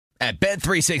At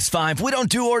Bet365, we don't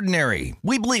do ordinary.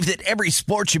 We believe that every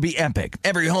sport should be epic.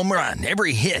 Every home run,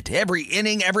 every hit, every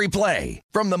inning, every play.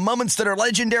 From the moments that are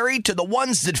legendary to the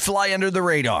ones that fly under the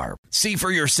radar. See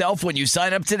for yourself when you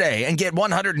sign up today and get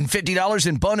 $150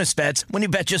 in bonus bets when you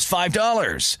bet just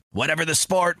 $5. Whatever the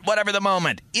sport, whatever the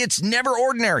moment, it's never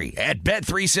ordinary at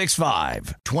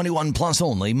Bet365. 21 plus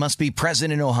only. Must be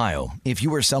present in Ohio. If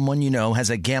you or someone you know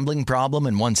has a gambling problem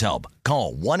and wants help,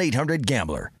 call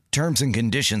 1-800-GAMBLER. Terms and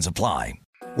conditions apply.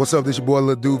 What's up? This your boy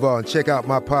Lil Duval, and check out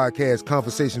my podcast,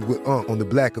 Conversations with Unc, on the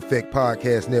Black Effect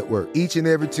Podcast Network. Each and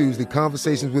every Tuesday,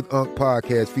 Conversations with Unc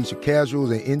podcast feature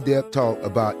casual and in-depth talk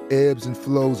about ebbs and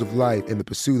flows of life and the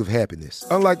pursuit of happiness.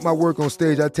 Unlike my work on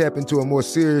stage, I tap into a more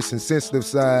serious and sensitive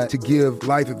side to give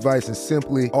life advice and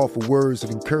simply offer words of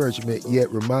encouragement, yet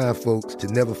remind folks to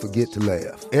never forget to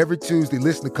laugh. Every Tuesday,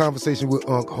 listen to Conversations with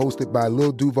Unc, hosted by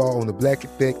Lil Duval on the Black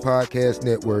Effect Podcast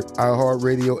Network,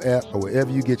 iHeartRadio app, or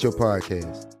wherever you get your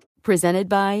podcasts. Presented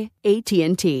by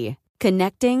AT&T.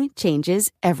 Connecting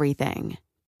changes everything.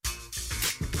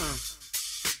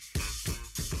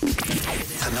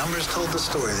 The numbers told the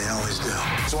story, they always do.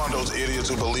 It's one of those idiots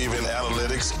who believe in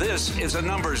analytics. This is a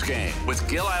numbers game with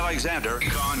Gil Alexander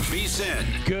on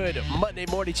VSiN. Good Monday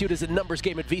morning to you. It is a numbers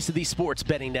game at VSiN, the sports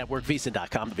betting network,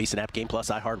 VSiN.com, the VSiN app, Game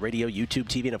Plus, iHeartRadio, YouTube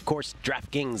TV, and of course,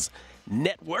 DraftKings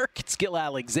Network. It's Gil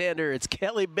Alexander. It's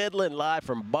Kelly Bidlin live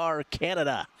from Bar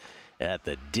Canada at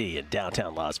the D in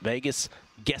downtown Las Vegas.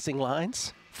 Guessing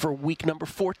lines for week number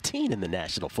 14 in the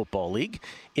National Football League.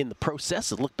 In the process,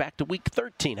 a look back to week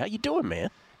 13. How you doing, man?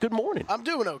 Good morning. I'm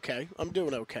doing okay.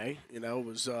 You know, it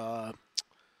was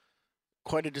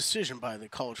quite a decision by the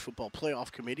College Football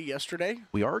Playoff Committee yesterday.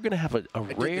 We are going to have a I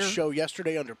rare did the show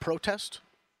yesterday under protest.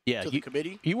 Yeah, to the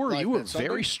committee. You were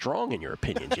very strong in your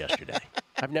opinions yesterday.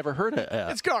 I've never heard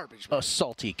it's garbage. A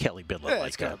salty Kelly Bidlin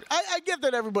like that. I get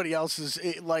that everybody else is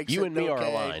likes you it, and me okay. are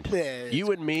aligned. Yeah,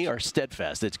 you and me are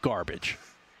steadfast. It's garbage.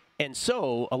 And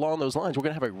so, along those lines, we're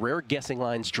going to have a rare guessing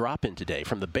lines drop in today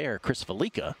from the Bear, Chris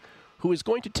Fallica, who is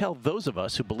going to tell those of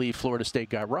us who believe Florida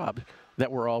State got robbed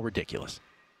that we're all ridiculous.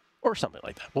 Or something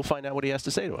like that. We'll find out what he has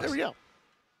to say to us. There we go.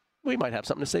 We might have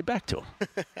something to say back to him.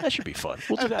 That should be fun.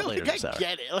 We'll do that later this hour. I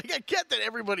get it. I get that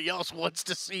everybody else wants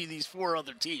to see these four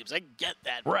other teams. I get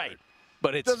that. Right.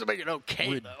 But it doesn't make it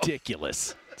okay,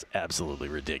 ridiculous. It's absolutely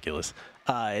ridiculous.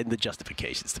 And the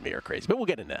justifications to me are crazy. But we'll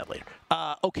get into that later.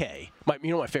 Okay. My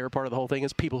favorite part of the whole thing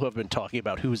is people who have been talking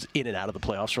about who's in and out of the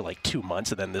playoffs for like 2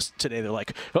 months, and then today they're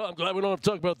like, oh, I'm glad we don't have to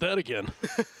talk about that again.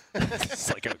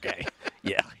 It's like, okay.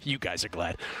 Yeah, you guys are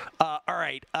glad. All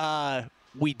right.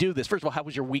 We do this. First of all, how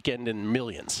was your weekend in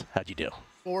millions? How'd you do?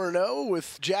 4-0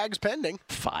 with Jags pending.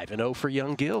 5-0 for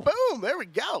young Gil. Boom, there we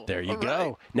go. There you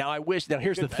go. Right. Now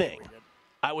here's the thing.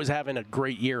 I was having a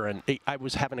great year,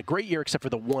 except for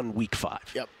the 1 week 5.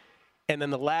 Yep. And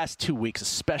then the last 2 weeks,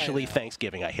 especially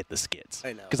Thanksgiving, I hit the skids.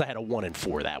 I know. Because I had a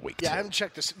 1-4 that week, Yeah, too. I haven't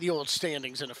checked the old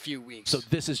standings in a few weeks. So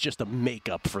this is just a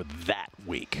makeup for that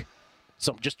week.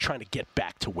 So I'm just trying to get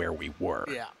back to where we were.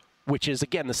 Yeah. Which is,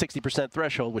 again, the 60%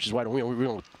 threshold, which is why we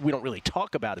don't really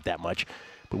talk about it that much,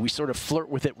 but we sort of flirt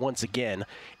with it once again.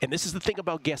 And this is the thing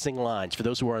about guessing lines, for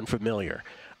those who are unfamiliar.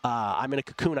 I'm in a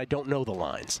cocoon. I don't know the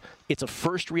lines. It's a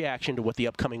first reaction to what the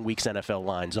upcoming week's NFL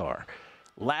lines are.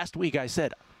 Last week I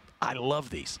said, I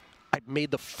love these. I made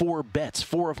the 4 bets,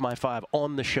 4 of my 5,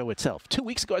 on the show itself. 2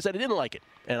 weeks ago I said I didn't like it,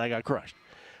 and I got crushed.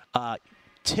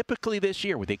 Typically this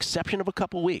year, with the exception of a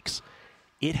couple weeks,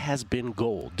 it has been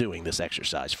gold doing this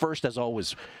exercise. First, as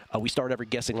always, we start every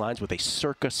guessing lines with a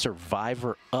Circa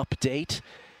Survivor update.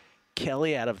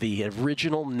 Kelly, out of the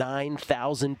original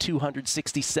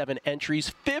 9,267 entries,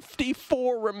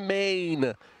 54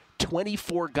 remain.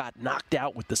 24 got knocked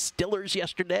out with the Stillers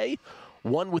yesterday,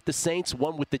 1 with the Saints,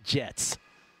 1 with the Jets.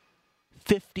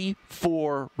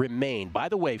 54 remain. By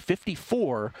the way,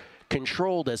 54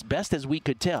 controlled, as best as we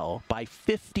could tell, by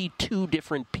 52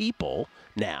 different people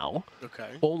now.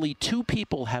 Okay. Only 2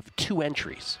 people have 2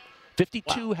 entries.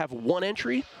 52 have 1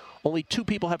 entry. Only 2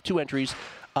 people have 2 entries.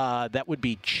 That would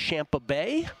be Champa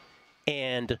Bay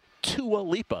and Tua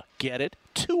Lipa. Get it?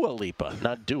 Tua Lipa,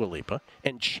 not Dua Lipa.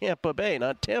 And Champa Bay,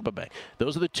 not Tampa Bay.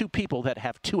 Those are the 2 people that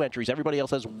have 2 entries. Everybody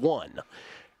else has 1.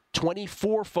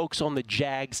 24 folks on the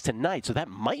Jags tonight, so that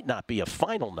might not be a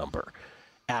final number.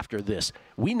 After this,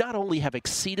 we not only have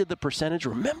exceeded the percentage,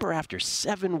 remember after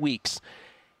 7 weeks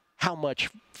how much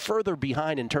further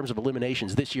behind in terms of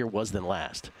eliminations this year was than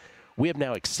last. We have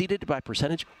now exceeded it by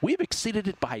percentage. We have exceeded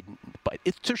it by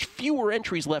there's fewer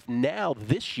entries left now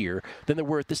this year than there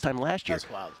were at this time last year.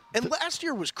 That's wild. And last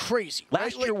year was crazy.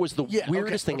 Last year was the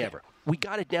weirdest thing ever. We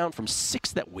got it down from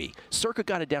Circa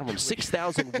got it down from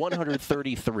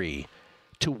 6,133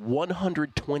 to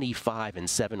 125 in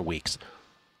 7 weeks.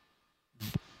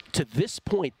 To this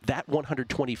point, that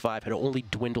 125 had only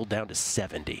dwindled down to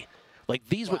 70. Like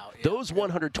those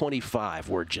 125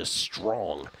 were just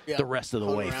strong the rest of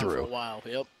the way through. For a while.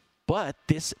 Yep. But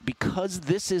this was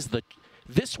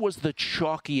the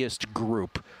chalkiest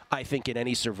group, I think, in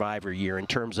any Survivor year in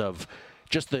terms of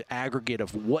just the aggregate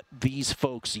of what these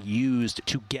folks used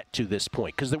to get to this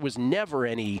point. Because there was never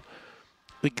any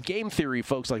game theory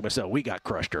folks like myself, we got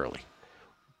crushed early.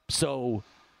 So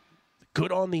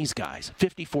good on these guys.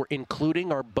 54,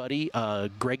 including our buddy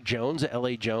Greg Jones,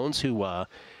 L.A. Jones,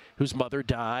 whose mother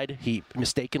died. He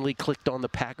mistakenly clicked on the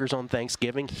Packers on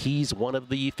Thanksgiving. He's one of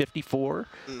the 54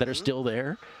 that are still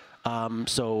there.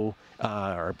 So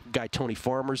our guy Tony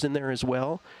Farmer's in there as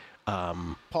well.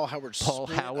 Paul Howard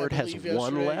has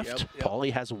one left. Yep.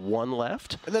 Paulie has one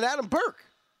left. And then Adam Burke.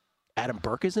 Adam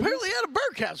Burke is in Apparently this? Adam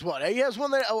Burke has one. He has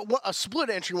one, a split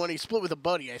entry one. He split with a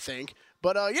buddy, I think.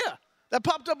 But, yeah, that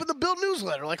popped up in the Bill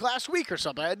newsletter like last week or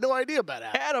something. I had no idea about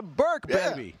that. Adam Burke,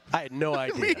 baby. I had no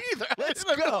idea. Me either. Let's I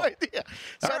had go. no idea.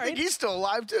 So All I think he's still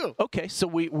alive, too. Okay, so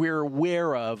we're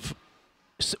aware of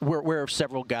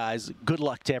several guys. Good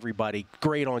luck to everybody.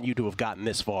 Great on you to have gotten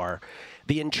this far.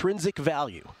 The intrinsic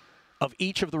value of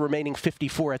each of the remaining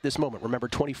 54 at this moment. Remember,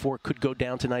 24 could go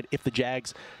down tonight if the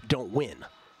Jags don't win.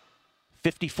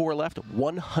 54 left,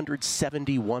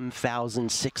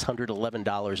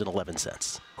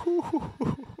 $171,611.11.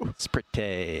 It's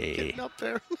Getting up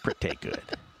there. pretty good.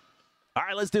 All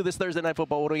right, let's do this Thursday Night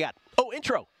Football. What do we got? Oh,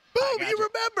 intro. Boom, you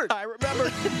remembered. I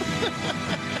remembered.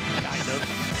 Kind of.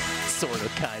 Sort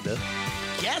of, kind of.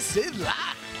 Yes, it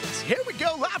lies. Here we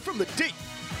go, live from the deep.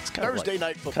 It's kind Thursday of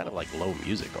like, Night Football. Kind of like low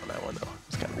music on that one, though.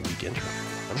 It's kind of a weak intro.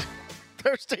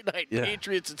 Thursday night,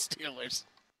 Patriots and Steelers.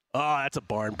 Oh, that's a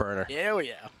barn burner. Yeah,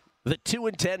 yeah. The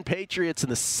 2-10 Patriots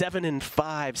and the 7-5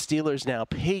 Steelers now.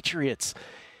 Patriots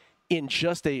in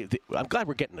just I'm glad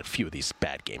we're getting a few of these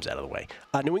bad games out of the way.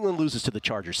 New England loses to the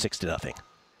Chargers 6-0.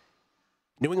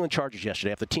 New England Chargers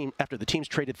yesterday, after the teams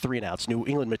traded 3 and outs, New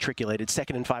England matriculated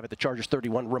 2nd and 5 at the Chargers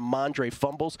 31. Ramondre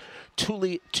fumbles.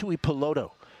 Tui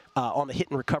Peloto on the hit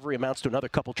and recovery amounts to another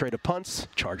couple traded punts.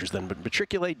 Chargers then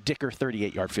matriculate. Dicker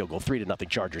 38-yard field goal, 3-0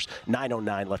 Chargers.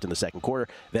 9:09 left in the second quarter.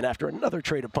 Then after another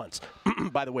trade of punts.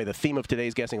 By the way, the theme of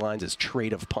today's guessing lines is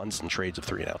trade of punts and trades of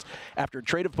 3 and outs. After a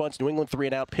trade of punts, New England 3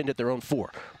 and out, pinned at their own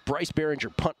 4. Bryce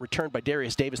Behringer punt returned by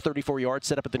Darius Davis, 34 yards,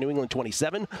 set up at the New England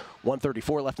 27.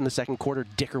 1:34 left in the second quarter.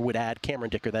 Dicker would add, Cameron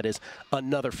Dicker, that is,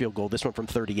 another field goal. This one from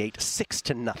 38,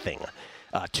 6-0.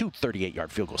 2 38-yard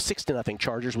field goals, 6-0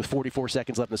 Chargers with 44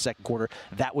 seconds left in the second quarter.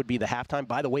 That would be the halftime.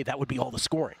 By the way, that would be all the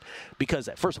scoring. Because,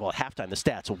 first of all, at halftime, the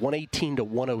stats,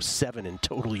 118-107 in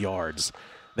total yards.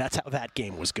 That's how that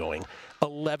game was going.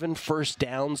 11 first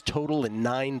downs total and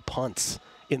 9 punts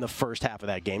in the first half of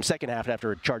that game. Second half,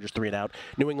 after Chargers 3 and out,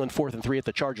 New England 4th and 3 at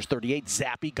the Chargers 38.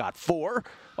 Zappy got 4.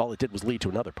 All it did was lead to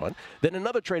another punt. Then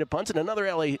another trade of punts and another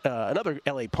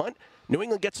LA punt. New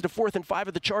England gets to 4th and 5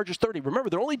 at the Chargers 30. Remember,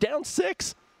 they're only down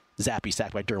 6. Zappy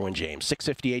sacked by Derwin James.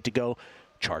 6:58 to go.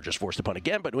 Chargers forced to punt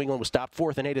again, but New England was stopped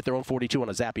 4th and 8 at their own 42 on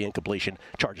a Zappy incompletion.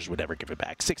 Chargers would never give it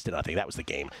back. 6-0. That was the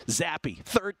game. Zappy,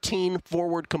 13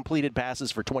 forward completed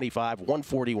passes for 25,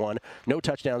 141. No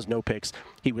touchdowns, no picks.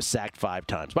 He was sacked 5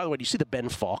 times. By the way, do you see the Ben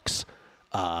Fawkes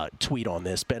tweet on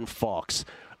this? Ben Fawkes,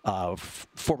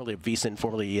 formerly of VSiN,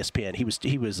 formerly ESPN, he was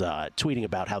tweeting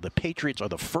about how the Patriots are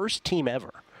the first team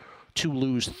ever to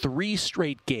lose 3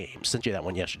 straight games. Sent you that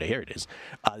one yesterday. Here it is.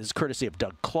 This is courtesy of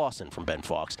Doug Clausen from Ben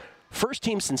Fawkes. First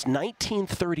team since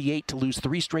 1938 to lose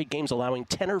 3 straight games, allowing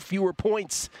 10 or fewer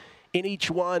points in each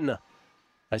one.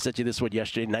 I sent you this one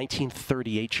yesterday.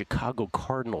 1938 Chicago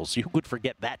Cardinals. You would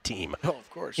forget that team. Oh, of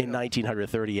course. In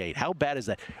 1938. How bad is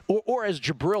that? Or as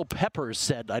Jabril Peppers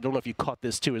said, I don't know if you caught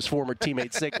this to his former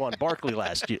teammate Saquon Barkley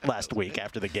last week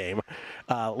after the game,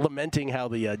 lamenting how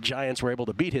the Giants were able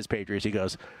to beat his Patriots. He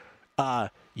goes,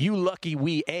 you lucky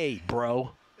we A,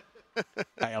 bro.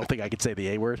 I don't think I could say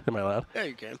the A word. Am I allowed? Yeah,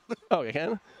 you can. Oh, you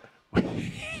can?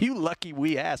 You lucky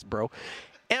we ass, bro.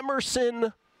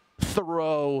 Emerson,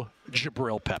 Thoreau,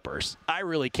 Jabril Peppers. I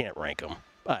really can't rank them.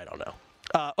 I don't know.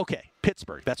 Okay,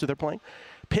 Pittsburgh. That's who they're playing.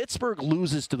 Pittsburgh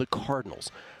loses to the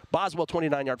Cardinals. Boswell,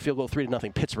 29-yard field goal,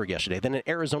 3-0 Pittsburgh yesterday. Then an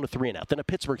Arizona 3 and out. Then a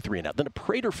Pittsburgh 3 and out. Then a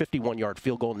Prater 51-yard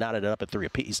field goal, knotted it up at 3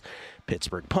 apiece.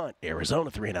 Pittsburgh punt. Arizona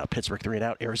 3 and out. Pittsburgh 3 and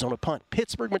out. Arizona punt.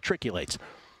 Pittsburgh matriculates.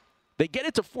 They get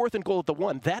it to 4th and goal at the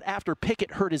 1. That after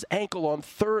Pickett hurt his ankle on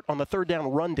the third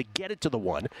down run to get it to the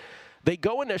 1. They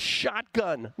go into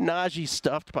shotgun. Najee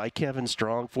stuffed by Kevin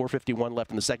Strong. 4:51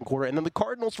 left in the second quarter. And then the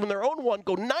Cardinals from their own 1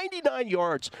 go 99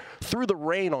 yards through the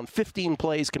rain on 15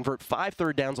 plays, convert 5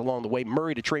 third downs along the way.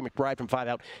 Murray to Trey McBride from 5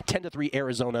 out. 10-3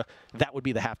 Arizona. That would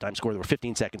be the halftime score. There were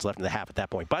 15 seconds left in the half at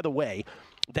that point. By the way,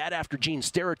 that after Gene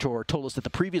Steratore told us that the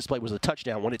previous play was a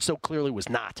touchdown when it so clearly was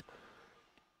not.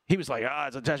 He was like,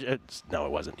 it's a touchdown. No,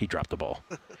 it wasn't. He dropped the ball.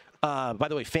 By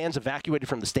the way, fans evacuated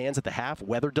from the stands at the half.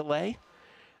 Weather delay.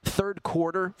 Third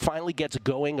quarter finally gets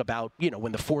going about,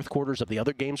 when the fourth quarters of the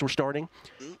other games were starting.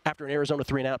 After an Arizona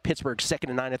 3-and-out, Pittsburgh 2nd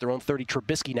and 9 at their own 30.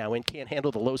 Trubisky now in, can't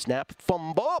handle the low snap.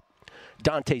 Fumble.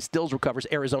 Dante Stills recovers.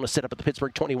 Arizona set up at the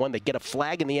Pittsburgh 21. They get a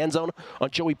flag in the end zone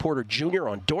on Joey Porter Jr.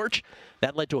 on Dortch.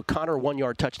 That led to a Connor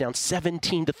 1-yard touchdown.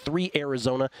 17-3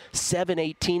 Arizona.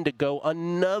 7:18 to go.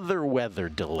 Another weather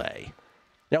delay.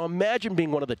 Now imagine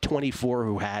being one of the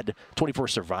 24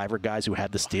 Survivor guys who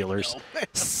had the Steelers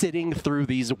sitting through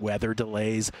these weather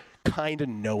delays, kind of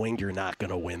knowing you're not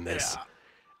going to win this.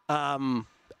 Yeah.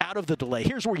 Out of the delay,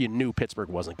 here's where you knew Pittsburgh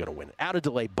wasn't going to win it. Out of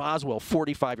delay, Boswell,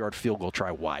 45-yard field goal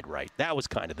try wide right. That was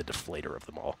kind of the deflator of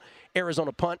them all.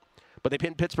 Arizona punt, but they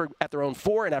pinned Pittsburgh at their own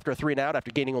 4, and after a 3-and-out,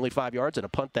 after gaining only 5 yards, and a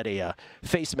punt that a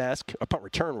punt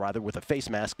return with a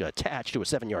face mask attached to a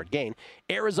 7-yard gain,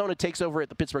 Arizona takes over at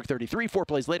the Pittsburgh 33. 4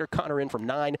 plays later, Connor in from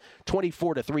 9,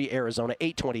 24-3 Arizona,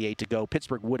 8:28 to go.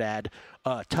 Pittsburgh would add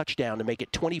a touchdown to make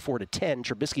it 24-10.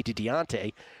 Trubisky to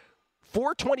Deontay.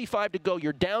 4:25 to go.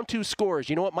 You're down 2 scores.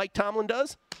 You know what Mike Tomlin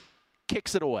does?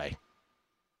 Kicks it away.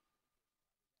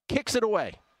 Kicks it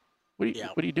away. What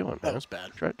are you doing, man? That was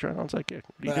bad. Try an onside kick.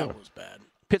 What are you doing? That was bad.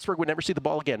 Pittsburgh would never see the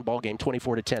ball again. Ball game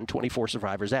 24-10, 24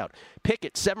 survivors out.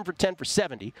 Pickett, 7 for 10 for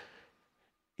 70.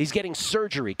 He's getting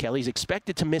surgery, Kelly. He's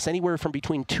expected to miss anywhere from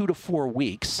between 2 to 4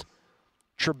 weeks.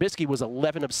 Trubisky was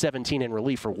 11 of 17 in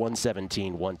relief for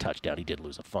 117, 1 touchdown. He did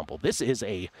lose a fumble. This is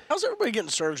How's everybody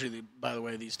getting surgery, by the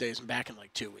way, these days and back in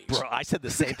like 2 weeks? Bro, I said the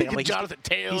same thing. I'm like, Jonathan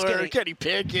Taylor, Kenny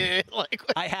Pickett.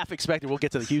 I half expected, we'll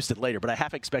get to the Houston later, but I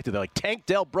half expected, they're like, Tank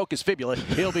Dell broke his fibula.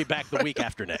 He'll be back the week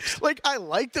after next. I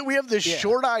like that we have this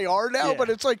short IR now,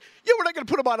 but it's like, we're not going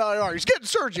to put him on IR. He's getting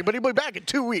surgery, but he'll be back in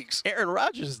 2 weeks. Aaron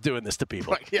Rodgers is doing this to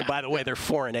people. Right, yeah. By the way, they're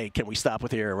 4-8. Can we stop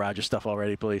with the Aaron Rodgers stuff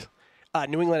already, please?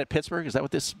 New England at Pittsburgh, is that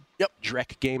what this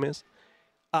Drek game is?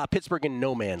 Pittsburgh in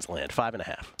no man's land,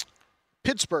 5.5.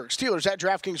 Pittsburgh Steelers at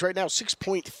DraftKings right now,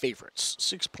 6-point favorites.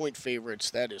 6-point favorites.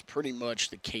 That is pretty much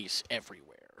the case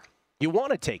everywhere. You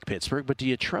want to take Pittsburgh, but do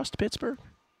you trust Pittsburgh?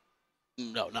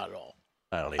 No, not at all.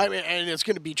 I don't either. I mean, and it's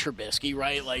going to be Trubisky,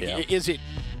 right? Is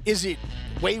it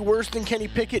way worse than Kenny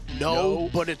Pickett? No,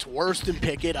 but it's worse than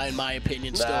Pickett, in my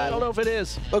opinion, still. I don't know if it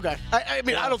is. Okay. I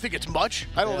mean, I don't think it's much.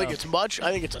 I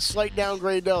think it's a slight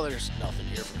downgrade, though. There's nothing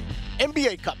here for me.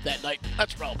 NBA Cup that night.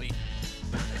 That's where I'll be.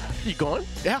 You going?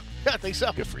 Yeah, I think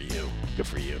so. Good for you. Good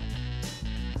for you.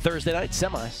 Thursday night,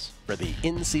 semis for the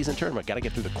in-season tournament. Got to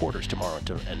get through the quarters tomorrow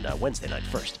and Wednesday night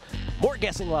first. More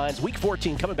guessing lines. Week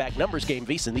 14 coming back. Numbers game,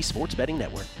 VSiN, the Sports Betting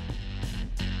Network.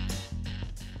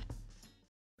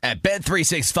 At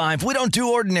Bet365, we don't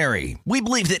do ordinary. We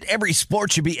believe that every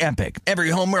sport should be epic.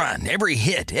 Every home run, every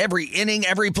hit, every inning,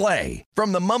 every play.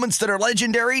 From the moments that are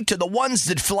legendary to the ones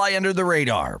that fly under the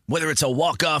radar. Whether it's a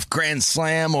walk-off grand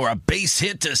slam or a base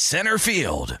hit to center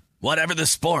field. Whatever the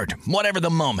sport, whatever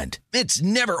the moment, it's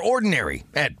never ordinary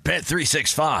at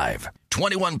Bet365.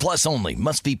 21 plus only.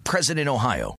 Must be present in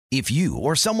Ohio. If you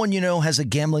or someone you know has a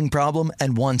gambling problem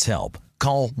and wants help,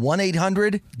 call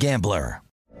 1-800-GAMBLER.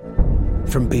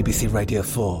 From BBC Radio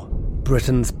 4,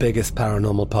 Britain's biggest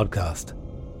paranormal podcast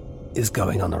is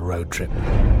going on a road trip.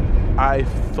 I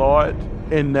thought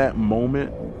in that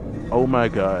moment, oh my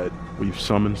God, we've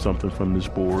summoned something from this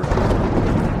board.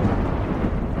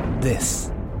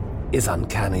 This is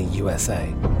Uncanny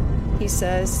USA. He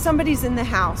says, somebody's in the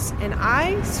house, and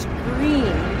I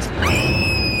screamed.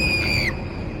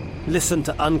 Listen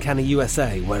to Uncanny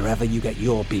USA wherever you get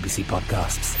your BBC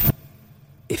podcasts,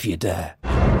 if you dare.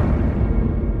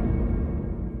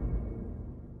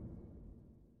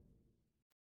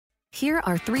 Here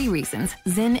are 3 reasons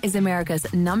Zyn is America's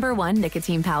 #1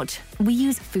 nicotine pouch. We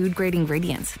use food-grade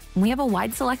ingredients. We have a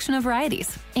wide selection of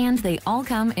varieties. And they all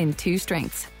come in 2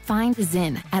 strengths. Find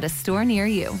Zyn at a store near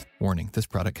you. Warning, this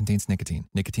product contains nicotine.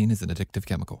 Nicotine is an addictive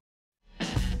chemical.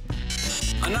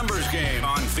 A numbers game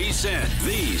on VSiN,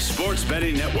 the Sports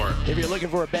Betting Network. If you're looking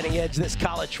for a betting edge this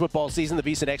college football season, the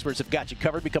VSiN experts have got you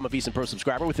covered. Become a VSiN Pro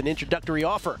subscriber with an introductory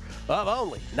offer of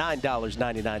only $9.99.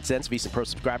 VSiN Pro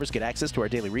subscribers get access to our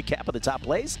daily recap of the top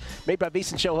plays made by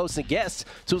VSiN show hosts and guests,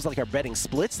 tools like our betting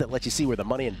splits that let you see where the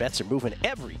money and bets are moving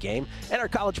every game, and our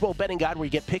College Bowl betting guide where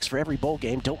you get picks for every bowl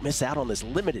game. Don't miss out on this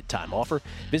limited time offer.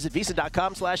 Visit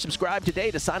VSiN.com/subscribe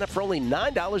today to sign up for only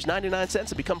 $9.99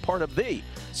 and become part of the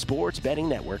Sports Betting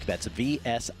Network. That's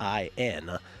VSIN/subscribe.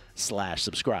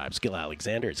 Skill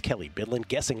Alexander, it's Kelly Bidlin.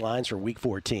 Guessing lines for Week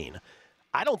 14.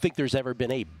 I don't think there's ever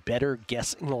been a better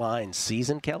guessing line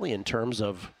season, Kelly, in terms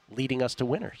of leading us to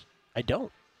winners. I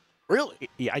don't. Really?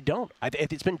 Yeah, I don't.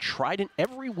 It's been tried in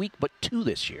every week but 2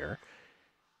 this year.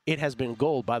 It has been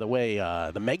gold. By the way,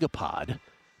 the Megapod,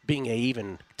 being an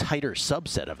even tighter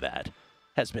subset of that,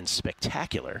 has been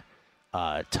spectacular.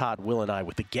 Todd, Will, and I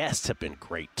with the guests have been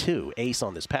great, too. Ace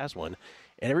on this past one.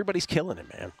 And everybody's killing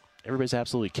it, man. Everybody's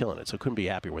absolutely killing it, so couldn't be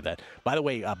happier with that. By the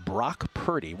way, Brock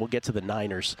Purdy, we'll get to the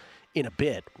Niners in a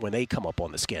bit when they come up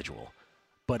on the schedule.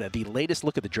 But the latest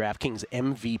look at the DraftKings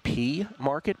MVP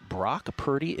market, Brock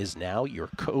Purdy is now your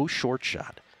co-short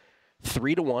shot.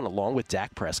 3-1 along with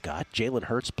Dak Prescott. Jalen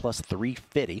Hurts plus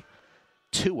 350.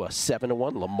 Tua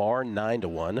 7-1. Lamar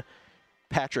 9-1.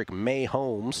 Patrick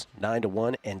Mahomes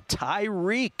 9-1. And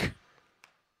Tyreek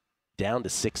down to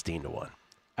 16-1.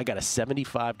 I got a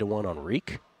 75-1 on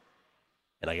Reek,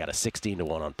 and I got a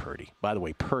 16-1 on Purdy. By the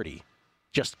way, Purdy,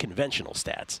 just conventional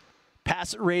stats.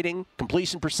 Pass rating,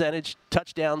 completion percentage,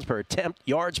 touchdowns per attempt,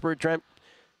 yards per attempt.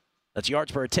 That's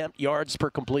yards per attempt, yards per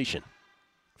completion.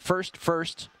 First.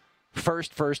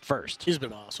 He's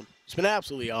been awesome. It's been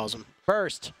absolutely awesome.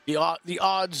 First. The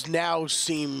odds now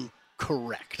seem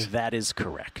correct. That is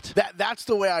correct. That's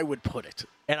the way I would put it.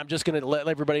 And I'm just going to let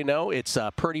everybody know it's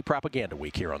Purdy Propaganda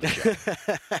Week here on the show.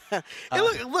 Hey,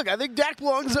 look, I think Dak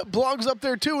belongs up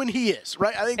there too, and he is,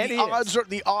 right? I think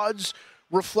the odds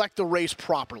reflect the race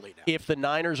properly now. If the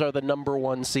Niners are the number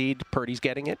 1 seed, Purdy's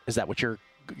getting it. Is that what your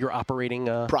operating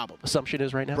assumption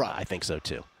is right now? Probably. I think so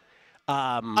too.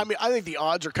 I think the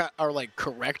odds are like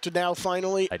correct now.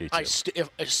 Finally, I do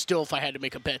too. If I had to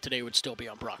make a bet today, it would still be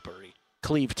on Brock Purdy.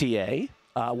 Cleve TA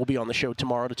will be on the show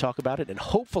tomorrow to talk about it, and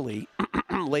hopefully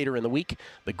later in the week,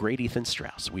 the great Ethan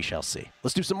Strauss. We shall see.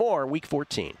 Let's do some more. Week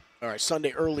 14. All right,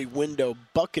 Sunday early window.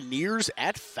 Buccaneers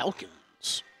at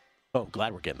Falcons. Oh, I'm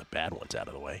glad we're getting the bad ones out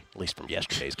of the way, at least from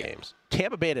yesterday's games.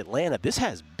 Tampa Bay at Atlanta. This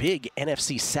has big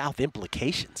NFC South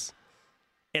implications.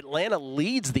 Atlanta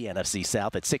leads the NFC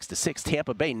South at 6-6.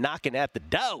 Tampa Bay knocking at the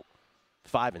door,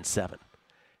 5-7.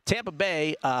 Tampa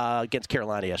Bay against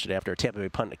Carolina yesterday after a Tampa Bay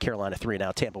punt to Carolina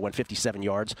 3-and-out. Tampa won 57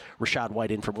 yards. Rashad White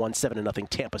in from 7-0.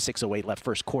 Tampa 6:08 left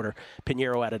first quarter.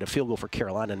 Pinheiro added a field goal for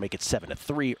Carolina and make it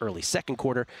 7-3 early second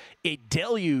quarter. A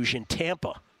deluge in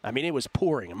Tampa. I mean, it was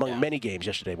pouring among many games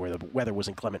yesterday where the weather was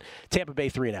inclement. Tampa Bay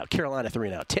 3-and-out. Carolina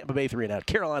 3-and-out. Tampa Bay 3-and-out.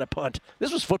 Carolina punt.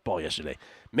 This was football yesterday.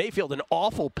 Mayfield, an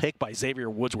awful pick by Xavier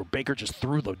Woods where Baker just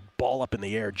threw the ball up in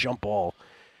the air, jump ball.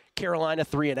 Carolina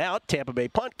 3-and-out. Tampa Bay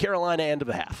punt. Carolina end of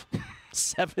the half.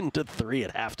 7-3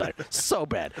 at halftime. So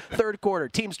bad. Third quarter.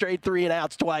 Team straight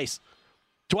 3-and-outs twice.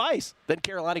 Then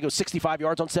Carolina goes 65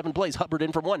 yards on 7 plays. Hubbard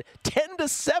in from 1.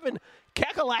 10-7.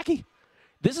 Kakalaki.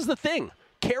 This is the thing.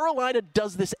 Carolina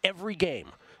does this every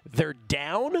game. They're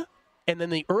down, and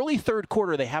then the early third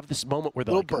quarter, they have this moment where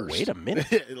they're like, oh, wait a minute.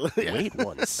 Wait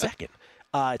 1 second.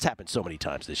 It's happened so many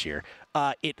times this year.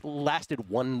 It lasted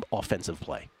 1 offensive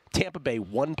play. Tampa Bay,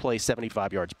 1 play,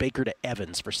 75 yards. Baker to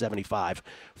Evans for 75.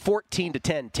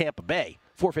 14-10, Tampa Bay.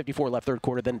 4:54 left third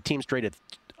quarter. Then the team's traded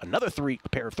another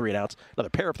pair of 3-and-outs.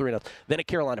 Then a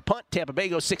Carolina punt. Tampa Bay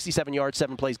goes 67 yards,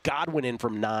 7 plays. Godwin in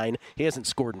from 9. He hasn't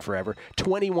scored in forever.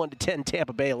 21-10,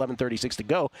 Tampa Bay, 11:36 to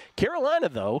go. Carolina,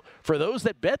 though, for those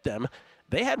that bet them,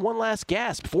 they had one last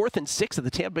gasp. 4th and 6 at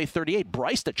the Tampa Bay 38.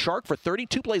 Bryce to Chark for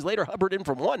 32 plays later. Hubbard in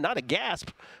from 1. Not a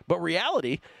gasp, but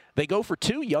reality. They go for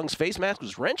 2. Young's face mask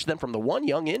was wrenched. Then from the 1,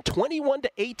 Young in.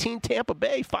 21-18 Tampa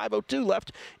Bay. 5:02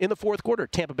 left in the fourth quarter.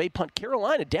 Tampa Bay punt.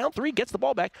 Carolina down 3. Gets the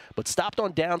ball back, but stopped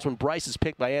on downs when Bryce is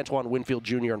picked by Antoine Winfield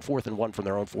Jr. on 4th and 1 from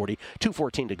their own 40.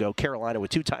 2:14 to go. Carolina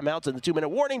with 2 timeouts and the 2-minute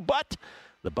warning, but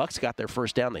the Bucs got their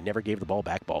first down. They never gave the ball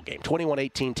back. Ball game.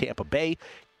 21-18 Tampa Bay.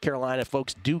 Carolina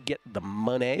folks do get the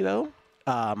money, though,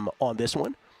 on this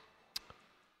one.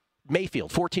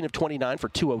 Mayfield, 14 of 29 for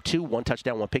 202, 1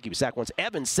 touchdown, 1 pick. He was sacked once.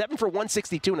 Evans, 7 for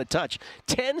 162 and a touch.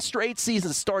 10 straight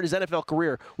seasons to start his NFL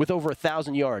career with over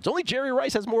 1,000 yards. Only Jerry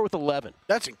Rice has more with 11.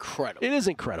 That's incredible. It is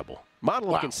incredible.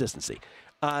 Model of consistency.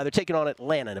 They're taking on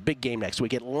Atlanta in a big game next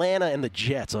week. Atlanta and the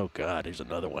Jets. Oh, God, here's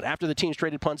another one. After the teams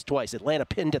traded punts twice, Atlanta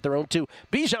pinned at their own 2.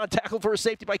 Bijan tackled for a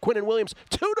safety by Quinnen Williams.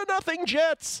 2-0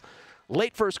 Jets.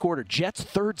 Late first quarter, Jets'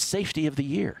 third safety of the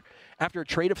year. After a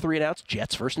trade of 3 and outs,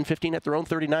 Jets first and 15 at their own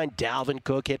 39. Dalvin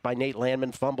Cook hit by Nate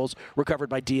Landman. Fumbles recovered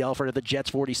by D. Elford at the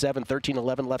Jets 47.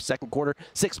 13-11 left second quarter.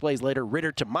 6 plays later,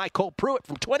 Ritter to Michael Pruitt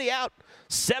from 20 out.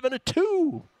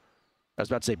 7-2. I was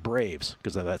about to say Braves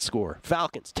because of that score.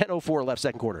 Falcons, 10:04 left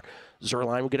second quarter.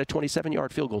 Zerline will get a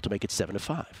 27-yard field goal to make it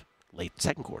 7-5 late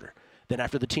second quarter. Then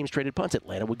after the teams traded punts,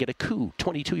 Atlanta would get a coup,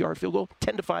 22-yard field goal,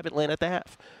 10-5 Atlanta at the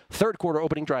half. Third quarter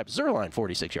opening drive, Zerline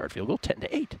 46-yard field goal,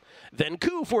 10-8. Then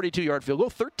coup, 42-yard field goal,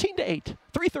 13-8.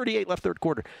 3:38 left third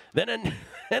quarter. Then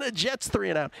a Jets 3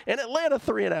 and out, and Atlanta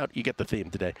 3 and out. You get the theme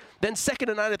today. Then 2nd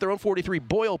and 9 at their own 43.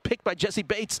 Boyle picked by Jesse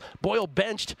Bates. Boyle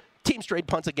benched. Teams trade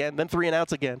punts again. Then 3 and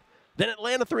outs again. Then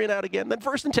Atlanta 3 and out again. Then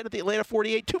 1st and 10 at the Atlanta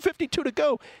 48. 2:52 to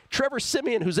go. Trevor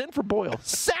Siemian, who's in for Boyle,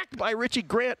 sacked by Richie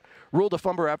Grant. Ruled a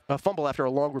fumble after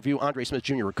a long review. Andre Smith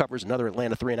Jr. recovers. Another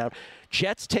Atlanta 3 and out.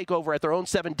 Jets take over at their own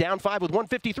 7, down 5 with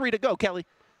 1:53 to go, Kelly.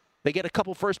 They get a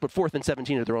couple first, but 4th and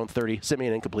 17 at their own 30.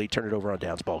 Siemian incomplete. Turn it over on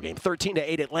downs. Ball game.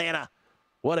 13-8 Atlanta.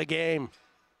 What a game.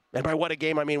 And by what a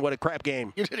game, I mean what a crap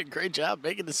game. You did a great job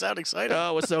making this sound exciting.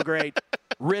 Oh, it was so great.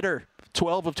 Ritter,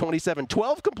 12 of 27.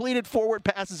 12 completed forward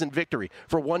passes in victory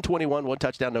for 121, 1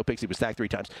 touchdown, no picks. He was sacked 3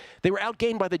 times. They were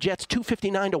outgained by the Jets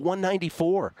 259 to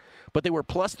 194, but they were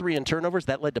 +3 in turnovers.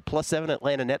 That led to +7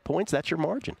 Atlanta net points. That's your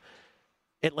margin.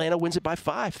 Atlanta wins it by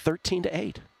 5,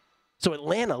 13-8. So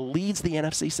Atlanta leads the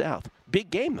NFC South. Big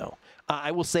game, though.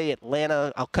 I will say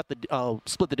Atlanta, I'll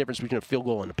split the difference between a field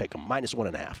goal and a pick 'em,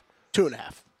 -1.5.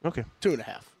 2.5. Okay.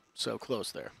 2.5. So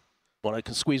close there. Want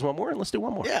to squeeze one more? And let's do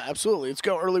one more. Yeah, absolutely. Let's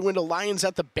go early win to Lions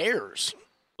at the Bears.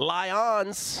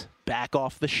 Lions back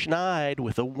off the schneid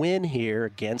with a win here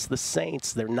against the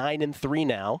Saints. They're 9-3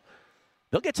 now.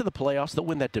 They'll get to the playoffs. They'll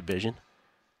win that division.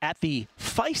 At the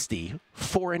feisty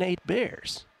 4-8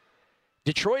 Bears.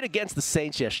 Detroit against the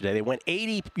Saints yesterday. They went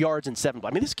 80 yards and 7.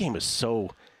 I mean, this game is so...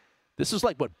 This is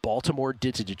like what Baltimore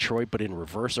did to Detroit, but in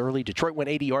reverse early. Detroit went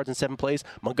 80 yards in 7 plays.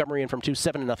 Montgomery in from 2,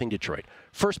 7-0 Detroit.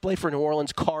 First play for New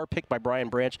Orleans, Carr picked by Brian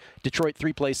Branch. Detroit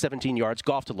 3 plays, 17 yards.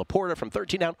 Goff to Laporta from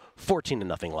 13 out,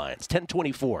 14-0 Lions.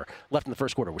 10:24 left in the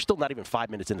first quarter. We're still not even 5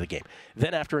 minutes into the game.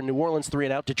 Then after a New Orleans 3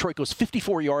 and out, Detroit goes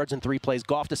 54 yards in 3 plays.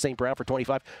 Goff to St. Brown for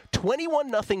 25.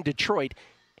 21-0 Detroit.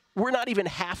 We're not even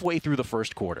halfway through the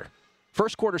first quarter.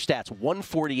 First quarter stats,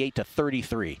 148 to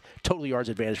 33. Total yards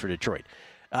advantage for Detroit.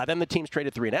 Then the teams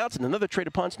traded 3 and outs, and another trade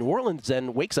of punts. New Orleans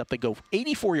then wakes up. They go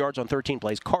 84 yards on 13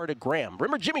 plays. Carr to Graham.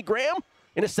 Remember Jimmy Graham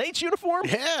in a Saints uniform?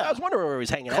 Yeah. I was wondering where he was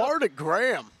hanging out. Carr to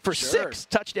Graham. For 6,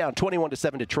 touchdown,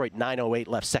 21-7 Detroit, 9:08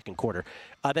 left second quarter.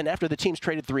 Then after the teams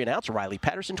traded 3 and outs, Riley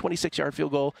Patterson, 26-yard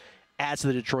field goal, adds to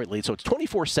the Detroit lead. So it's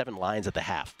 24-7 Lions at the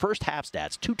half. First half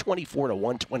stats, 224 to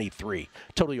 123.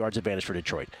 Total yards advantage for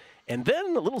Detroit. And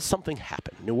then a little something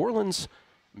happened. New Orleans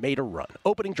made a run.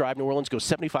 Opening drive, New Orleans goes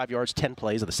 75 yards, 10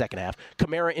 plays of the second half.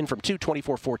 Kamara in from 2,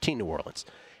 24-14 New Orleans.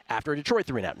 After a Detroit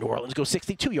 3 and out, New Orleans goes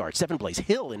 62 yards, 7 plays.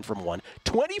 Hill in from 1,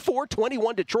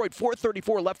 24-21 Detroit,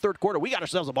 4:34 left third quarter. We got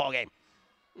ourselves a ball game.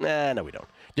 No, we don't.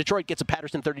 Detroit gets a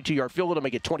Patterson 32-yard field goal to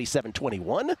make it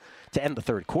 27-21 to end the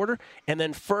third quarter. And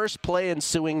then first play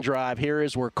ensuing drive. Here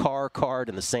is where Carr carred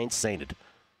and the Saints sainted.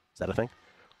 Is that a thing?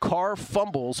 Carr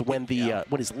fumbles when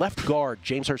when his left guard,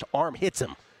 James Hurst's arm hits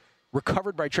him.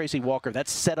 Recovered by Tracy Walker.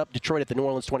 That's set up Detroit at the New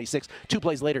Orleans 26. 2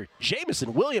 plays later,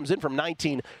 Jamison Williams in from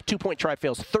 19. 2-point try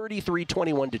fails.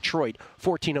 33-21 Detroit.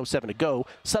 14:07 to go.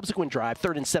 Subsequent drive,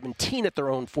 3rd and 17 at their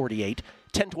own 48.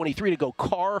 10:23 to go.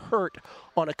 Carr hurt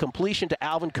on a completion to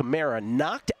Alvin Kamara.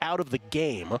 Knocked out of the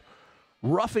game.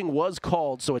 Roughing was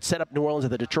called, so it set up New Orleans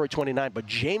at the Detroit 29, but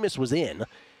Jameis was in.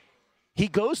 He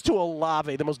goes to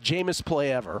Olave, the most Jameis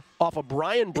play ever, off a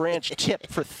Brian Branch tip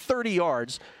for 30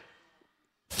 yards.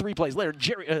 3 plays later,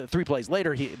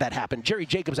 that happened. Jerry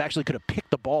Jacobs actually could have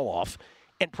picked the ball off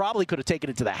and probably could have taken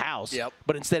it to the house,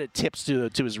 but instead it tips to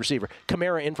his receiver.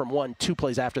 Kamara in from 1, 2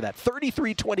 plays after that.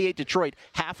 33-28 Detroit,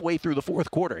 halfway through the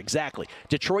fourth quarter, exactly.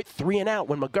 Detroit 3 and out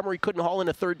when Montgomery couldn't haul in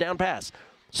a 3rd down pass.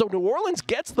 So New Orleans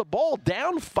gets the ball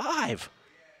down 5.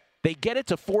 They get it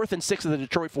to 4th and 6 of the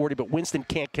Detroit 40, but Winston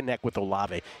can't connect with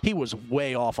Olave. He was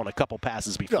way off on a couple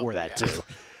passes before that, too.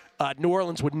 New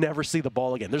Orleans would never see the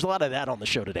ball again. There's a lot of that on the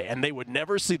show today, and they would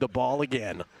never see the ball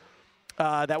again.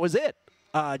 That was it.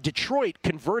 Detroit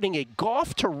converting a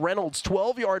Goff to Reynolds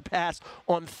 12-yard pass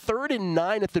on 3rd and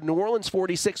 9 at the New Orleans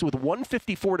 46 with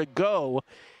 1:54 to go.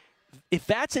 if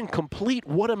that's incomplete,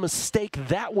 what a mistake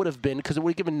that would have been, because it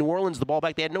would have given New Orleans the ball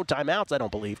back. They had no timeouts, I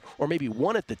don't believe, or maybe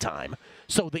one at the time.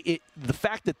 So the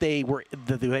fact that they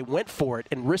went for it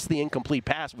and risked the incomplete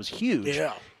pass was huge.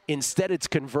 Yeah. Instead, it's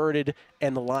converted,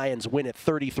 and the Lions win at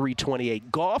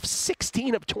 33-28. Goff,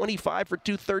 16 of 25 for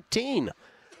 213.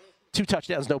 2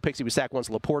 touchdowns, no picks. He was sacked once.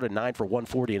 Laporta, 9 for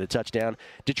 140 and a touchdown.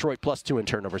 Detroit +2 in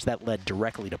turnovers. That led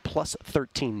directly to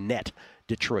 +13 net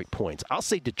Detroit points. I'll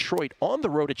say Detroit on the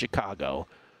road at Chicago.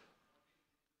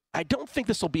 I don't think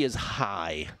this will be as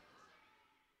high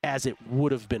as it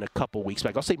would have been a couple weeks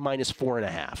back. I'll say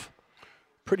 -4.5.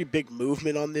 Pretty big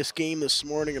movement on this game this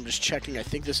morning. I'm just checking. I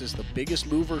think this is the biggest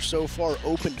mover so far.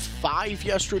 Opened 5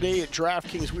 yesterday at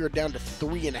DraftKings. We were down to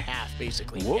 3.5,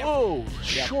 basically. Whoa,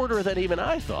 shorter than even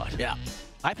I thought. Yeah.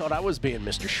 I thought I was being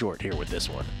Mr. Short here with this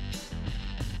one.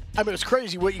 I mean, it's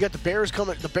crazy. What you got the Bears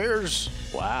coming. The Bears.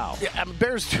 Wow. Yeah, I mean,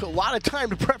 Bears took a lot of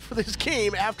time to prep for this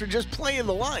game after just playing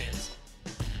the Lions.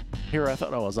 Here, I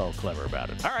thought I was all clever about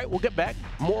it. All right, we'll get back.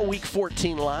 More Week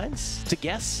 14 lines to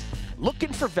guess.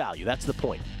 Looking for value. That's the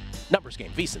point. Numbers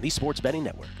Game, VSiN, the Sports Betting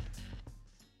Network.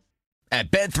 At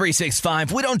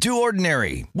Bet365, we don't do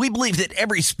ordinary. We believe that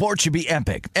every sport should be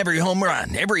epic. Every home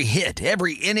run, every hit,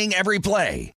 every inning, every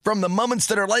play. From the moments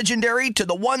that are legendary to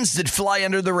the ones that fly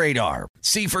under the radar.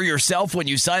 See for yourself when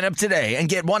you sign up today and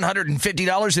get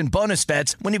 $150 in bonus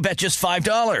bets when you bet just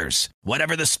 $5.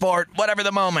 Whatever the sport, whatever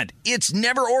the moment, it's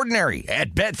never ordinary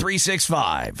at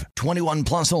Bet365. 21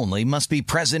 plus only. Must be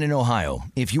present in Ohio.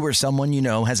 If you or someone you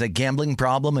know has a gambling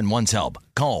problem and wants help,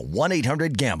 call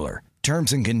 1-800-GAMBLER.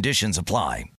 Terms and conditions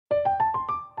apply.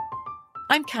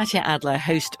 I'm Katya Adler,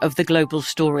 host of The Global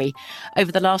Story.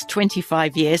 Over the last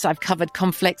 25 years, I've covered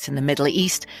conflicts in the Middle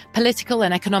East, political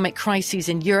and economic crises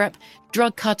in Europe,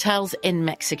 drug cartels in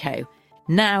Mexico.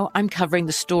 Now I'm covering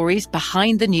the stories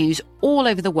behind the news all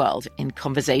over the world in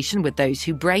conversation with those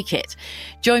who break it.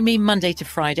 Join me Monday to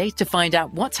Friday to find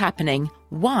out what's happening,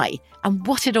 why, and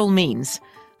what it all means.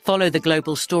 Follow The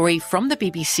Global Story from the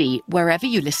BBC wherever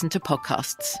you listen to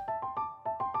podcasts.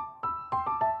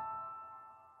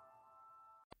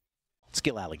 It's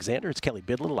Gil Alexander. It's Kelly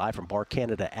Bidlin, live from Bar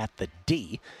Canada at the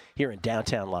D here in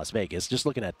downtown Las Vegas. Just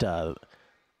looking at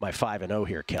my 5-0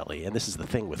 here, Kelly. And this is the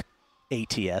thing with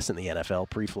ATS and the NFL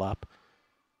pre-flop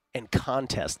and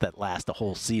contests that last a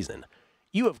whole season.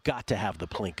 You have got to have the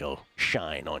Plinko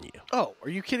shine on you. Oh, are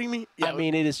you kidding me? Yeah. I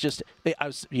mean, it is just. I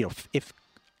was,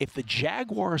 if the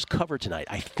Jaguars cover tonight,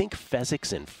 I think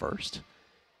Fezzik's in first.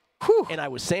 Whew. And I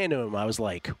was saying to him, I was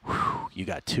like, whew, you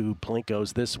got 2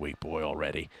 Plinkos this week, boy,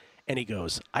 already. And he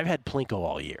goes, I've had Plinko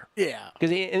all year. Yeah. Because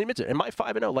he admits it. In my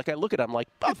 5-0, like I look at him, like,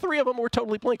 3 of them were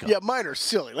totally Plinko. Yeah, mine are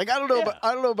silly. Like I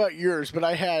don't know about yours, but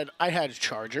I had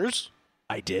Chargers.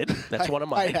 I did. That's one of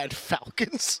mine. I had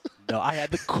Falcons. No, I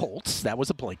had the Colts. That was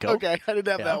a Plinko. Okay, I didn't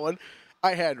have that one.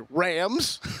 I had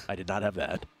Rams. I did not have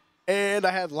that. And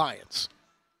I had Lions.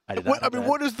 I did not have that.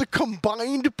 What is the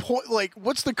combined point? Like,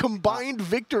 what's the combined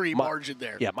victory margin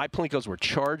there? Yeah, my Plinkos were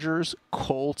Chargers,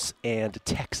 Colts, and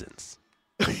Texans.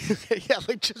 Yeah,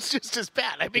 like just as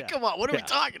bad. I mean, come on, what are we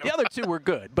talking about? The other 2 were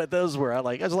good, but those were I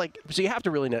was like, so you have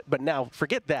to really know. But now,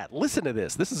 forget that. Listen to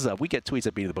this. This is we get tweets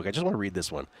at Beat of the Book. I just want to read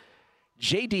this one.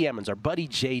 J.D. Emmons, our buddy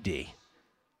J.D.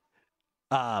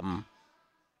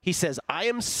 He says, I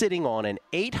am sitting on an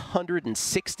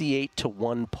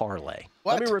 868-1 parlay.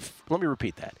 What? Let me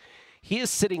repeat that. He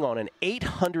is sitting on an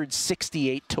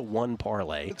 868-1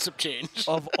 parlay. It's some change.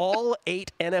 Of all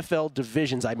 8 NFL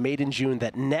divisions I made in June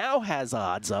that now has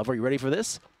odds of, are you ready for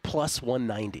this? Plus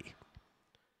 190.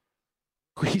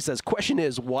 He says, question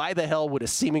is, why the hell would a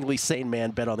seemingly sane man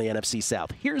bet on the NFC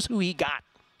South? Here's who he got.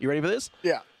 You ready for this?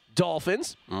 Yeah.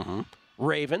 Dolphins. Mm-hmm.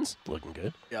 Ravens. Looking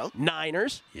good. Yeah.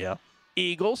 Niners. Yeah.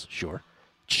 Eagles. Sure.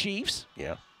 Chiefs.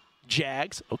 Yeah.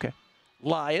 Jags. Okay.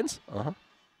 Lions. Uh-huh.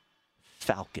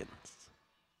 Falcons.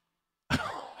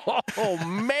 Oh,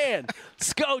 man.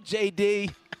 Let's go,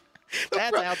 JD.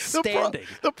 That's outstanding.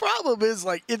 The problem is,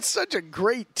 like, it's such a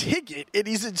great ticket, and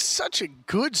he's in such a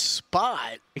good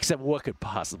spot. Except what could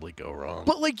possibly go wrong?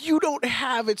 But, like, you don't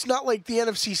have – it's not like the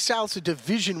NFC South's a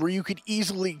division where you could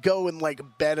easily go and, like,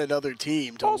 bet another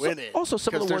team to win it. Also,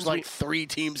 some of the there's, ones like, 3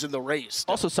 teams in the race.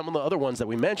 Also, some of the other ones that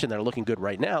we mentioned that are looking good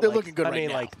right now. They're looking good right now. I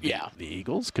mean, like, the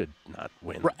Eagles could not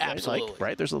win. Right, absolutely.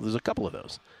 Right? There's a couple of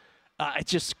those.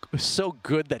 It's just so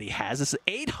good that he has this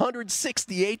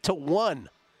 868-1.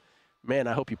 Man,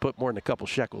 I hope you put more than a couple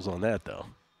shekels on that, though.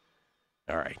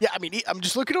 All right. Yeah, I mean, I'm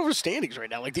just looking over standings right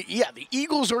now. Like, the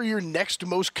Eagles are your next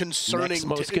most concerning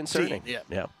concerning. team.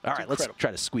 Yeah. All right, let's try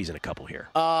to squeeze in a couple here.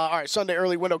 All right, Sunday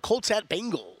early window, Colts at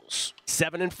Bengals.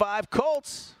 7-5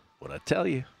 Colts. What'd I tell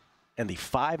you? and the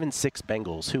 5-6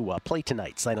 Bengals, who play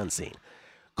tonight, sight unseen.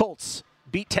 Colts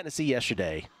beat Tennessee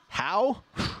yesterday. How?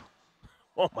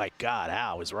 Oh, my God,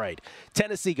 how is right.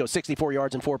 Tennessee goes 64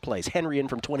 yards in 4 plays. Henry in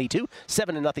from 22,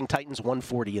 7-0 Titans,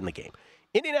 140 in the game.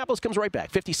 Indianapolis comes right back,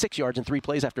 56 yards in 3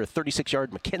 plays after a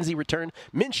 36-yard McKenzie return.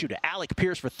 Minshew to Alec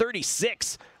Pierce for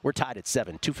 36. We're tied at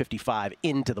 7, 2:55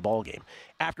 into the ballgame.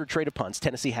 After a trade of punts,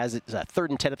 Tennessee has it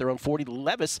 3rd and 10 at their own 40.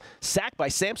 Levis sacked by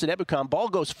Samson Ebukam. Ball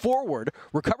goes forward,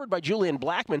 recovered by Julian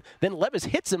Blackman. Then Levis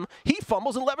hits him. He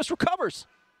fumbles, and Levis recovers.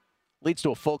 Leads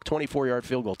to a Folk 24-yard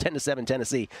field goal, 10-7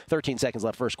 Tennessee, 13 seconds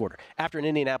left first quarter. After an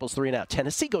Indianapolis 3-and-out,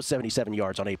 Tennessee goes 77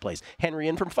 yards on 8 plays. Henry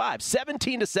in from 5,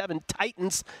 17-7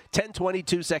 Titans,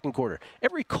 10-22 second quarter.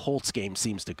 Every Colts game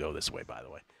seems to go this way, by the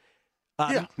way.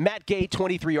 Matt Gay,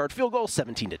 23-yard field goal,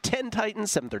 17-10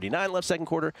 Titans, 7:39 left second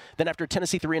quarter. Then after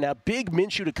Tennessee 3-and-out, big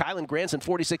Minshew to Kylan Granson,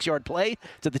 46-yard play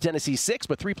to the Tennessee 6,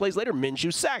 but 3 plays later,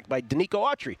 Minshew sacked by Danico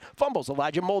Autry. Fumbles,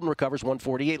 Elijah Molden recovers,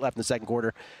 1:48 left in the second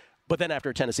quarter. But then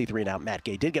after Tennessee 3-and-out, Matt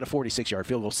Gay did get a 46-yard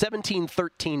field goal,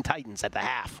 17-13 Titans at the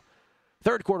half.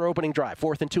 Third quarter opening drive,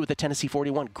 4th and 2 at the Tennessee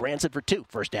 41. Granson for 2,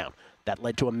 first down. That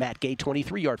led to a Matt Gay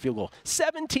 23-yard field goal,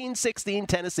 17-16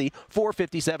 Tennessee,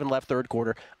 4:57 left third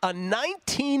quarter. A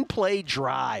 19-play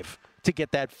drive to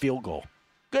get that field goal.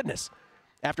 Goodness.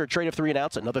 After a trade of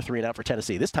 3-and-outs, another 3-and-out for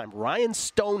Tennessee. This time, Ryan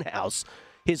Stonehouse.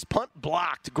 His punt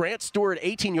blocked. Grant Stewart,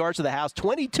 18 yards to the house,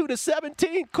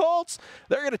 22-17. Colts,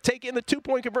 they're going to take in the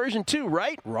 2-point conversion too,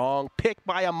 right? Wrong. Pick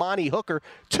by Amani Hooker.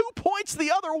 2 points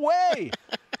the other way.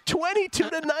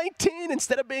 22-19.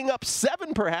 Instead of being up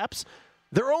 7, perhaps,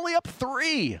 they're only up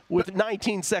 3 with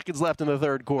 19 seconds left in the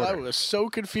third quarter. I was so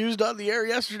confused on the air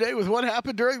yesterday with what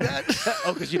happened during that.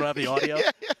 Oh, because you don't have the audio? Yeah.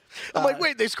 I'm like,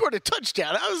 wait, they scored a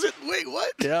touchdown. How is it? Wait,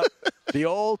 what? Yeah. The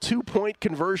old 2-point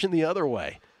conversion the other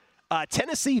way.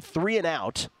 Tennessee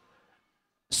 3-and-out,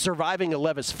 surviving a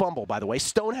Levis fumble, by the way.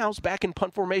 Stonehouse back in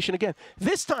punt formation again.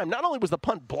 This time, not only was the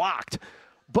punt blocked,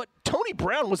 but Tony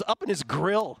Brown was up in his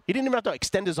grill. He didn't even have to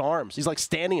extend his arms. He's like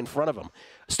standing in front of him.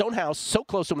 Stonehouse, so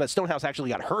close to him that Stonehouse actually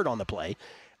got hurt on the play.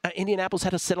 Indianapolis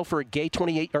had to settle for a Gay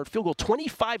 28-yard field goal,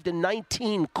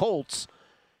 25-19 Colts,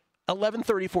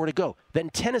 11:34 to go. Then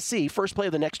Tennessee, first play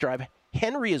of the next drive,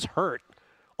 Henry is hurt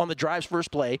on the drive's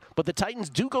first play, but the Titans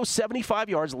do go 75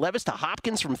 yards. Levis to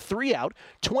Hopkins from 3 out.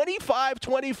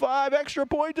 25-25, extra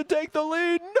point to take the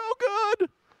lead. No good.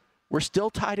 We're still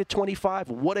tied at 25.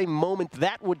 What a moment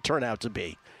that would turn out to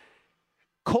be.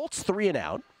 Colts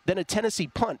 3-and-out, then a Tennessee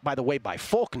punt, by the way, by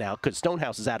Folk now, because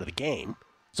Stonehouse is out of the game.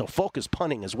 So Folk is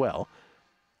punting as well.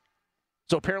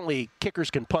 So apparently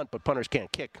kickers can punt, but punters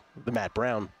can't kick. The Matt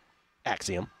Brown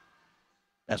axiom,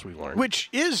 as we learned. Which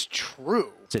is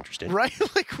true. It's interesting. Right?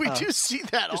 Like, we do see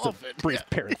that just often. A brief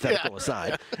parenthetical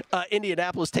aside.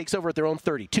 Indianapolis takes over at their own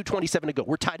 30. 2:27 to go.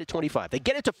 We're tied at 25. They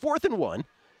get it to 4th and 1,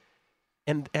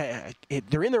 and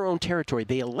they're in their own territory.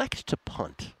 They elect to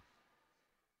punt.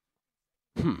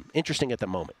 Interesting at the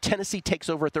moment. Tennessee takes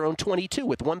over at their own 22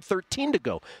 with 1:13 to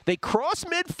go. They cross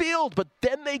midfield, but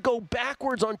then they go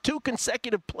backwards on 2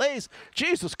 consecutive plays.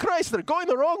 Jesus Christ, they're going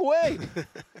the wrong way.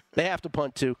 They have to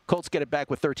punt too. Colts get it back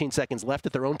with 13 seconds left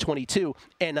at their own 22,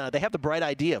 and they have the bright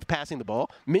idea of passing the ball.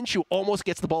 Minshew almost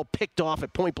gets the ball picked off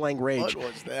at point-blank range. What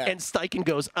was that? And Steichen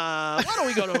goes, why don't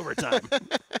we go to overtime?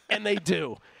 And they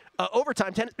do.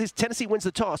 Overtime, Tennessee wins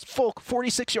the toss. Folk,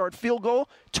 46-yard field goal,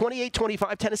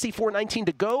 28-25, Tennessee, 4:19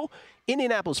 to go.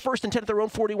 Indianapolis, 1st and 10 at their own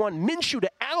 41. Minshew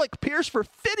to Alec Pierce for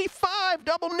 55.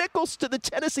 Double nickels to the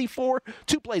Tennessee 4.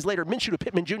 2 plays later, Minshew to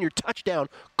Pittman Jr. touchdown.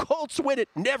 Colts win it,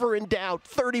 never in doubt,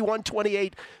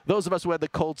 31-28. Those of us who had the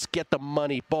Colts get the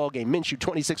money. Ball game. Minshew,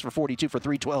 26 for 42 for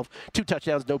 312. 2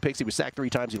 touchdowns, no picks. He was sacked 3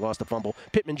 times. He lost a fumble.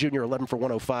 Pittman Jr., 11 for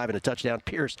 105 and a touchdown.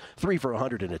 Pierce, 3 for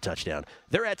 100 and a touchdown.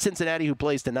 They're at Cincinnati, who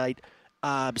plays tonight.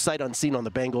 Sight unseen on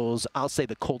the Bengals. I'll say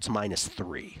the Colts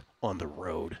 -3 on the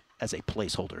road as a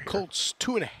placeholder here. Colts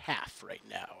 2.5 right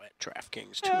now at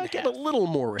DraftKings. 2.5. Get a little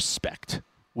more respect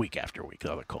week after week,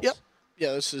 the other Colts. Yep.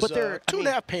 Yeah, this is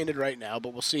 2.5 painted right now,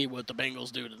 but we'll see what the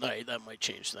Bengals do tonight. That might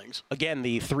change things. Again,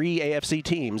 the 3 AFC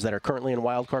teams that are currently in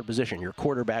wild card position, your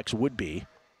quarterbacks would be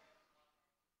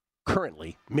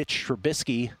currently Mitch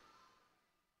Trubisky,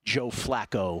 Joe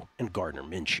Flacco, and Gardner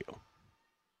Minshew.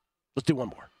 Let's do one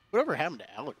more. Whatever happened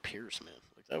to Alec Pierce, man?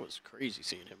 Like, that was crazy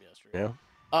seeing him yesterday. Yeah.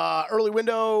 Early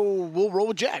window, we'll roll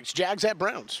with Jags. Jags at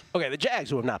Browns. Okay, the Jags,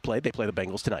 who have not played, they play the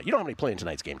Bengals tonight. You don't have any play in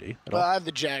tonight's game, do you? I have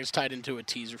the Jags tied into a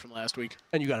teaser from last week.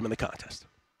 And you got them in the contest.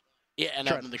 Yeah, and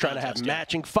I'm in the contest. Trying to have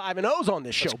matching 5-0s on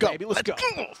this show, baby. Let's go.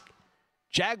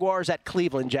 Jaguars at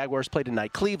Cleveland. Jaguars play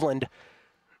tonight. Cleveland,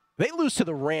 they lose to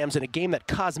the Rams in a game that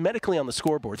cosmetically on the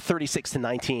scoreboard,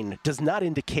 36-19, does not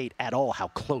indicate at all how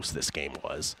close this game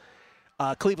was.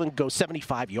 Cleveland goes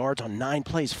 75 yards on 9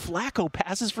 plays. Flacco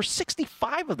passes for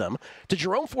 65 of them to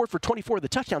Jerome Ford for 24 of the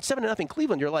touchdown. 7-0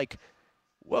 Cleveland. You're like,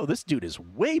 whoa, this dude is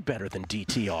way better than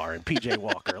DTR and PJ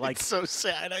Walker. Like, it's so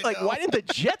sad. I know. Why didn't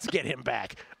the Jets get him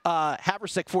back?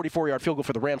 Haversick 44-yard field goal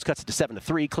for the Rams cuts it to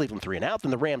 7-3. Cleveland 3-and-out.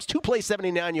 Then the Rams 2 plays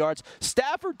 79 yards.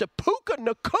 Stafford to Puka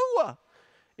Nacua.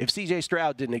 If C.J.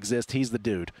 Stroud didn't exist, he's the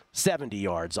dude. 70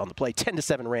 yards on the play.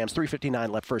 10-7 Rams.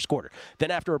 3:59 left first quarter. Then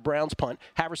after a Browns punt,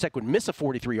 Haversick would miss a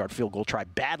 43-yard field goal, try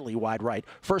badly wide right.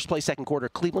 First play, second quarter.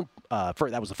 Cleveland. That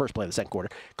was the first play of the second quarter.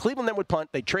 Cleveland then would punt.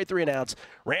 They'd trade 3-and-outs.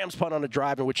 Rams punt on a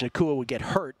drive in which Nacua would get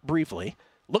hurt briefly.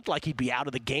 Looked like he'd be out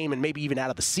of the game and maybe even out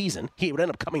of the season. He would end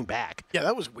up coming back. Yeah,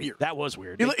 that was weird. That was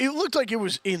weird. It looked like it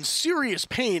was in serious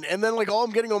pain, and then all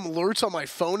I'm getting on alerts on my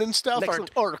phone and stuff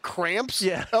are cramps.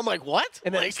 Yeah. I'm like, what?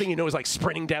 And the next thing you know is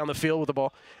sprinting down the field with the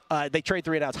ball. They trade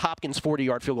 3-and-outs. Hopkins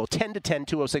 40-yard field goal, 10-10,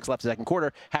 2:06 left the second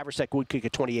quarter. Haversick would kick a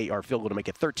 28-yard field goal to make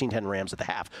it 13-10 Rams at the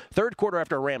half. Third quarter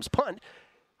after a Rams punt,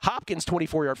 Hopkins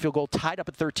 24-yard field goal, tied up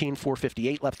at 13,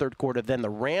 4:58 left third quarter. Then the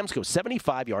Rams go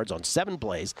 75 yards on 7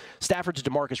 plays. Stafford to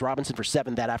Demarcus Robinson for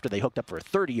 7. That after they hooked up for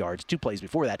 30 yards, 2 plays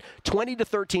before that.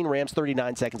 20-13 Rams,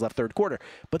 39 seconds left third quarter.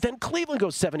 But then Cleveland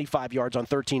goes 75 yards on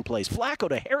 13 plays. Flacco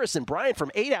to Harrison Bryant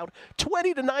from 8 out,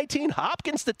 20-19.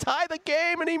 Hopkins to tie the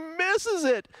game, and he misses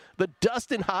it. The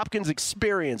Dustin Hopkins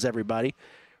experience, everybody.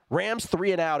 Rams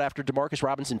 3-and-out after Demarcus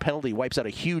Robinson penalty wipes out a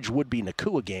huge would-be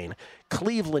Nacua gain.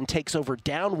 Cleveland takes over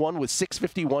down 1 with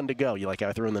 6:51 to go. You like how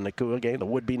I threw in the Nacua gain, the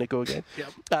would-be Nacua gain?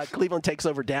 Yep. Cleveland takes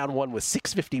over down 1 with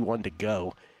 6:51 to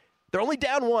go. They're only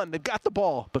down 1. They've got the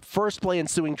ball. But first play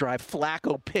ensuing drive,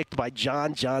 Flacco picked by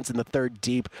John Johnson, the third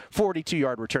deep,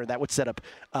 42-yard return. That would set up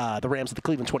the Rams at the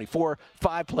Cleveland 24.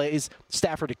 5 plays,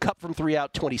 Stafford to Cup from 3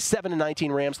 out,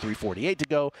 27-19 Rams, 3:48 to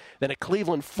go. Then a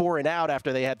Cleveland 4-and-out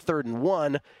after they had 3rd and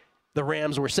 1. The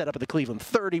Rams were set up at the Cleveland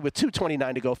 30 with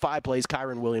 2:29 to go. 5 plays,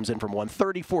 Kyron Williams in from 1,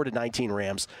 34-19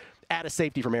 Rams. Add a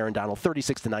safety from Aaron Donald,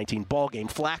 36-19 ball game.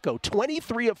 Flacco,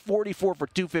 23 of 44 for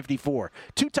 254.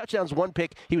 2 touchdowns, 1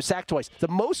 pick. He was sacked twice. The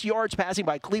most yards passing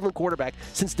by a Cleveland quarterback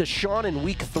since Deshaun in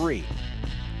week 3.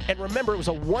 And remember, it was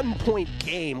a 1-point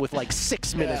game with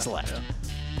 6 minutes left.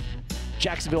 Yeah.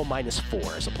 Jacksonville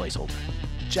 -4 as a placeholder.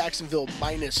 Jacksonville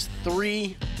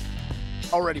 -3.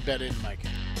 Already bet in, Mike.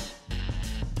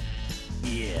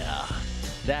 Yeah,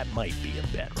 that might be a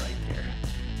bet right there.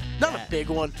 Not a big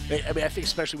one. I mean, I think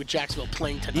especially with Jacksonville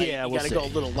playing tonight, you got to go a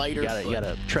little lighter. You got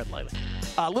to tread lightly.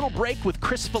 A little break with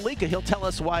Chris Fallica. He'll tell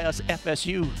us why us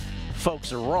FSU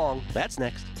folks are wrong. That's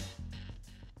next.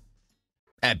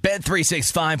 At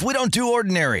Bet365, we don't do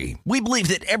ordinary. We believe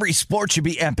that every sport should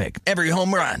be epic. Every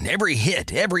home run, every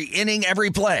hit, every inning, every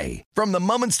play. From the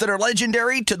moments that are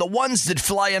legendary to the ones that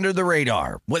fly under the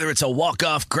radar. Whether it's a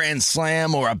walk-off grand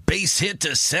slam or a base hit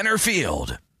to center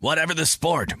field. Whatever the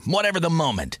sport, whatever the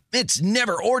moment. It's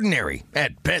never ordinary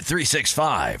at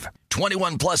Bet365.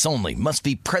 21 plus only. Must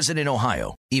be present in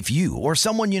Ohio. If you or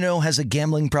someone you know has a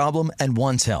gambling problem and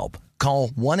wants help, call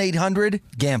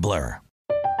 1-800-GAMBLER.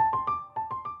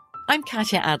 I'm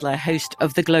Katya Adler, host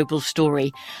of The Global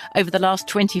Story. Over the last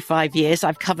 25 years,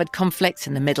 I've covered conflicts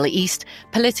in the Middle East,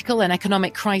 political and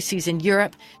economic crises in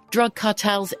Europe, drug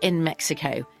cartels in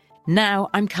Mexico. Now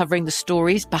I'm covering the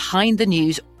stories behind the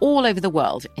news all over the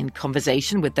world in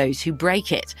conversation with those who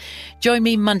break it. Join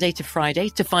me Monday to Friday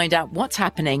to find out what's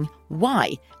happening,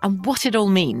 why, and what it all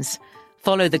means.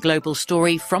 Follow The Global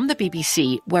Story from the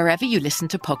BBC wherever you listen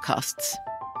to podcasts.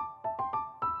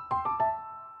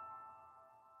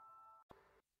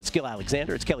 It's Gil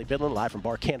Alexander. It's Kelly Bidlin, live from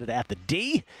Bar Canada at the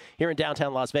D here in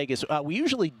downtown Las Vegas. We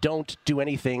usually don't do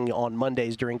anything on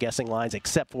Mondays during Guessing Lines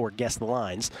except for Guess the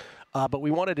Lines. But we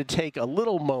wanted to take a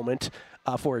little moment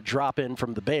for a drop-in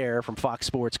from the Bear, from Fox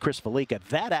Sports, Chris Fallica.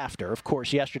 That after, of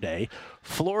course, yesterday,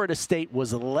 Florida State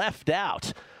was left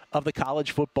out of the college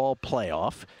football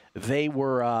playoff. They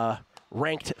were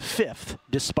ranked 5th,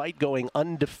 despite going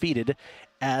undefeated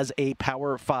as a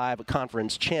Power 5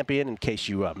 conference champion. In case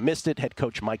you missed it, head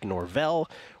coach Mike Norvell,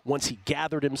 once he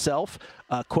gathered himself,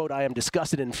 quote, "I am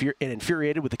disgusted and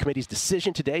infuriated with the committee's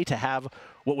decision today to have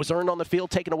what was earned on the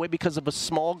field taken away because a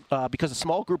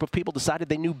small group of people decided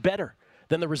they knew better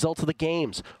than the results of the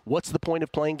games. What's the point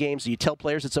of playing games? Do you tell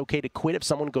players it's okay to quit if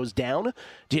someone goes down?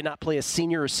 Do you not play a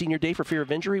senior day for fear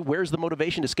of injury? Where's the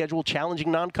motivation to schedule challenging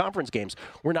non-conference games?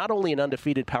 We're not only an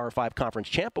undefeated Power 5 conference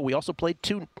champ, but we also played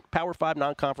 2 Power 5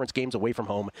 non-conference games away from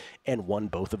home and won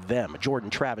both of them." Jordan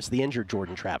Travis, the injured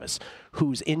Jordan Travis,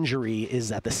 whose injury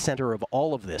is at the center of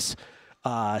all of this,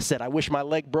 said, "I wish my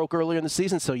leg broke earlier in the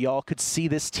season so y'all could see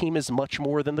this team is much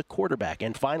more than the quarterback."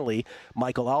 And finally,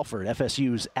 Michael Alford,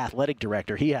 FSU's athletic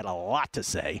director, he had a lot to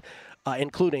say,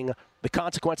 including The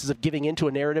consequences of giving into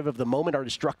a narrative of the moment are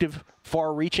destructive,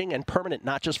 far-reaching, and permanent,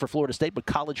 not just for Florida State, but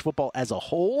college football as a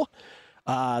whole.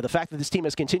 The fact that this team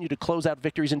has continued to close out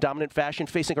victories in dominant fashion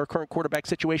facing our current quarterback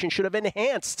situation should have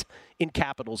enhanced, in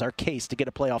capitals, our case to get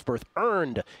a playoff berth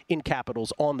earned, in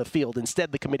capitals, on the field.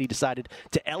 Instead, the committee decided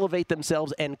to elevate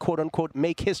themselves and, quote-unquote,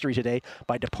 make history today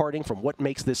by departing from what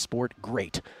makes this sport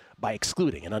great, by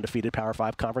excluding an undefeated Power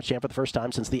 5 conference champ for the first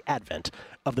time since the advent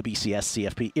of the BCS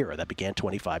CFP era that began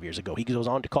 25 years ago. He goes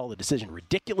on to call the decision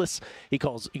ridiculous. He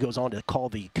goes on to call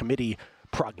the committee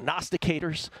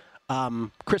prognosticators.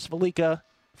 Chris Fallica,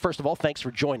 first of all, thanks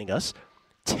for joining us.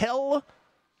 Tell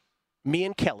me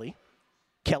and Kelly,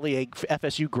 a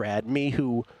FSU grad, me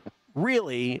who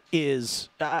really is,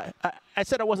 I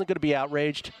said I wasn't going to be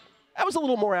outraged. I was a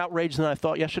little more outraged than I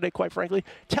thought yesterday, quite frankly.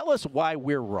 Tell us why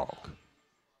we're wrong.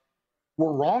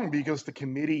 We're wrong because the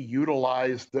committee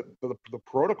utilized the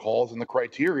protocols and the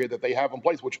criteria that they have in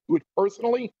place, which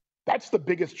personally, that's the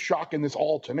biggest shock in this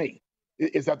all to me,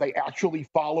 is that they actually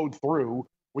followed through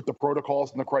with the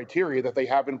protocols and the criteria that they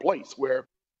have in place, where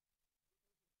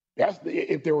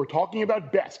if they were talking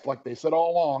about best, like they said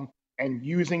all along, and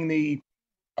using the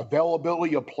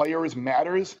availability of players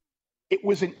matters, it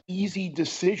was an easy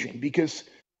decision because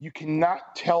you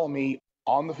cannot tell me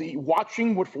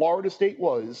watching what Florida State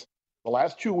was the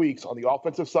last 2 weeks on the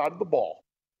offensive side of the ball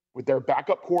with their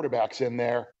backup quarterbacks in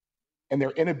there and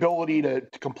their inability to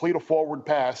complete a forward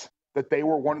pass, that they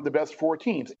were one of the best 4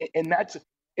 teams.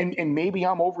 And maybe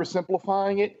I'm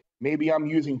oversimplifying it. Maybe I'm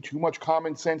using too much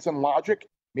common sense and logic.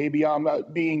 Maybe I'm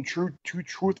being too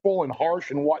truthful and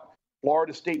harsh in what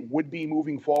Florida State would be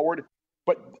moving forward.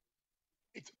 But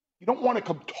you don't want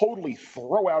to totally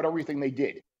throw out everything they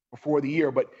did before the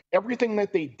year. But everything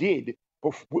that they did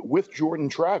with Jordan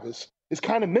Travis is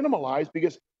kind of minimalized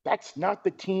because that's not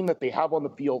the team that they have on the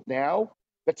field now.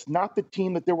 That's not the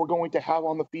team that they were going to have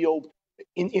on the field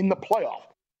in the playoff.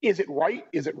 Is it right?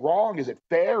 Is it wrong? Is it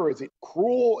fair? Is it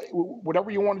cruel? Whatever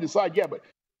you want to decide. Yeah, but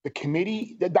the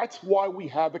committee, that's why we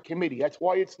have a committee. That's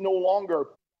why it's no longer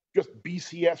just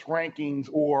BCS rankings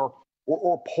or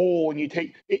poll, and you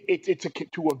take it's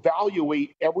to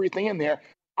evaluate everything in there.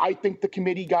 I think the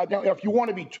committee got down. If you want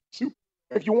to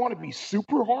be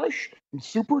super harsh and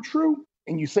super true,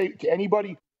 and you say to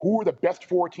anybody who are the best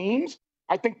 4 teams,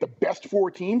 I think the best 4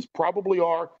 teams probably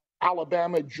are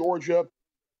Alabama, Georgia,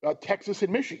 Texas,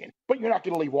 and Michigan. But you're not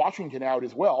going to leave Washington out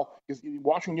as well, because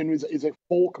Washington is a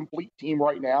full, complete team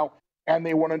right now, and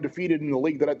they went undefeated in the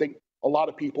league that I think a lot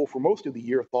of people for most of the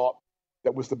year thought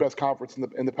that was the best conference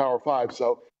in the Power 5.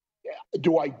 So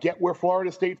do I get where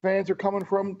Florida State fans are coming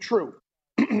from? True.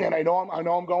 And I know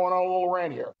I'm going on a little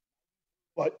rant here.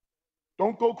 But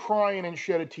don't go crying and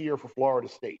shed a tear for Florida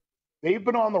State. They've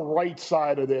been on the right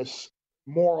side of this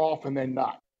more often than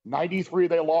not. 93,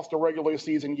 they lost a regular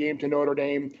season game to Notre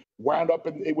Dame, wound up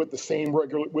with the same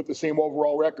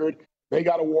overall record. They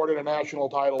got awarded a national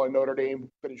title, and Notre Dame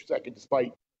finished second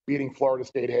despite beating Florida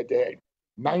State head-to-head.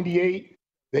 98,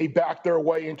 they backed their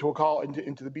way into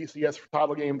the BCS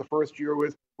title game the first year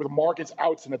with Marcus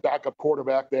Outs and a backup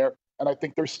quarterback there, and I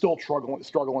think they're still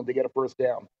struggling to get a first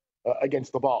down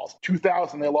against the Vols.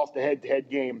 2000, they lost a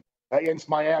head-to-head game against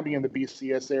Miami in the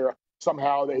BCS era.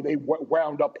 Somehow they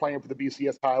wound up playing for the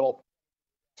BCS title,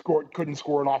 couldn't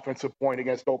score an offensive point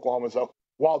against Oklahoma. So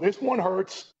while this one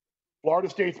hurts, Florida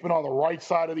State's been on the right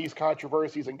side of these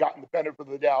controversies and gotten the benefit of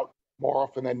the doubt more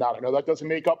often than not. I know that doesn't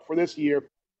make up for this year,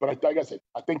 but like I said,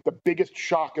 I think the biggest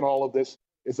shock in all of this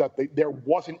is that there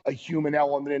wasn't a human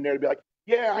element in there to be like,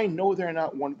 yeah, I know they're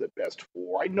not one of the best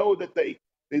 4. I know that they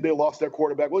lost their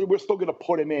quarterback. Well, we're still going to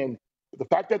put him in. The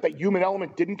fact that that human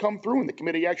element didn't come through and the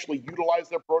committee actually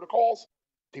utilized their protocols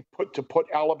to put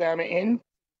Alabama in,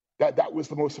 that was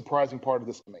the most surprising part of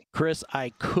this to me. Chris,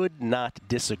 I could not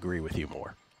disagree with you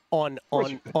more on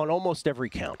almost every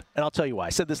count. And I'll tell you why.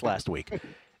 I said this last week.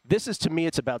 This is, to me,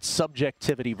 it's about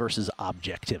subjectivity versus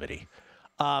objectivity.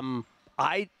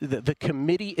 The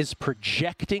committee is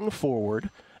projecting forward.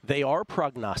 They are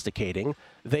prognosticating.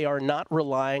 They are not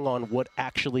relying on what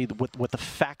the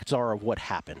facts are of what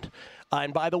happened.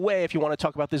 And by the way, if you want to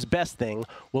talk about this best thing,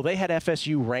 well, they had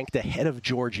FSU ranked ahead of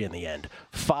Georgia in the end,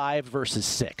 5 versus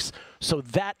 6. So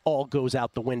that all goes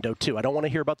out the window, too. I don't want to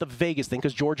hear about the Vegas thing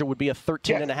because Georgia would be a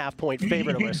 13.5-point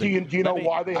favorite. Do you know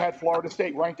why they had Florida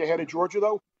State ranked ahead of Georgia,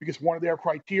 though? Because one of their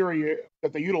criteria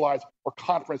that they utilized were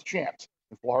conference champs.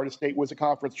 And Florida State was a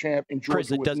conference champ, and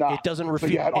Georgia was not.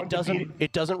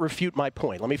 It doesn't refute my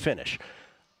point. Let me finish.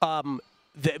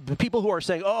 The people who are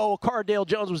saying, "Oh, Cardale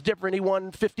Jones was different. He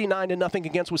won 59-0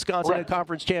 against Wisconsin in a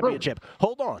conference championship."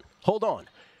 Hold on.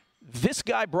 this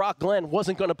guy, Brock Glenn,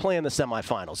 wasn't going to play in the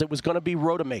semifinals. It was going to be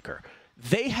Rodemaker.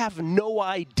 They have no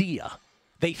idea.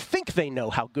 They think they know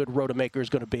how good Rodemaker is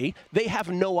going to be. They have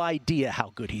no idea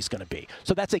how good he's going to be.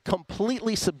 So that's a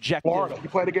completely subjective. Florida. He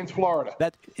played against Florida.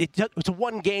 It's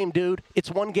one game, dude.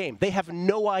 It's one game. They have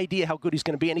no idea how good he's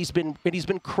going to be, and he's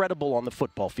been credible on the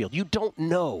football field. You don't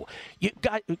know.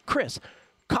 Chris,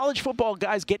 college football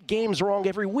guys get games wrong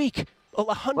every week.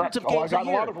 Hundreds of games I got a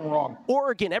year. a lot of them wrong.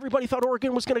 Oregon, everybody thought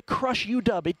Oregon was going to crush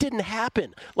UW. It didn't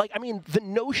happen. The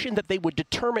notion that they would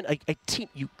determine a team,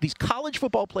 these college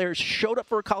football players showed up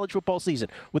for a college football season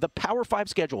with a Power 5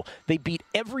 schedule. They beat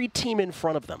every team in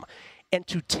front of them. And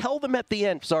to tell them at the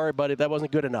end, sorry, buddy, that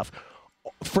wasn't good enough,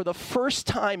 for the first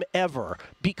time ever,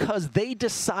 because they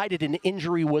decided an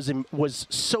injury was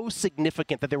so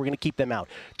significant that they were going to keep them out.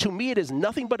 To me, it is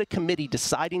nothing but a committee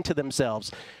deciding to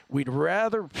themselves, we'd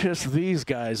rather piss these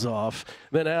guys off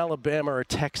than Alabama or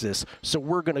Texas, so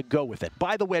we're going to go with it.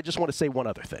 By the way, I just want to say one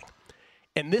other thing.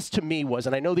 And this to me was,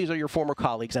 and I know these are your former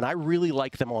colleagues, and I really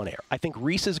like them on air. I think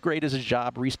Reese is great at his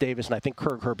job, Reese Davis, and I think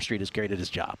Kirk Herbstreit is great at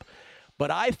his job. But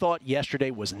I thought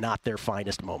yesterday was not their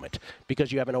finest moment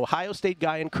because you have an Ohio State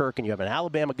guy in Kirk and you have an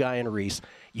Alabama guy in Reese.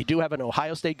 You do have an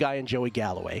Ohio State guy in Joey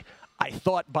Galloway. I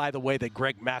thought, by the way, that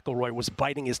Greg McElroy was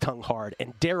biting his tongue hard.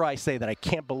 And dare I say that I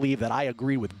can't believe that I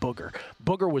agree with Booger.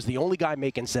 Booger was the only guy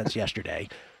making sense yesterday.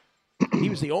 He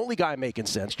was the only guy making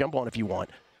sense. Jump on if you want.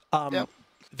 Yep.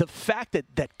 The fact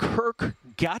that Kirk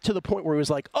got to the point where he was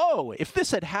like, oh, if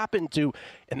this had happened to,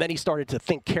 and then he started to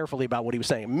think carefully about what he was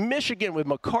saying, Michigan with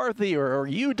McCarthy or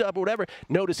UW or whatever.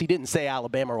 Notice he didn't say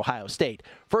Alabama or Ohio State.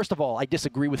 First of all, I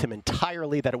disagree with him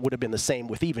entirely that it would have been the same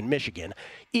with even Michigan.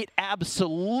 It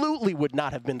absolutely would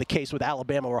not have been the case with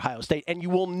Alabama or Ohio State, and you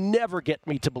will never get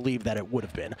me to believe that it would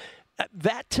have been.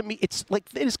 That, to me, it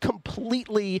is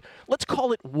completely, let's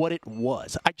call it what it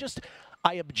was.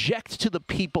 I object to the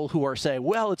people who are saying,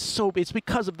 well, it's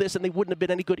because of this and they wouldn't have been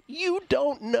any good. You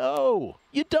don't know.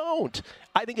 You don't.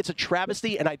 I think it's a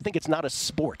travesty, and I think it's not a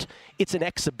sport. It's an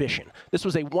exhibition. This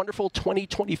was a wonderful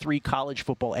 2023 college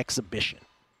football exhibition.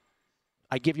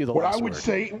 I give you the last word.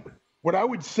 What I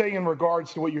would say in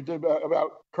regards to what you did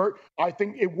about Kurt, I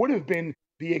think it would have been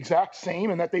the exact same,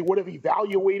 and that they would have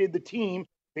evaluated the team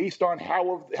based on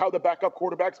how the backup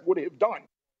quarterbacks would have done.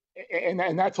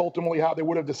 And that's ultimately how they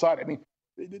would have decided. I mean,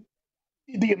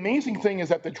 the amazing thing is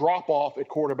that the drop-off at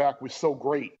quarterback was so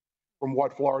great from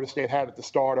what Florida State had at the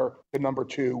starter to number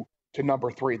 2 to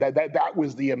number 3. That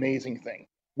was the amazing thing.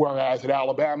 Whereas at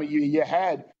Alabama, you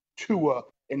had Tua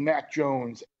and Mac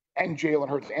Jones and Jalen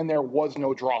Hurts, and there was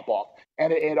no drop-off.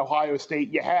 And at Ohio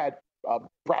State, you had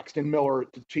Braxton Miller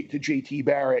to J.T.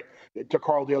 Barrett to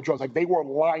Cardale Jones. They were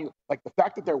lying. The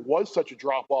fact that there was such a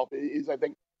drop-off is, I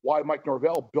think, why Mike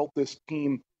Norvell built this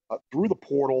team through the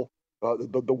portal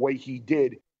the way he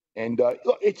did. And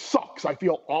it sucks. I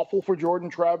feel awful for Jordan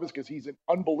Travis because he's an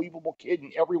unbelievable kid,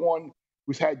 and everyone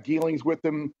who's had dealings with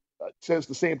him says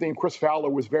the same thing. Chris Fowler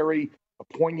was very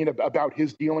poignant about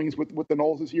his dealings with the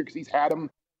Noles this year because he's had them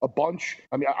a bunch.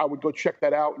 I mean, I would go check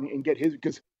that out and get his,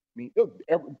 because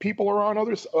people are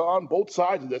on both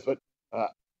sides of this. But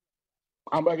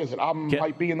like I said,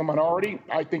 might be in the minority.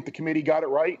 I think the committee got it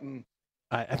right, and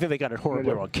I think they got it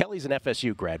horribly wrong. Kelly's an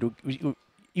FSU grad.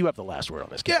 You have the last word on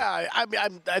this game. Yeah,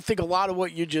 I think a lot of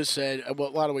what you just said,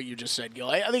 Gil.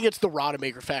 I think it's the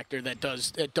Rodemaker factor that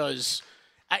does.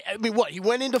 I mean, what? He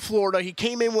went into Florida. He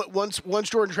came in once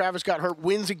Jordan Travis got hurt,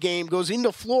 wins a game, goes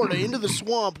into Florida, into the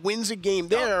swamp, wins a game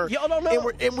there. Y'all don't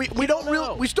know. And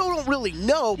we still don't really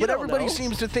know, but everybody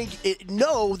seems to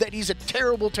know that he's a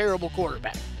terrible, terrible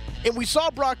quarterback. And we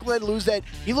saw Brock Glenn lose that.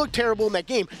 He looked terrible in that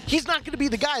game. He's not going to be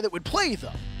the guy that would play,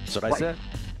 though. That's what I said.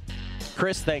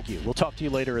 Chris, thank you. We'll talk to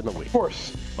you later in the week. Of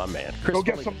course. My man. Chris, go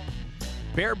get some.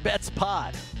 Bear Bets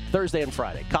Pod, Thursday and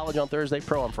Friday. College on Thursday,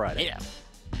 pro on Friday. Yeah.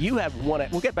 You have one.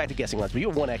 We'll get back to guessing lines, but you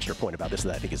have one extra point about this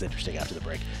that I think is interesting after the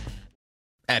break.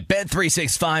 At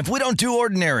Bet365, we don't do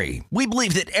ordinary. We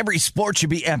believe that every sport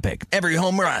should be epic. Every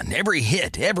home run, every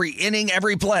hit, every inning,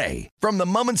 every play. From the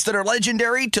moments that are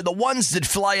legendary to the ones that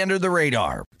fly under the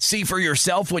radar. See for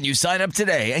yourself when you sign up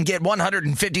today and get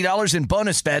 $150 in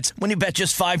bonus bets when you bet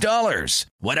just $5.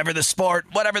 Whatever the sport,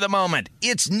 whatever the moment,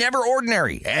 it's never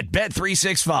ordinary at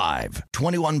Bet365.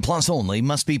 21 plus only.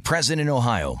 Must be present in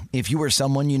Ohio. If you or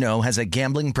someone you know has a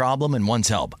gambling problem and wants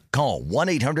help, call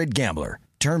 1-800-GAMBLER.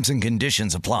 Terms and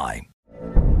conditions apply.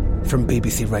 From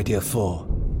BBC Radio 4,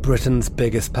 Britain's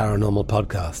biggest paranormal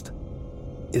podcast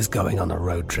is going on a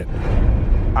road trip.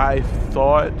 I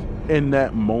thought in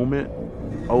that moment,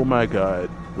 oh my God,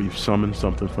 we've summoned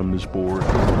something from this board.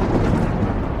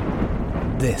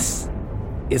 This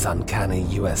is Uncanny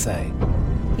USA.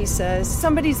 He says,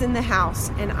 somebody's in the house,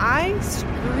 and I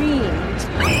screamed.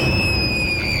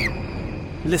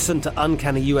 Listen to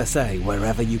Uncanny USA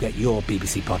wherever you get your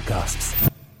BBC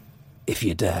podcasts, if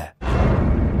you dare.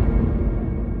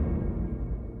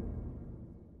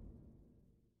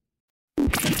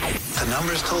 The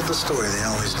numbers told the story, they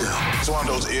always do. It's one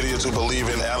of those idiots who believe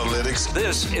in analytics.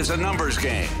 This is a numbers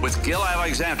game with Gil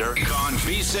Alexander on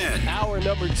VSiN. Hour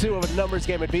number 2 of a numbers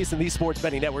game at VSiN, the Sports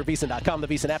Betting Network, VSiN.com, the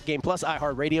VSiN app, Game Plus,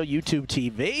 iHeartRadio, YouTube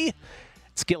TV.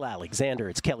 It's Gil Alexander.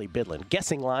 It's Kelly Bidlin.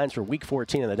 Guessing lines for Week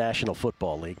 14 in the National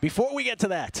Football League. Before we get to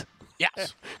that,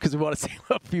 yes, because we want to say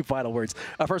a few final words.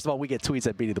 First of all, we get tweets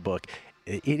at Beating the Book.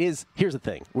 Here's the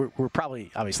thing. We're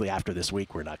probably, obviously, after this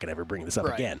week, we're not going to ever bring this up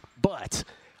again. But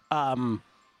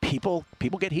people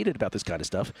get heated about this kind of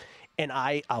stuff. And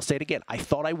I'll say it again. I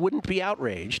thought I wouldn't be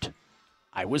outraged.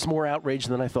 I was more outraged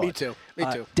than I thought. Me too.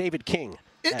 David King.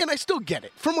 And I still get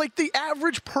it. From, like, the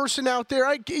average person out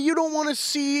there, you don't want to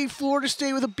see Florida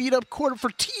State with a beat-up quarter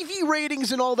for TV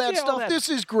ratings and all that stuff. This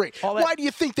is great. Why do you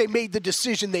think they made the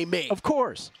decision they made? Of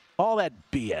course. All that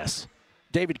BS.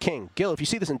 David King. Gil, if you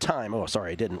see this in time,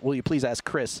 sorry, I didn't. Will you please ask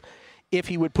Chris if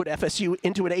he would put FSU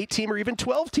into an 8-team or even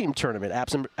 12-team tournament,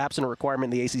 absent a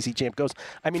requirement the ACC champ goes?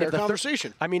 Fair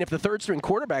conversation. If the third-string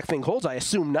quarterback thing holds, I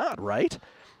assume not, right?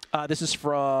 This is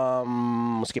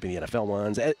from, skipping the NFL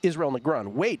ones, Israel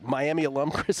Negron. Wait, Miami alum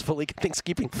Chris Fallica thinks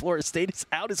keeping Florida State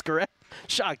out is correct?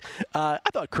 Shocked. I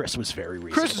thought Chris was very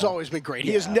reasonable. Chris has always been great.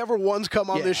 He has never once come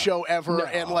on this show ever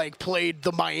and, like, played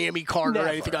the Miami card or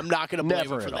anything. I'm not going to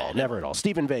blame him for that. Never at all.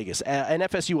 Stephen Vegas, an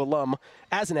FSU alum.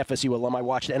 As an FSU alum, I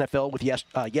watched NFL with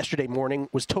yesterday morning,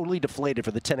 was totally deflated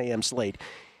for the 10 a.m. slate.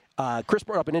 Chris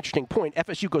brought up an interesting point.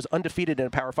 FSU goes undefeated in a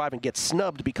Power 5 and gets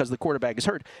snubbed because the quarterback is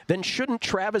hurt. Then shouldn't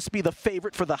Travis be the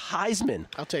favorite for the Heisman?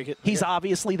 I'll take it. He's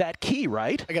obviously that key,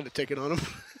 right? I got a ticket on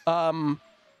him.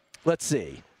 Let's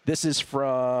see. This is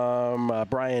from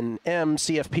Brian M.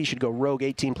 CFP should go rogue.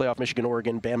 18 playoff Michigan,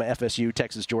 Oregon, Bama, FSU,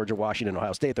 Texas, Georgia, Washington,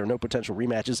 Ohio State. There are no potential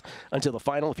rematches until the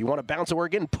final. If you want to bounce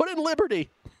Oregon, put in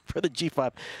Liberty for the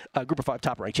G5 Group of 5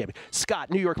 top-ranked champion. Scott,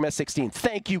 New York Mets 16.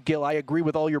 Thank you, Gil. I agree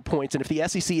with all your points. And if the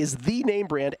SEC is the name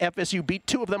brand, FSU beat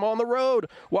 2 of them on the road.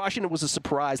 Washington was a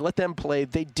surprise. Let them play.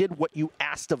 They did what you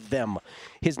asked of them.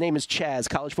 His name is Chaz.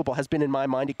 College football has been, in my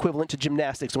mind, equivalent to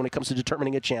gymnastics when it comes to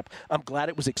determining a champ. I'm glad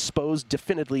it was exposed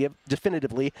definitively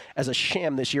as a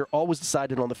sham this year. Always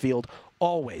decided on the field.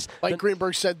 Always. Mike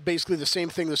Greenberg said basically the same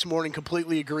thing this morning.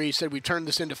 Completely agree. He said we turned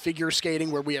this into figure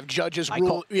skating where we have judges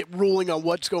ruling on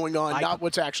what's going on, not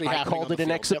what's actually happening. I called it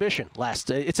an exhibition.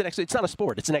 It's not a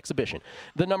sport. It's an exhibition.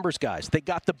 The numbers guys, they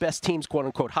got the best teams, quote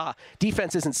unquote.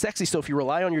 Defense isn't sexy, so if you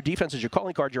rely on your defense as your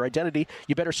calling card, your identity,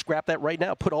 you better scrap that right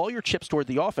now. Put all your chips toward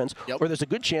the offense, or there's a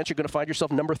good chance you're going to find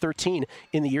yourself number 13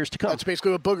 in the years to come. That's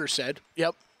basically what Booger said.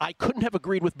 Yep. I couldn't have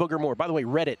agreed with Booger more. By the way,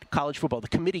 Reddit, college football, the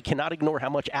committee cannot ignore how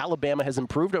much Alabama has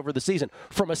improved over the season.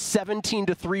 From a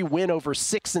 17-3 win over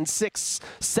 6-6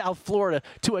 South Florida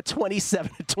to a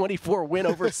 27-24 win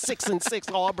over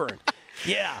 6-6 Auburn.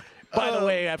 Yeah. By the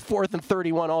way, at 4th and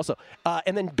 31 also.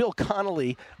 And then Bill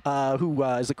Connolly, who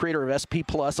is the creator of SP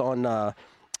Plus on at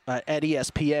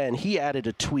ESPN, he added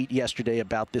a tweet yesterday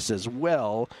about this as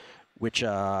well, which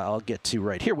I'll get to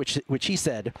right here, which he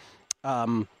said,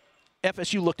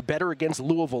 FSU looked better against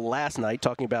Louisville last night,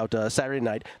 talking about Saturday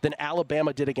night, than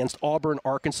Alabama did against Auburn,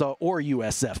 Arkansas, or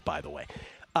USF, by the way.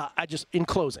 In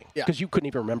closing, because you couldn't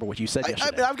even remember what you said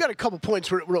yesterday. I've got a couple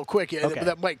points real quick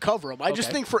that might cover them. I just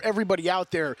think for everybody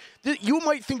out there, you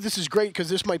might think this is great because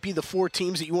this might be the 4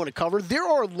 teams that you want to cover. There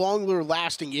are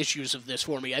longer-lasting issues of this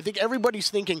for me. I think everybody's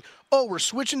thinking, we're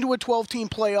switching to a 12-team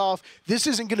playoff. This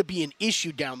isn't going to be an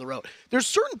issue down the road. There's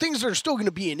certain things that are still going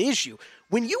to be an issue.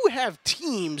 When you have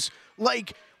teams where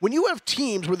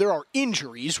there are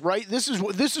injuries, right? This is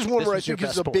one where I think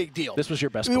is a big deal. This was your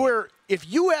best point. Where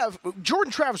if you have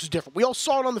Jordan Travis is different. We all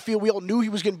saw it on the field. We all knew he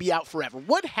was going to be out forever.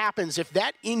 What happens if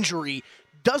that injury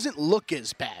doesn't look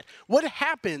as bad? What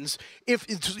happens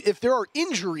if there are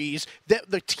injuries that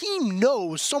the team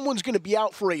knows someone's going to be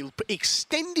out for an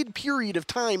extended period of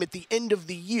time at the end of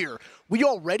the year? We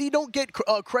already don't get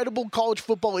credible college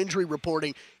football injury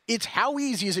reporting. It's how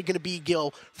easy is it going to be,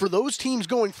 Gil, for those teams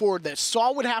going forward that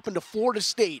saw what happened to Florida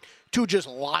State to just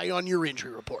lie on your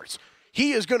injury reports?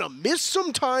 He is going to miss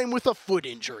some time with a foot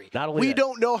injury. We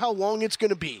don't know how long it's going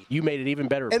to be. You made it even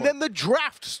better. And then the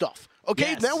draft stuff.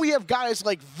 Okay, now we have guys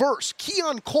like Verse,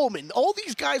 Keon Coleman. All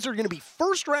these guys are going to be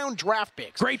first-round draft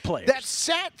picks. Great players. That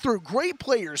sat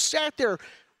there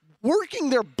working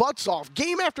their butts off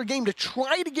game after game to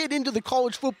try to get into the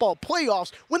college football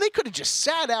playoffs when they could have just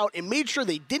sat out and made sure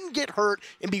they didn't get hurt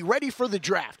and be ready for the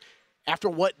draft. After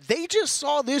what they just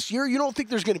saw this year, you don't think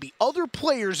there's going to be other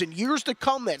players in years to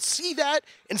come that see that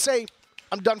and say,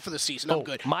 I'm done for the season. I'm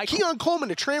good. Keon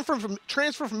Coleman, a transfer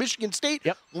from Michigan State,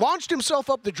 launched himself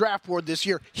up the draft board this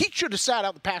year. He should have sat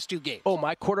out the past 2 games. Oh,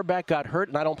 my quarterback got hurt,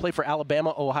 and I don't play for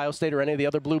Alabama, Ohio State, or any of the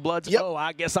other Blue Bloods. Yep. Oh,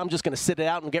 I guess I'm just going to sit it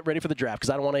out and get ready for the draft because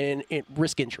I don't want to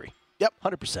risk injury. Yep.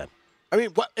 100%. I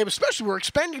mean, especially we're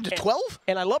expanding to 12.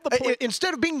 And I love the point.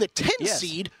 Instead of being the 10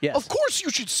 seed, of course you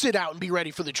should sit out and be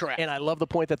ready for the draft. And I love the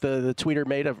point that the tweeter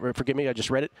made, forgive me, I just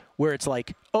read it, where it's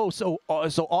like, so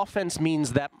offense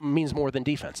means more than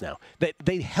defense now.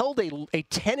 They held a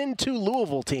 10-2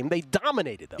 Louisville team. They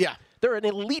dominated them. Yeah. They're an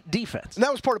elite defense. And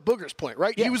that was part of Booger's point,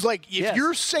 right? Yes. He was like, if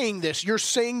you're saying this, you're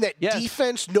saying that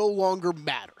defense no longer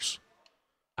matters.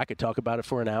 I could talk about it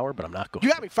for an hour, but I'm not going. You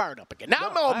got me fired up again. Now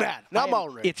I'm all mad. Now I'm all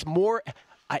ready. It's more.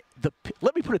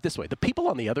 Let me put it this way: the people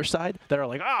on the other side that are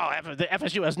like, "Oh, the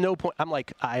FSU has no point." I'm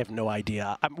like, I have no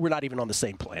idea. We're not even on the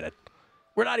same planet.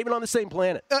 We're not even on the same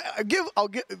planet. I'll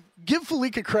give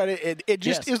Fallica credit. It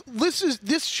just is.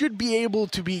 This should be able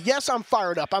to be. Yes, I'm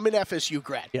fired up. I'm an FSU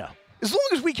grad. Yeah. As long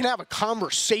as we can have a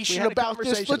conversation about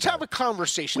this, let's have a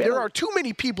conversation. There are too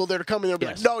many people that are coming there and be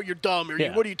like, no, you're dumb. Or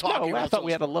what are you talking about? I thought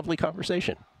we had a lovely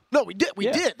conversation. No, we did. We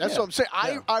did. That's what I'm saying.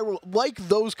 I like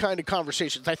those kind of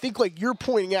conversations. I think, like you're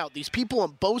pointing out, these people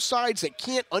on both sides that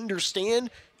can't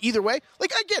understand either way.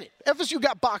 Like, I get it. FSU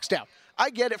got boxed out. I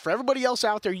get it. For everybody else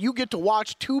out there, you get to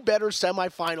watch 2 better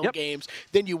semifinal games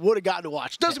than you would have gotten to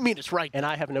watch. Doesn't mean it's right. And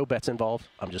I have no bets involved.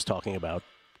 I'm just talking about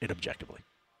it objectively.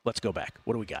 Let's go back.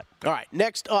 What do we got? All right,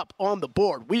 next up on the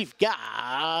board, we've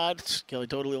got, Kelly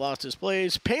totally lost his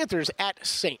place, Panthers at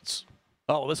Saints.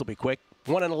 Oh, this will be quick.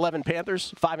 1-11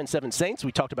 Panthers, 5-7 Saints.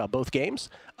 We talked about both games.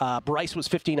 Bryce was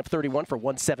 15 of 31 for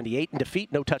 178 in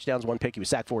defeat. No touchdowns, 1 pick. He was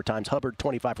sacked 4 times. Hubbard,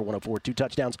 25 for 104, 2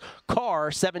 touchdowns.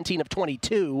 Carr, 17 of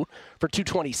 22 for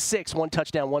 226, 1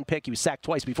 touchdown, 1 pick. He was sacked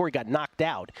twice before he got knocked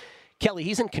out. Kelly,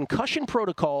 he's in concussion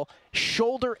protocol,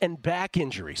 shoulder and back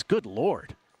injuries. Good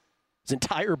Lord. His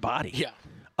entire body. Yeah.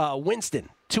 Winston,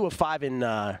 2 of 5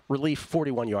 in relief,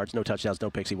 41 yards, no touchdowns, no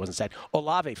picks. He wasn't sacked.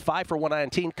 Olave, 5 for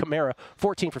 119. Kamara,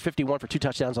 14 for 51 for 2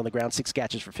 touchdowns on the ground, 6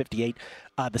 catches for 58.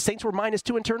 The Saints were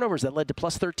 -2 in turnovers. That led to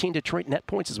 +13 Detroit net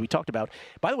points, as we talked about.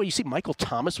 By the way, you see Michael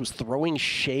Thomas was throwing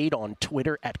shade on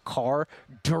Twitter at Carr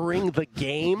during the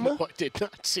game. No, I did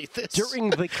not see this.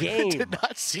 During the game. I did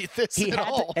not see this at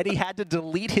all. And he had to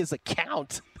delete his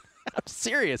account. I'm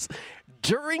serious.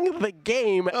 During the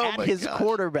game at his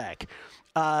quarterback.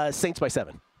 Saints by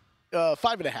 7.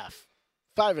 5.5.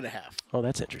 5.5. Oh,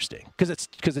 that's interesting. Because it's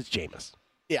Jameis.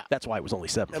 Yeah. That's why it was only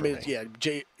 7 for me.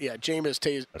 Jameis,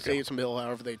 Taysom Hill,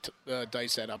 however they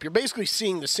dice that up. You're basically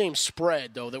seeing the same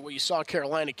spread, though, that what you saw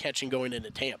Carolina catching going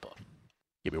into Tampa.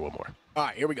 Give me one more. All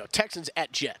right, here we go. Texans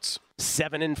at Jets.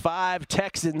 7-5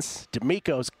 Texans.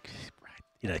 D'Amico's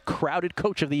in a crowded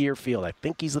Coach of the Year field. I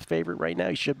think he's the favorite right now.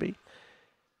 He should be.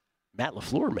 Matt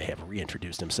LaFleur may have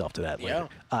reintroduced himself to that later.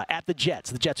 At the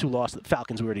Jets who lost, the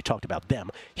Falcons, we already talked about them.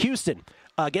 Houston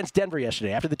against Denver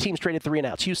yesterday. After the teams traded 3 and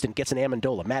outs, Houston gets an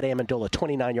Amendola. Matt Amendola,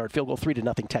 29-yard field goal,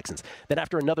 3-0 Texans. Then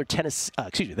after another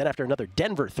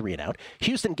Denver 3 and out,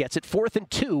 Houston gets it 4th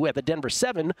and 2 at the Denver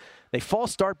 7. They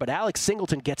false start, but Alex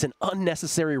Singleton gets an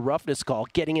unnecessary roughness call,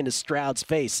 getting into Stroud's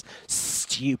face.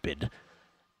 Stupid.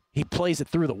 He plays it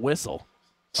through the whistle.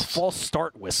 A false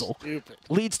start whistle. Stupid.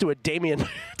 Leads to a Damian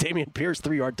Pierce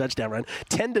 3-yard touchdown run.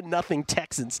 10-0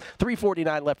 Texans.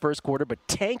 3:49 left first quarter, but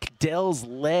Tank Dell's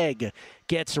leg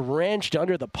gets wrenched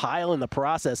under the pile in the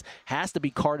process. Has to be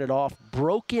carted off.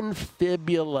 Broken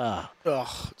fibula.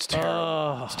 Ugh, it's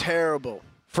terrible. It's terrible.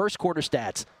 First quarter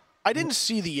stats. I didn't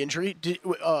see the injury.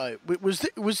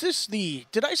 Was this the?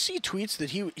 Did I see tweets that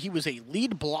he was a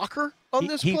lead blocker on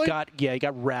this play? He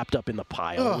got wrapped up in the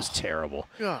pile. It was terrible.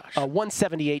 Gosh.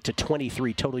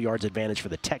 178-23 total yards advantage for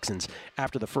the Texans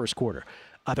after the first quarter.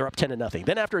 They're up 10-0.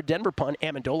 Then after a Denver punt,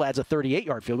 Amendola adds a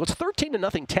 38-yard field goal. It's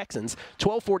 13-0 Texans.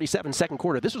 12:47 second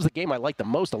quarter. This was the game I liked the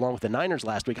most, along with the Niners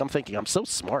last week. I'm thinking, I'm so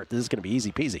smart. This is going to be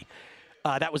easy peasy.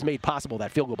 That was made possible,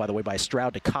 that field goal, by the way, by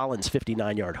Stroud to Collins'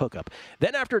 59-yard hookup.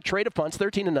 Then after a trade of punts,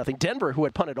 13-0, Denver, who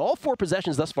had punted all 4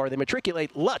 possessions thus far, they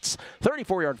matriculate Lutz,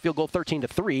 34-yard field goal,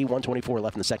 13-3, 124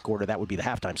 left in the second quarter. That would be the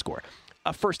halftime score.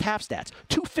 First half stats,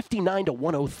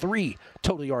 259-103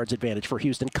 total yards advantage for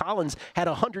Houston. Collins had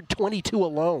 122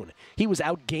 alone. He was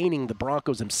outgaining the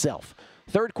Broncos himself.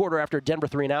 Third quarter after Denver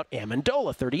 3 and out,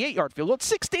 Amendola, 38-yard field goal,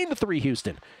 16-3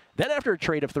 Houston. Then after a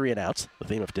trade of 3 and outs, the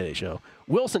theme of today's show,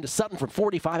 Wilson to Sutton from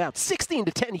 45 out,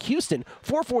 16-10 Houston,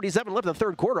 4:47 left in the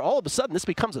third quarter. All of a sudden, this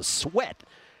becomes a sweat.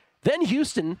 Then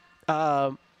Houston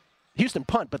Houston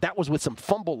punt, but that was with some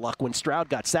fumble luck when Stroud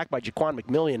got sacked by Jaquan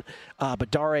McMillian,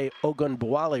 but Dare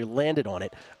Ogunbowale landed on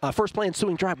it. First play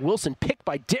ensuing drive, Wilson picked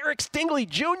by Derek Stingley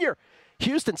Jr.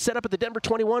 Houston set up at the Denver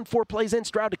 21, 4 plays in.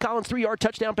 Stroud to Collins, 3-yard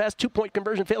touchdown pass, 2-point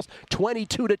conversion fails,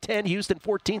 22-10. Houston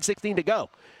 14-16 to go.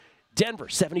 Denver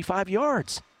 75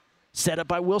 yards. Set up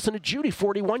by Wilson to Judy,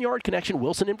 41-yard connection.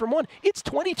 Wilson in from 1. It's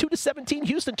 22-17.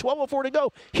 Houston, 12:04 to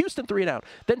go. Houston 3 and out.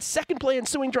 Then second play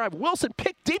ensuing drive. Wilson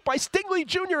picked deep by Stingley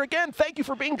Jr. again. Thank you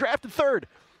for being drafted third.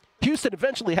 Houston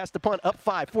eventually has to punt up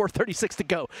 5, 4:36 to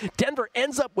go. Denver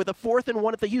ends up with a 4th and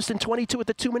 1 at the Houston 22 at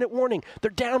the 2-minute warning. They're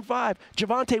down 5.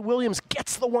 Javonte Williams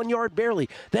gets the 1 yard barely.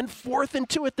 Then 4th and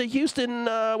 2 at the Houston,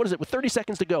 with 30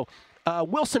 seconds to go.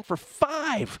 Wilson for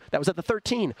 5. That was at the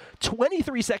 13.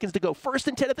 23 seconds to go. 1st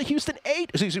and 10 at the Houston 8.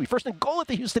 Excuse me, 1st and goal at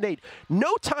the Houston 8.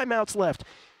 No timeouts left.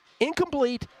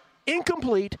 Incomplete.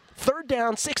 3rd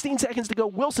down, 16 seconds to go.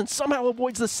 Wilson somehow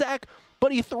avoids the sack,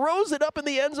 but he throws it up in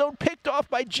the end zone, picked off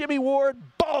by Jimmy Ward.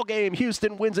 Ball game.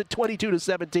 Houston wins it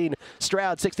 22-17.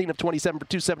 Stroud, 16 of 27 for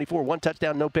 274, 1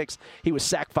 touchdown, no picks. He was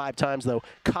sacked 5 times, though.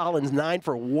 Collins, 9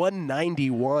 for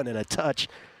 191 and a touch.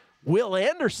 Will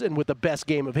Anderson with the best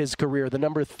game of his career, the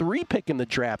number 3 pick in the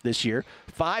draft this year.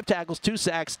 5 tackles, 2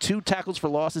 sacks, 2 tackles for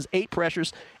losses, 8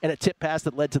 pressures, and a tip pass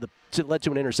that led to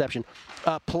an interception.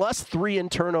 Plus 3 in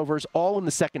turnovers, all in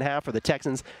the second half for the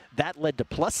Texans. That led to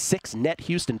plus 6 net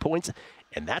Houston points,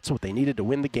 and that's what they needed to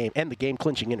win the game, and the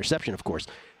game-clinching interception, of course.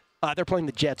 They're playing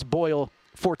the Jets. Boyle,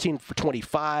 14 for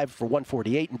 25 for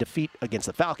 148 in defeat against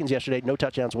the Falcons yesterday. No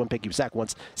touchdowns, 1 pick. He was sacked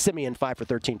once. Simeon, 5 for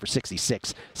 13 for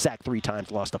 66. Sacked 3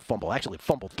 times, lost a fumble. Actually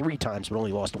fumbled 3 times, but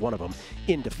only lost 1 of them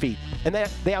in defeat. And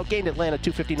they outgained Atlanta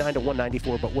 259 to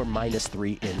 194, but were minus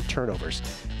 3 in turnovers.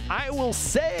 I will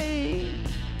say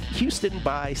Houston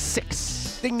by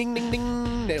 6. Ding, ding, ding,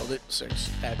 ding. Nailed it.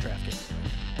 6 at DraftKings.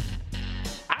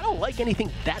 I don't like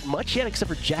anything that much yet, except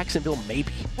for Jacksonville,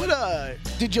 maybe. What?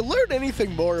 Did you learn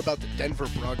anything more about the Denver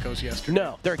Broncos yesterday?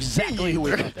 No, they're exactly who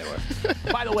we thought they were.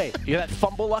 By the way, you know that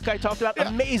fumble luck I talked about? Yeah.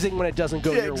 Amazing when it doesn't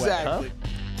go your way. Huh?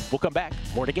 We'll come back.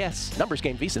 More to guess. Numbers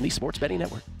Game, VSiN, the Sports Betting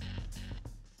Network.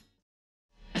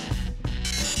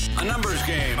 A numbers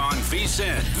game on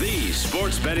VSiN, the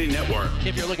Sports Betting Network.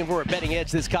 If you're looking for a betting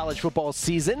edge this college football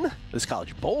season, this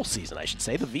college bowl season, I should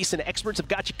say, the VSiN experts have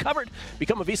got you covered.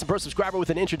 Become a VSiN Pro subscriber with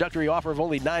an introductory offer of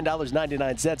only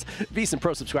 $9.99. VSiN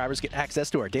Pro subscribers get access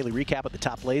to our daily recap of the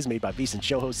top plays made by VSiN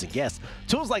show hosts and guests.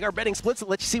 Tools like our betting splits that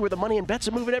let you see where the money and bets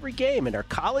are moving every game. And our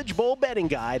college bowl betting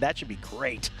guide, that should be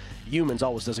great. Humans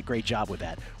always does a great job with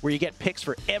that, where you get picks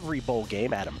for every bowl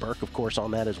game. Adam Burke, of course,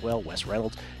 on that as well. Wes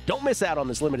Reynolds. Don't miss out on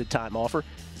this limited time offer.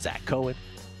 Zach Cohen.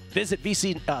 Visit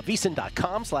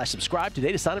VSiN.com/subscribe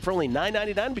today to sign up for only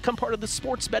 $9.99 and become part of the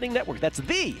Sports Betting Network. That's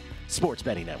the Sports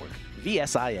Betting Network.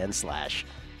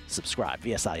 VSIN/subscribe.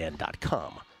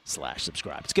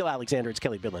 VSIN.com/subscribe. It's Gil Alexander. It's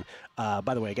Kelly Bidlin.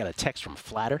 By the way, I got a text from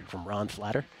Ron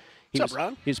Flatter. What's up,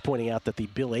 Ron? He was pointing out that the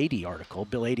Bill 80 article,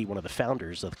 Bill 80, one of the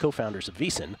founders, the co-founders of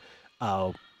VSiN,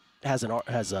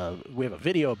 we have a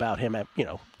video about him,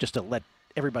 just to let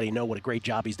everybody know what a great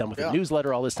job he's done with the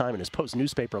newsletter all this time and his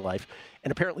post-newspaper life.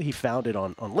 And apparently he found it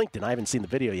on LinkedIn. I haven't seen the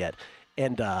video yet.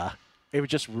 And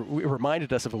it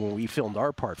reminded us of when we filmed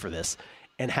our part for this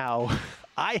and how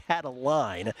I had a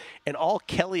line and all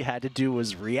Kelly had to do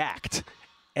was react.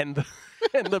 And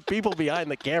the people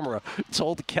behind the camera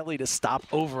told Kelly to stop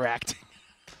overacting.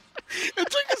 It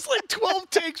took us like 12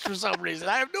 takes for some reason.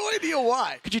 I have no idea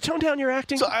why. Could you tone down your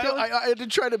acting? So I had to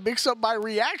try to mix up my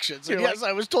reactions. And yes,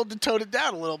 I was told to tone it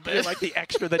down a little bit. You're like the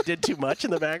extra that did too much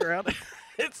in the background.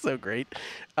 It's so great.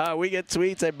 We get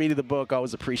tweets at Beat of the Book.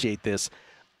 Always appreciate this.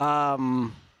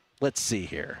 Let's see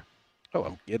here.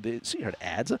 See here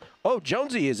ads. Oh,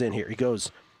 Jonesy is in here. He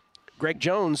goes, Greg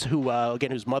Jones,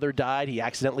 whose mother died, he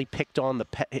accidentally picked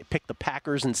the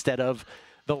Packers instead of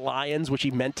the Lions, which he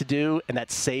meant to do, and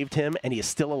that saved him, and he is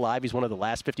still alive. He's one of the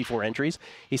last 54 entries.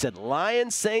 He said,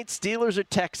 Lions, Saints, Steelers, or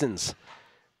Texans.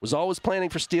 Was always planning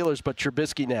for Steelers, but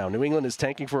Trubisky now. New England is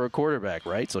tanking for a quarterback,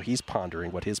 right? So he's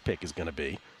pondering what his pick is going to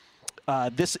be.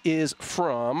 This is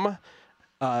from,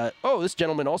 this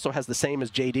gentleman also has the same as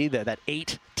JD, that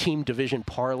 8-team division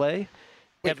parlay.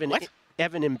 Wait,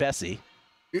 Evan Mbesi.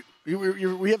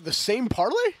 We have the same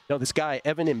parlay? No, this guy,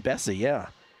 Evan Mbesi, yeah.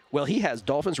 Well, he has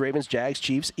Dolphins, Ravens, Jags,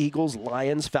 Chiefs, Eagles,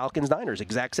 Lions, Falcons, Niners.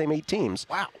 Exact same 8 teams.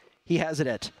 Wow. He has it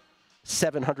at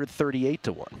 738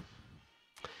 to 1.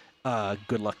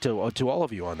 Good luck to all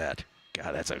of you on that.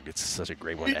 God, it's such a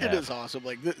great one to have. It is awesome.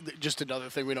 Like just another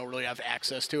thing we don't really have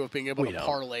access to of being able to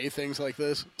parlay things like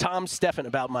this. Tom Steffen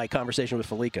about my conversation with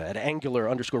Fallica at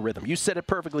Angular_Rhythm. You said it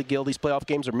perfectly, Gil. These playoff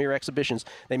games are mere exhibitions.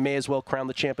 They may as well crown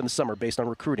the champ in the summer based on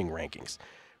recruiting rankings.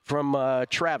 From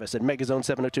Travis at Megazone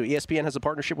 702. ESPN has a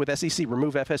partnership with SEC.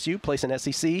 Remove FSU, place an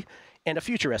SEC and a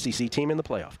future SEC team in the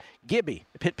playoff. Gibby,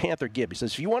 Pitt Panther Gibby,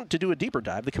 says, if you want to do a deeper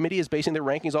dive, the committee is basing their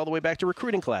rankings all the way back to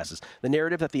recruiting classes. The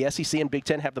narrative that the SEC and Big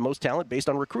Ten have the most talent based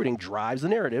on recruiting drives the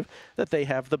narrative that they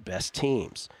have the best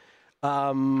teams.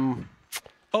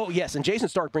 Oh, yes, and Jason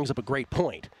Stark brings up a great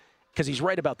point, because he's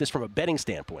right about this from a betting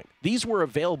standpoint. These were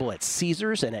available at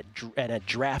Caesars and at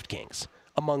DraftKings,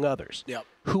 among others. Yep.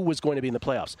 Who was going to be in the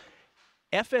playoffs.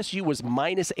 FSU was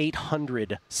minus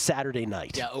 800 Saturday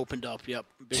night. Yeah, opened up, yep.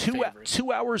 Big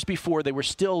 2 hours before, they were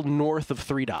still north of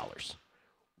 $3.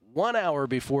 1 hour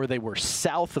before, they were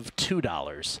south of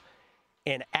 $2.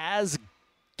 And as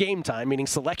game time, meaning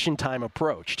selection time,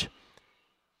 approached,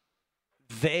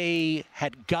 they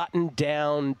had gotten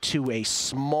down to a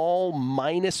small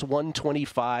minus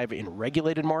 125 in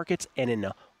regulated markets, and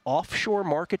in offshore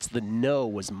markets, the no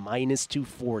was minus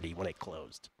 240 when it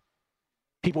closed.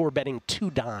 People were betting 2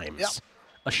 dimes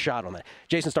a shot on that.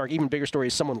 Jason Stark, even bigger story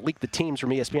is someone leaked the teams from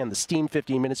ESPN. The steam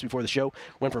 15 minutes before the show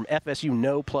went from FSU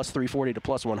no plus 340 to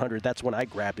plus 100. That's when I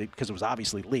grabbed it because it was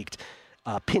obviously leaked.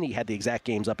 Penny had the exact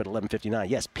games up at 11:59.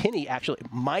 Yes, Penny actually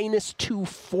minus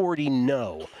 240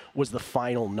 no was the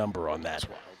final number on that.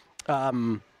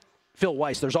 Phil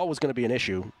Weiss, there's always going to be an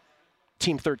issue.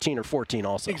 Team 13 or 14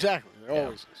 also. Exactly. There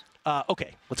always is.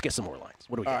 Okay, let's get some more lines.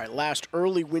 What do we got? All right, last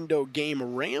early window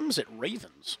game, Rams at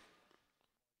Ravens.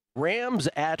 Rams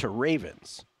at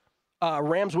Ravens.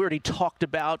 Rams, we already talked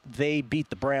about. They beat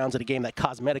the Browns at a game that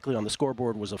cosmetically on the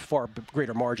scoreboard was a far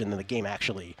greater margin than the game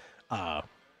actually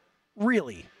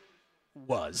really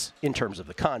was in terms of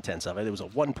the contents of it. It was a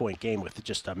 1-point game with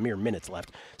just a mere minutes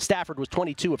left. Stafford was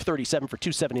 22 of 37 for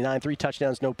 279, 3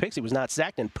 touchdowns, no picks. He was not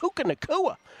sacked. And Puka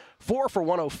Nacua, 4 for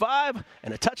 105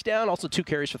 and a touchdown, also 2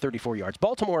 carries for 34 yards.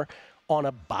 Baltimore on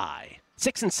a bye.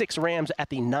 6-6 Rams at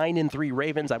the 9-3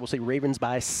 Ravens. I will say Ravens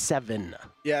by 7.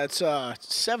 Yeah, it's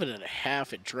 7.5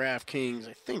 at DraftKings.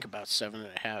 I think about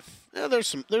 7.5. Yeah, there's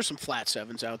some flat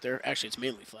 7s out there. Actually, it's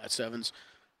mainly flat 7s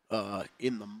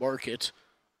in the market.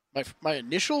 My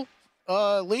initial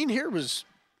lean here was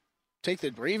take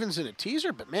the Ravens in a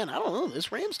teaser, but man, I don't know.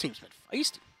 This Rams team's been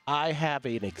feisty. I have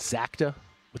an exacta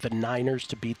with the Niners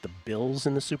to beat the Bills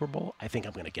in the Super Bowl. I think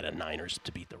I'm going to get a Niners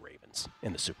to beat the Ravens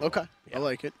in the Super Bowl. Okay, yeah. I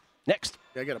like it. Next.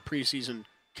 I got a preseason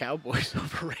Cowboys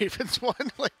over Ravens one,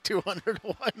 like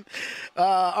 200-1.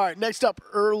 All right, next up,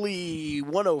 early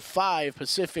 1:05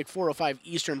 Pacific, 4:05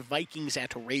 Eastern, Vikings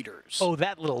at Raiders. Oh,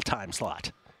 that little time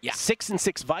slot. Yeah.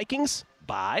 6-6 Vikings,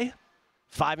 bye.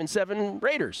 5-7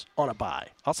 Raiders on a bye.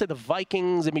 I'll say the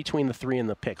Vikings in between the 3 and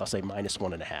the pick. I'll say minus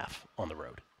 1.5 on the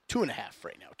road. 2.5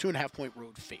 right now. 2.5-point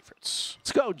road favorites.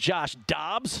 Let's go, Josh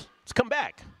Dobbs. Let's come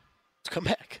back.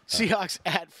 Seahawks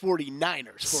at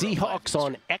 49ers. Seahawks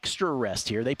on extra rest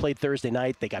here. They played Thursday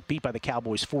night. They got beat by the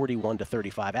Cowboys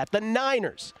 41-35 at the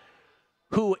Niners,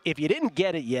 who, if you didn't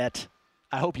get it yet,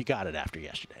 I hope you got it after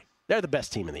yesterday. They're the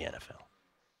best team in the NFL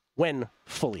when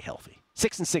fully healthy.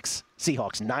 6-6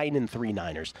 Seahawks, 9-3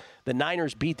 Niners. The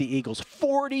Niners beat the Eagles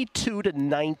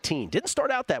 42-19. Didn't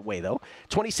start out that way, though.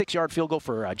 26-yard field goal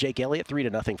for Jake Elliott,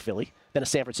 3-0 Philly. Then a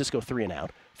San Francisco 3-and-out.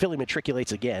 Philly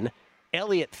matriculates again.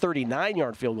 Elliott,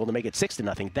 39-yard field goal to make it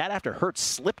 6-0. That after Hurts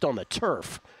slipped on the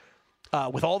turf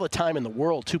with all the time in the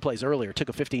world 2 plays earlier, took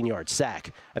a 15-yard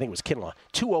sack. I think it was Kinlaw.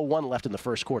 2:01 left in the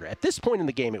first quarter. At this point in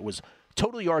the game, it was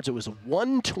total yards. It was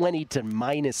 120 to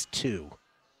 -2.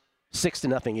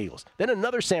 6-0 Eagles. Then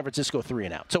another San Francisco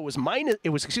 3-and-out. So it was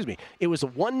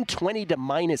 120 to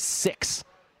 -6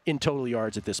 in total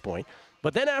yards at this point.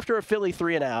 But then after a Philly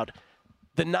 3-and-out,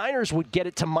 the Niners would get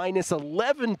it to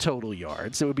 -11 total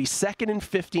yards. It would be 2nd and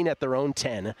 15 at their own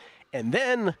 10. And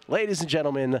then, ladies and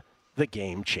gentlemen, the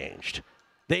game changed.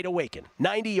 They'd awaken.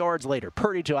 90 yards later,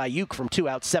 Purdy to Ayuk from 2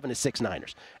 out, 7-6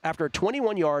 Niners. After a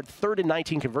 21-yard, 3rd and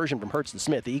 19 conversion from Hurts to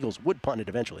Smith, the Eagles would punt it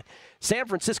eventually. San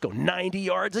Francisco, 90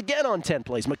 yards again on 10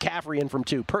 plays. McCaffrey in from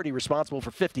 2. Purdy responsible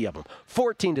for 50 of them.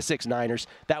 14-6 Niners.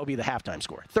 That would be the halftime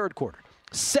score. Third quarter.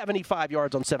 75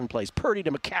 yards on 7 plays. Purdy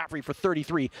to McCaffrey for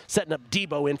 33, setting up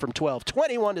Debo in from 12.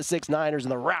 21-6 Niners,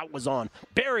 and the route was on.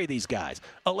 Bury these guys.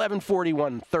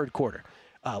 11:41 third quarter.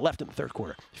 Left in the third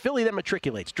quarter. Philly then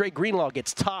matriculates. Dre Greenlaw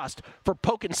gets tossed for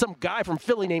poking some guy from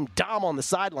Philly named Dom on the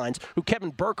sidelines, who Kevin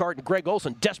Burkhardt and Greg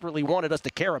Olson desperately wanted us to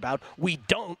care about. We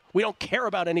don't care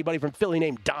about anybody from Philly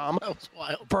named Dom. That was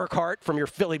wild. Burkhardt from your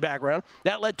Philly background.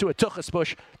 That led to a Tuchus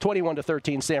push,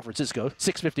 21-13 San Francisco.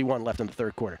 6:51 left in the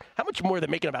third quarter. How much more are they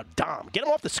making about Dom? Get him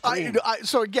off the screen.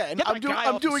 So again, I'm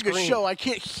doing a show. I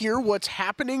can't hear what's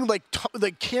happening. Like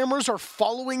the cameras are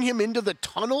following him into the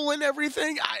tunnel and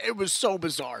everything. It was so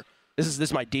bizarre. This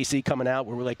is my DC coming out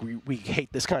where we're like, we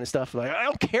hate this kind of stuff. Like, I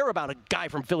don't care about a guy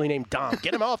from Philly named Dom.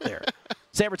 Get him off there.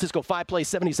 San Francisco, 5 plays,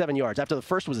 77 yards. After the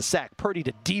first was a sack. Purdy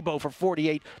to Debo for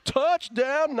 48.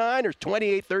 Touchdown, Niners,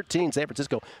 28-13. San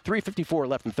Francisco, 3:54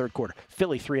 left in the third quarter.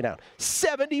 Philly, 3 and out.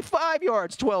 75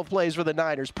 yards, 12 plays for the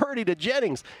Niners. Purdy to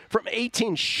Jennings from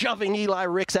 18, shoving Eli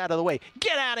Ricks out of the way.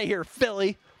 Get out of here,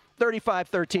 Philly.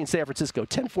 35-13, San Francisco,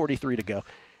 10:43 to go.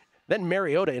 Then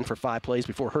Mariota in for 5 plays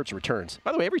before Hurts returns.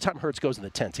 By the way, every time Hurts goes in the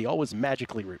tents, he always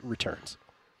magically returns.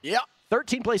 Yep.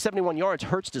 13 plays, 71 yards.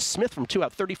 Hurts to Smith from 2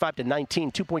 out,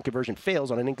 35-19. 2-point conversion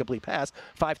fails on an incomplete pass.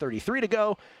 5:33 to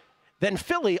go. Then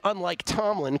Philly, unlike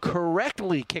Tomlin,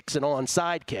 correctly kicks an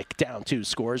onside kick down 2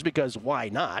 scores because why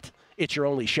not? It's your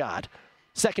only shot.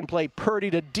 Second play, Purdy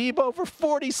to Debo for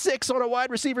 46 on a wide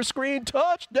receiver screen.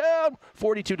 Touchdown!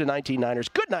 42-19 Niners.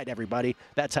 Good night, everybody.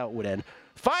 That's how it would end.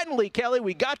 Finally, Kelly,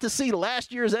 we got to see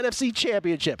last year's NFC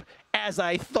Championship, as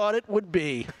I thought it would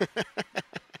be.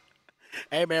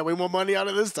 Hey, man, we won money out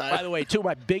of this time. By the way, 2 of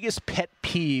my biggest pet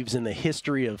peeves in the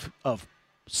history of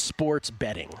sports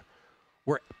betting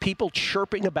were people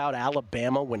chirping about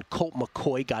Alabama when Colt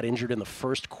McCoy got injured in the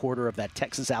first quarter of that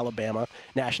Texas-Alabama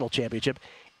national championship,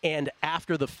 and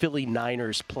after the Philly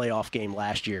Niners playoff game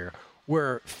last year,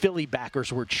 where Philly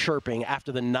backers were chirping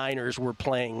after the Niners were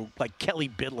playing like Kelly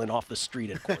Bidlin off the street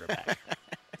at quarterback.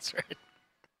 That's right.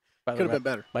 Could have been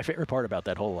better. My favorite part about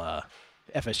that whole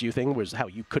FSU thing was how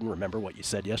you couldn't remember what you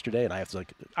said yesterday, and I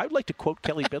would like to quote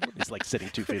Kelly Bidlin. He's like sitting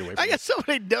 2 feet away from me. I got so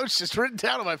many notes just written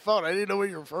down on my phone. I didn't know what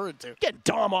you were referring to. Get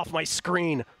Dom off my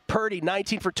screen. Purdy,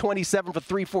 19 for 27 for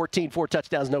 314, 4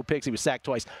 touchdowns, no picks. He was sacked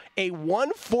twice. A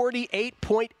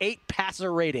 148.8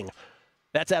 passer rating.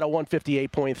 That's at a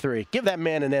 158.3. Give that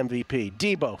man an MVP.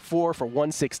 Debo, 4 for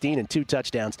 116 and 2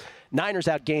 touchdowns. Niners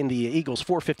outgained the Eagles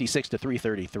 456 to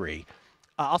 333.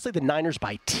 I'll say the Niners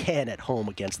by 10 at home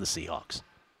against the Seahawks.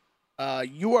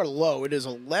 You are low. It is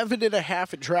 11.5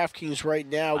 at DraftKings right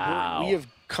now. Wow. We have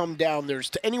come down.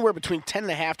 There's anywhere between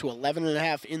 10.5 to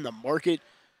 11.5 in the market.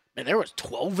 And there was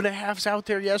 12.5s out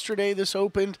there yesterday. This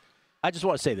opened. I just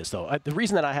want to say this, though. The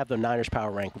reason that I have the Niners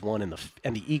power ranked 1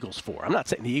 and the Eagles 4, I'm not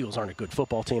saying the Eagles aren't a good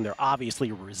football team. They're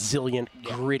obviously a resilient,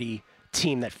 gritty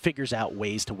team that figures out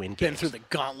ways to win games. Been through the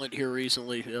gauntlet here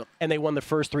recently. Yep. And they won the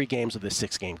first 3 games of this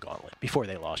 6-game gauntlet before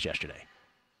they lost yesterday.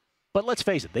 But let's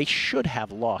face it, they should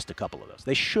have lost a couple of those.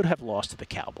 They should have lost to the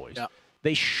Cowboys. Yep.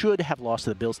 They should have lost to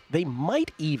the Bills. They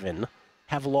might even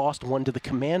have lost one to the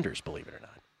Commanders, believe it or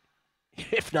not.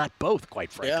 If not both,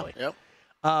 quite frankly. Yep.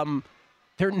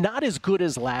 They're not as good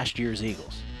as last year's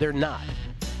Eagles. They're not.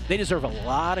 They deserve a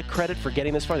lot of credit for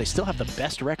getting this far. They still have the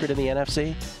best record in the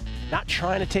NFC. Not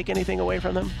trying to take anything away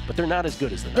from them, but they're not as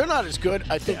good as the Niners. They're not as good.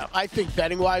 I think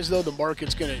betting-wise, though, the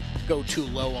market's going to go too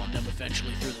low on them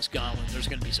eventually through this gauntlet. There's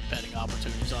going to be some betting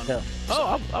opportunities on them. So.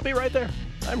 Oh, I'll be right there.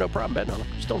 I have no problem betting on them.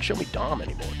 Just don't show me Dom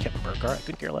anymore, Kevin Burke. All right,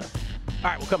 couldn't care less. All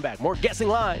right, we'll come back. More guessing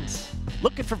lines.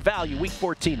 Looking for value. Week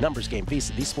 14 numbers game.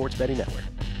 VSiN, the Sports Betting Network.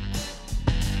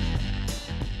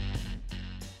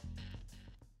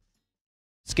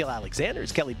 Skill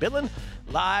Alexander's Kelly Bidlin,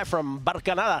 live from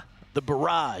Barcanada, the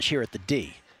Barrage here at the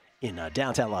D in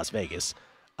downtown Las Vegas.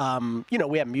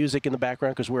 We have music in the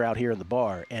background because we're out here in the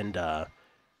bar, and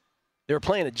they were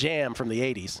playing a jam from the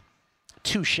 80s,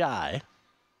 Too Shy.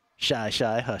 Shy,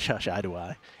 hush, hush, I do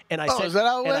I. And I said, is that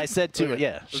how it went? And I said to,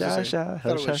 shy,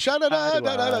 hush, hush, I do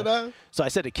I. So I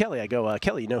said to Kelly, I go,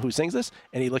 Kelly, you know who sings this?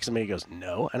 And he looks at me and goes,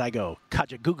 no. And I go,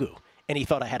 Kajagugu. And he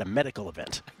thought I had a medical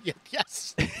event.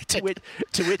 Yes. to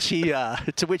which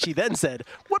he then said,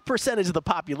 what percentage of the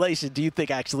population do you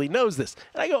think actually knows this?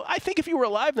 And I go, I think if you were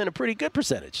alive, then a pretty good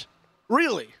percentage.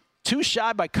 Really? Too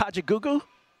Shy by Kajagugu?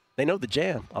 They know the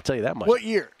jam. I'll tell you that much. What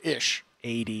year-ish?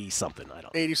 80-something. I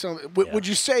don't know. 80-something. Would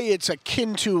you say it's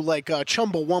akin to like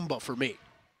Chumbawamba for me?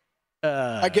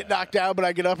 I get knocked down, but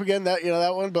I get up again. That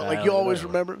one. But like you always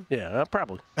remember. Yeah,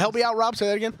 probably. Help me out, Rob. Say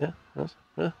that again.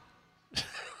 Yeah.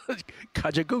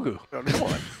 Kajagugu. Come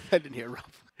on. I didn't hear Rob.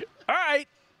 All right.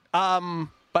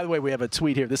 By the way, we have a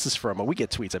tweet here. This is from, we get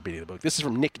tweets at Beating the Book. This is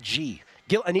from Nick G.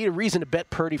 Gil, I need a reason to bet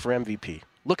Purdy for MVP.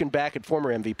 Looking back at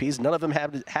former MVPs, none of them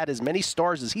have had as many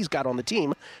stars as he's got on the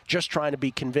team, just trying to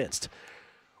be convinced.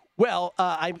 Well,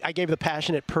 I gave the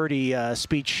passionate Purdy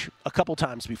speech a couple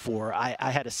times before. I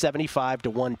had a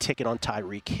 75-1 ticket on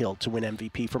Tyreek Hill to win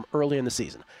MVP from early in the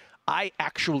season. I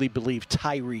actually believe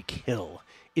Tyreek Hill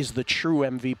is the true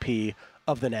MVP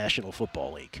of the National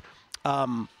Football League.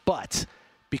 But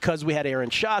because we had Aaron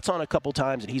Schatz on a couple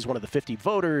times and he's one of the 50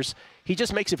 voters, he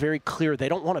just makes it very clear they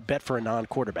don't want to bet for a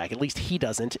non-quarterback. At least he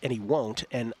doesn't, and he won't.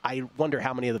 And I wonder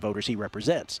how many of the voters he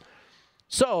represents.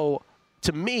 So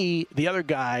To me, the other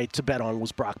guy to bet on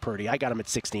was Brock Purdy. I got him at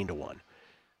 16-1.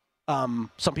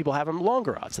 Some people have him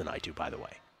longer odds than I do, by the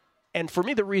way. And for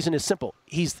me, the reason is simple.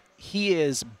 He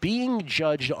is being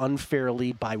judged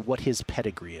unfairly by what his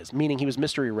pedigree is, meaning he was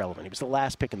Mr. Irrelevant. He was the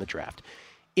last pick in the draft.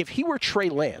 If he were Trey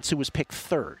Lance, who was picked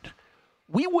third,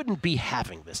 we wouldn't be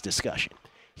having this discussion.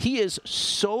 He is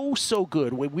so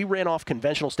good. We ran off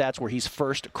conventional stats where he's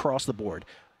first across the board.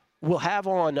 We'll have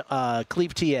on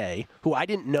Cleve TA, who I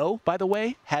didn't know, by the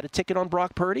way, had a ticket on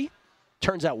Brock Purdy.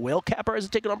 Turns out Will Capper has a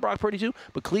ticket on Brock Purdy too.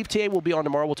 But Cleve TA will be on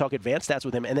tomorrow. We'll talk advanced stats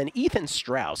with him. And then Ethan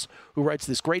Strauss, who writes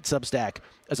this great Substack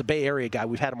as a Bay Area guy.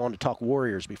 We've had him on to talk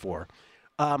Warriors before.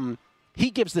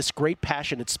 He gives this great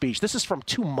passionate speech. This is from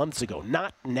 2 months ago,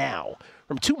 not now.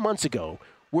 From 2 months ago,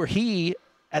 where he,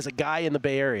 as a guy in the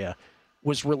Bay Area,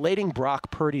 was relating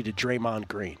Brock Purdy to Draymond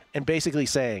Green and basically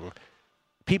saying,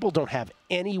 people don't have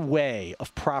any way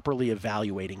of properly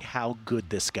evaluating how good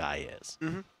this guy is.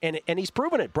 Mm-hmm. And he's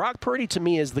proven it. Brock Purdy, to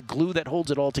me, is the glue that holds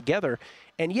it all together.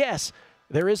 And yes,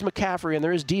 there is McCaffrey and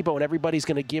there is Debo, and everybody's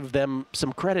going to give them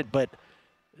some credit, but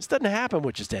this doesn't happen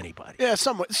with just anybody. Yeah,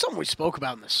 some we spoke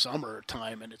about in the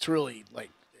summertime, and it's really,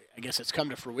 like, I guess it's come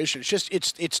to fruition. It's just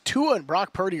it's Tua and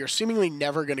Brock Purdy are seemingly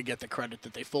never going to get the credit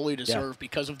that they fully deserve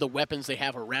because of the weapons they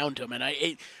have around him. And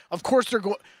of course they're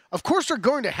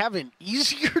going to have an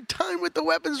easier time with the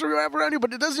weapons they have around you,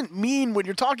 but it doesn't mean when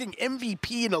you're talking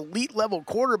MVP and elite level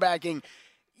quarterbacking,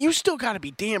 you still got to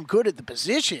be damn good at the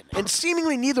position. And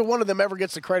seemingly neither one of them ever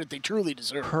gets the credit they truly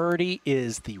deserve. Purdy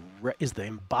is the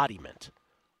embodiment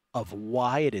of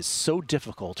why it is so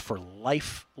difficult for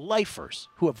lifers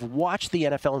who have watched the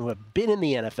NFL and who have been in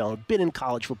the NFL and have been in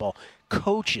college football,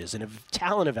 coaches and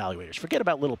talent evaluators. Forget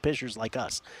about little pishers like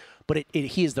us. But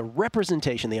he is the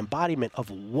representation, the embodiment of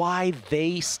why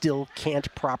they still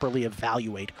can't properly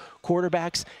evaluate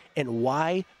quarterbacks and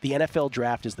why the NFL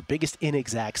draft is the biggest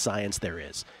inexact science there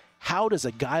is. How does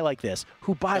a guy like this,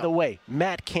 who, by the way,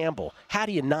 Matt Campbell, how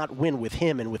do you not win with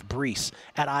him and with Brees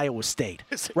at Iowa State?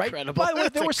 It's right? incredible. By the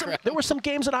way, there were some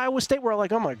games at Iowa State where I'm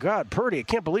like, oh, my God, Purdy, I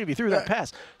can't believe he threw that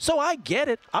pass. So I get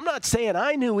it. I'm not saying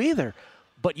I knew either.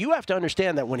 But you have to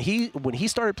understand that when he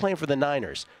started playing for the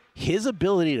Niners, his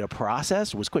ability to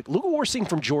process was quick. Look what we're seeing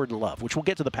from Jordan Love, which we'll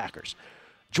get to the Packers.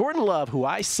 Jordan Love, who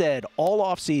I said all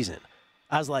offseason,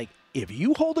 I was like, if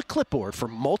you hold a clipboard for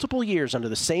multiple years under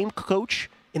the same coach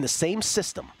in the same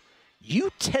system, you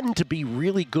tend to be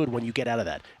really good when you get out of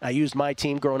that. I used my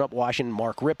team growing up, Washington,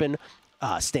 Mark Rippon,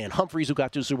 Stan Humphries, who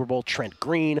got to the Super Bowl, Trent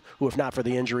Green, who, if not for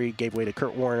the injury, gave way to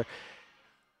Kurt Warner.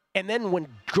 And then when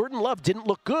Jordan Love didn't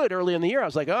look good early in the year, I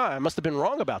was like, I must have been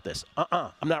wrong about this.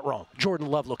 I'm not wrong. Jordan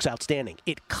Love looks outstanding.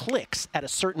 It clicks at a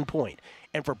certain point.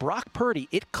 And for Brock Purdy,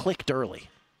 it clicked early.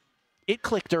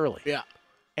 Yeah.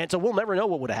 And so we'll never know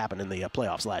what would have happened in the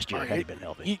playoffs last year had he been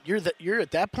healthy. You're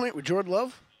at that point with Jordan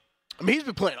Love? I mean, he's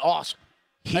been playing awesome.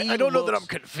 I don't know that I'm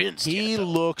convinced He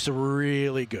looks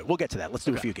really good. We'll get to that. Let's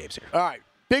do a few games here. All right.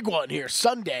 Big one here.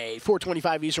 Sunday,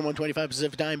 4:25 Eastern, 1:25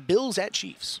 Pacific time. Bills at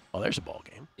Chiefs. Oh, there's a ball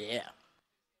game. Yeah.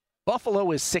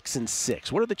 Buffalo is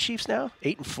 6-6. What are the Chiefs now?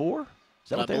 8-4? Is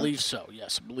that what I believe so.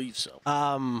 Yes, I believe so.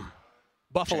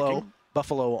 Buffalo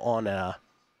on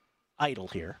idle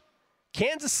here.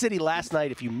 Kansas City last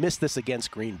night, if you missed this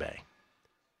against Green Bay.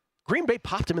 Green Bay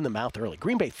popped him in the mouth early.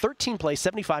 Green Bay, 13 plays,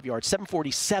 75 yards,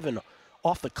 7:47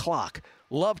 off the clock.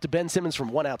 Loved Ben Simmons from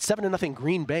 1 out. 7-0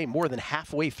 Green Bay more than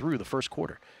halfway through the first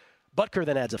quarter. Butker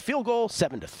then adds a field goal,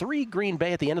 7-3 Green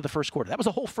Bay at the end of the first quarter. That was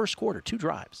a whole first quarter, 2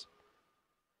 drives.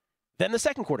 Then the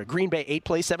second quarter, Green Bay 8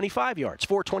 plays, 75 yards,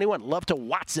 4:21. Love to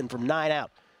Watson from 9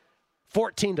 out.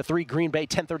 14-3 Green Bay,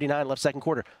 10:39 left second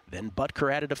quarter. Then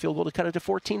Butker added a field goal to cut it to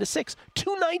 14-6.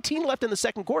 2:19 left in the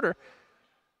second quarter.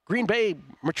 Green Bay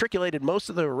matriculated most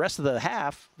of the rest of the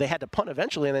half. They had to punt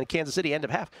eventually, and then Kansas City end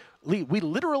of half. We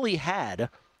literally had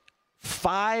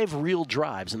 5 real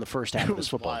drives in the first half of this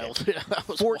football game. Yeah, that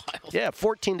was wild. Yeah,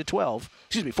 14-12.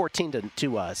 Excuse me,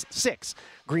 14-6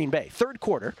 Green Bay. Third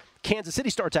quarter, Kansas City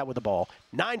starts out with the ball.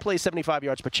 9 plays, 75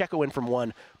 yards. Pacheco in from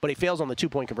 1, but he fails on the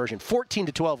 2-point conversion.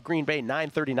 14-12 Green Bay,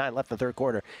 9:39 left in the third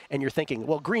quarter. And you're thinking,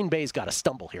 well, Green Bay's got to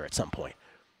stumble here at some point.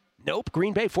 Nope.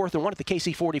 Green Bay 4th and 1 at the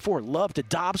KC 44. Love to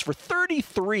Dobbs for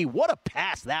 33. What a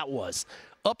pass that was.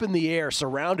 Up in the air,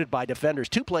 surrounded by defenders.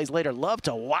 2 plays later, Love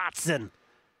to Watson.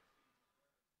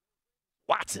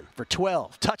 Watson for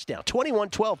 12. Touchdown.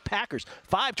 21-12 Packers.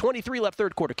 5:23 left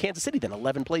third quarter. Kansas City then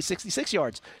 11 plays, 66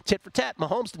 yards. Tit for tat.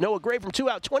 Mahomes to Noah Gray from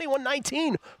 2 out.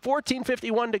 21-19.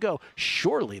 14:51 to go.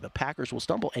 Surely the Packers will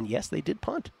stumble. And yes, they did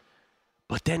punt.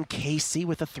 But then KC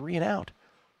with a 3 and out.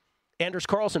 Anders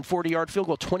Carlson, 40-yard field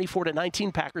goal,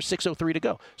 24-19, Packers, 6:03 to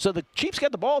go. So the Chiefs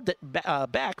got the ball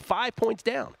back, 5 points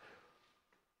down.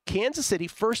 Kansas City,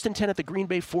 1st and 10 at the Green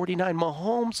Bay 49.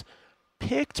 Mahomes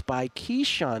picked by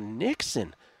Keyshawn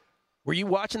Nixon. Were you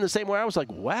watching the same way? I was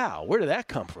like, wow, where did that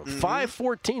come from?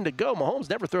 5:14 to go. Mahomes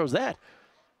never throws that.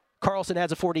 Carlson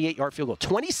adds a 48-yard field goal.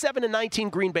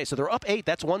 27-19 Green Bay. So they're up 8.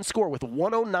 That's one score with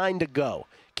 1:09 to go.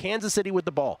 Kansas City with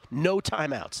the ball. No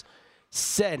timeouts.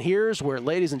 And here's where,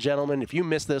 ladies and gentlemen, if you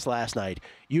missed this last night,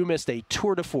 you missed a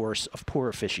tour de force of poor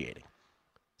officiating.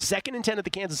 2nd and 10 at the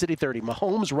Kansas City 30.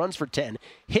 Mahomes runs for 10.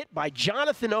 Hit by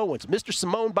Jonathan Owens, Mr.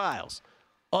 Simone Biles.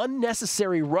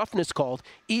 Unnecessary roughness called,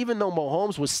 even though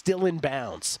Mahomes was still in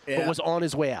bounds, but was on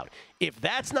his way out. If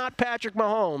that's not Patrick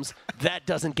Mahomes, that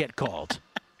doesn't get called.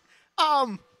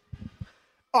 All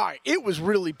right, it was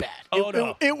really bad.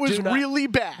 It was really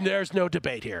bad. There's no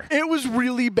debate here. It was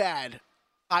really bad.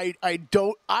 I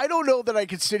don't know that I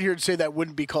could sit here and say that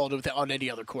wouldn't be called on any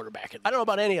other quarterback. I don't know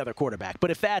about any other quarterback, but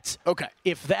if that's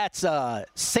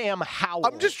Sam Howell,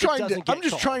 I'm just trying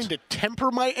to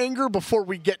temper my anger before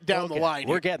we get down the line.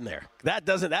 We're getting there.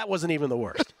 That wasn't even the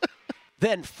worst.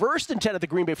 Then 1st and 10 at the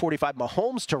Green Bay 45.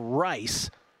 Mahomes to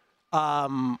Rice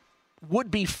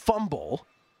would be fumble.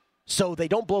 So they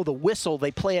don't blow the whistle,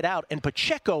 they play it out, and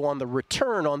Pacheco on the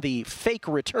return, on the fake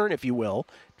return, if you will,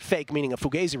 fake meaning a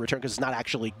Fugazi return because it's not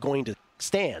actually going to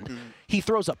stand, he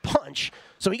throws a punch,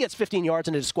 so he gets 15 yards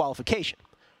and a disqualification,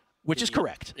 which is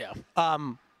correct. Yeah.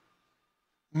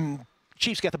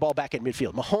 Chiefs get the ball back at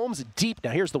midfield. Mahomes deep.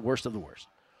 Now here's the worst of the worst.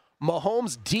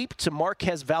 Mahomes deep to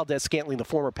Marquez Valdez-Scantling, the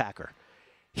former Packer.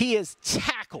 He is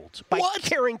tackled by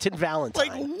Carrington Valentine.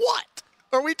 Like what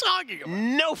are we talking about?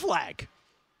 No flag.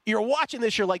 You're watching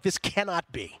this, you're like, this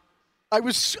cannot be. I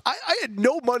had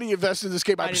no money invested in this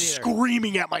game. I was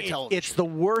screaming at my television. It's the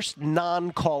worst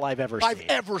non-call I've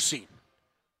ever seen.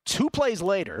 2 plays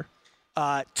later,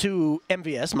 to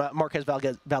MVS, Marquez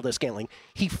Valdez-Scantling,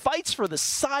 he fights for the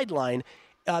sideline.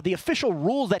 The official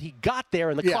rules that he got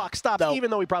there and the clock stopped, even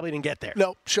though he probably didn't get there.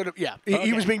 No, should have. Yeah,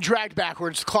 he was being dragged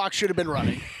backwards. The clock should have been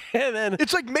running. And then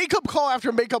it's like makeup call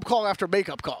after makeup call after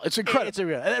makeup call. It's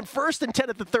incredible. And then 1st and 10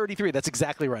 at the 33. That's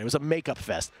exactly right. It was a makeup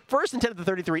fest. 1st and 10 at the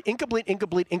 33.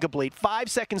 Incomplete.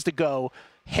 5 seconds to go.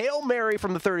 Hail Mary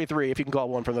from the 33, if you can call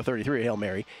one from the 33 Hail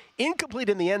Mary. Incomplete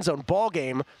in the end zone. Ball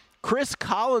game. Chris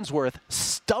Collinsworth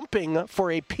stumping for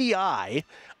a PI.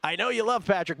 I know you love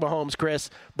Patrick Mahomes,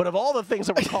 Chris, but of all the things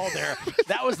that were called there,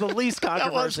 that was the least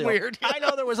controversial. That was weird. I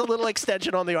know there was a little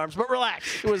extension on the arms, but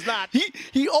relax. It was not.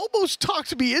 He almost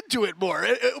talked me into it more.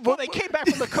 Well, they came back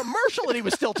from the commercial and he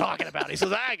was still talking about it. He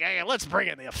says, let's bring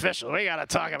in the official. We got to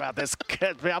talk about this.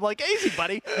 I'm like, easy,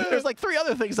 buddy. There's like 3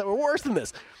 other things that were worse than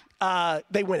this.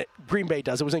 They win it. Green Bay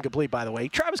does. It was incomplete, by the way.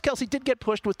 Travis Kelce did get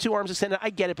pushed with 2 arms extended.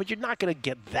 I get it, but you're not going to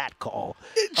get that call.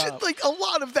 It's just like a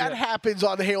lot of that happens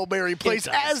on Hail Mary plays,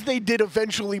 as they did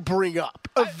eventually bring up.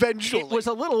 Eventually. It was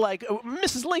a little like,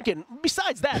 Mrs. Lincoln,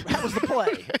 besides that was the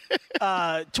play.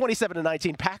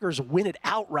 27-19. Packers win it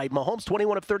outright. Mahomes,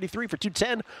 21 of 33 for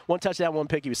 210. 1 touchdown, 1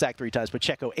 pick. He was sacked 3 times.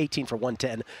 Pacheco, 18 for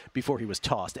 110 before he was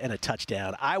tossed and a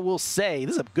touchdown. I will say,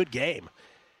 this is a good game.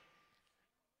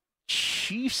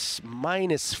 Chiefs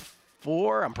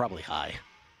 -4. I'm probably high.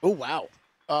 Oh, wow.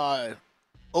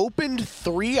 Opened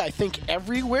 3, I think,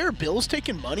 everywhere. Bills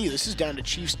taking money. This is down to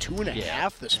Chiefs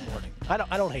 2.5 this morning. I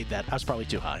don't hate that. I was probably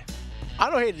too high. I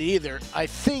don't hate it either. I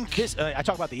think I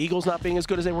talk about the Eagles not being as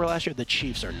good as they were last year. The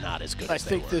Chiefs are not as good as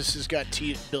they were. I think this has got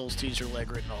Bills teaser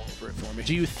leg written all over it for me.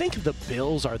 Do you think the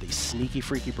Bills are the sneaky,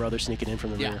 freaky brothers sneaking in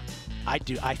from the rear? I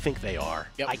do. I think they are.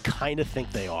 Yep. I kind of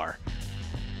think they are.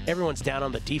 Everyone's down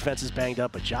on the defense is banged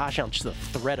up, but Josh Allen, just the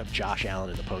threat of Josh Allen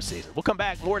in the postseason. We'll come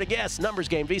back. More to guess. Numbers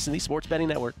game, VSiN, the Sports Betting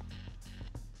Network.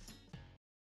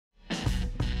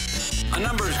 A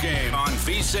numbers game on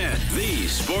VSiN, the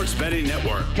Sports Betting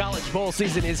Network. College bowl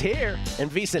season is here,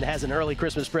 and VSiN has an early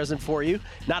Christmas present for you.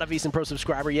 Not a VSiN Pro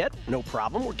subscriber yet? No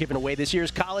problem. We're giving away this year's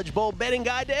College Bowl betting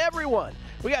guide to everyone.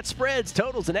 We got spreads,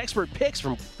 totals, and expert picks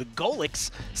from the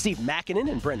Golics, Steve Makinen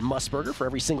and Brent Musburger for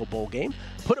every single bowl game.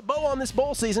 Put a bow on this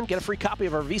bowl season. Get a free copy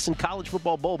of our VSiN College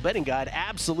Football Bowl betting guide,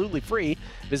 absolutely free.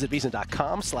 Visit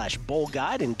VSiN.com/bowl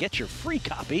guide and get your free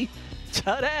copy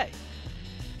today.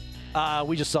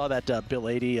 We just saw that Bill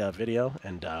 80 video,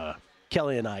 and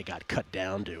Kelly and I got cut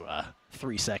down to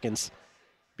 3 seconds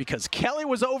because Kelly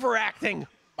was overacting.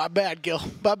 My bad, Gil.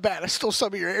 My bad. I stole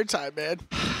some of your airtime, man.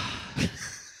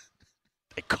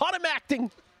 They caught him acting.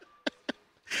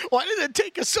 Why did it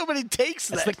take us so many takes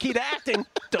then? That's the key to acting.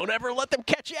 Don't ever let them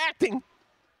catch you acting.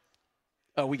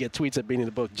 Oh, we get tweets at Beating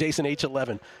the Book. Jason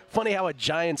H11. Funny how a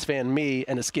Giants fan, me,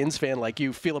 and a Skins fan like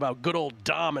you feel about good old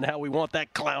Dom and how we want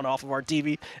that clown off of our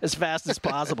TV as fast as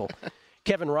possible.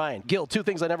 Kevin Ryan. Gil, 2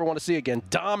 things I never want to see again.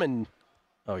 Dom and...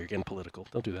 Oh, you're getting political.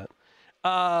 Don't do that.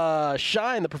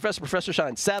 Shine, the Professor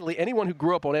Shine. Sadly, anyone who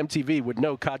grew up on MTV would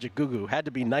know Kaja Gugu. Had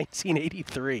to be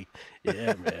 1983.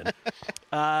 Yeah, man.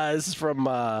 This is from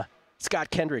Scott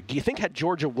Kendrick. Do you think had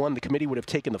Georgia won, the committee would have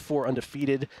taken the 4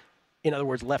 undefeated? In other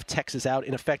words, left Texas out.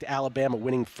 In effect, Alabama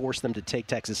winning forced them to take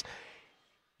Texas.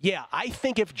 Yeah, I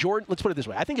think if Jordan, let's put it this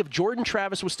way. I think if Jordan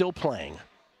Travis was still playing,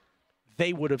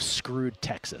 they would have screwed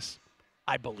Texas.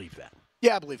 I believe that.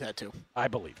 Yeah, I believe that too. I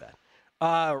believe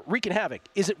that. Wreaking Havoc.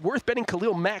 Is it worth betting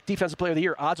Khalil Mack Defensive Player of the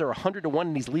Year? Odds are 100-1,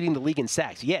 and he's leading the league in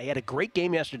sacks. Yeah, he had a great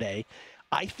game yesterday.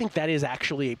 I think that is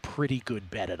actually a pretty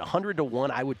good bet. At 100-1,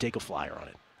 I would take a flyer on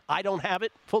it. I don't have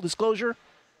it, full disclosure,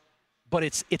 but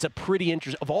it's a pretty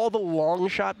interesting. Of all the long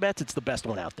shot bets, it's the best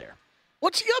one out there.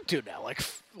 What's he up to now?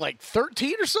 Like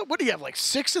 13 or so? What do you have, like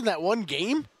 6 in that one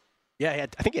game? Yeah,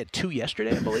 I think he had 2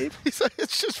 yesterday, I believe.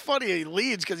 It's just funny he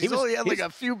leads because he's only had like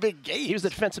a few big games. He was the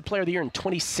Defensive Player of the Year in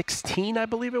 2016, I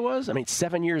believe it was. I mean,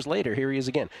 7 years later, here he is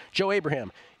again. Joe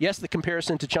Abraham. Yes, the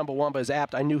comparison to Chumbawamba is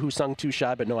apt. I knew who sung Too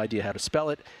Shy, but no idea how to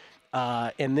spell it.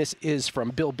 And this is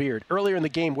from Bill Beard. Earlier in the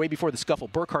game, way before the scuffle,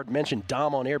 Burkhardt mentioned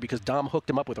Dom on air because Dom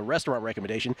hooked him up with a restaurant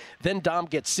recommendation. Then Dom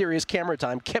gets serious camera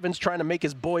time. Kevin's trying to make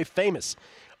his boy famous.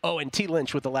 Oh, and T.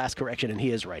 Lynch with the last correction, and he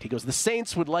is right. He goes, the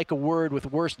Saints would like a word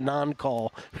with worst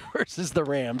non-call versus the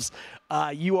Rams.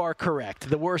 You are correct.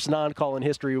 The worst non-call in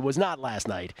history was not last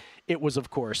night. It was,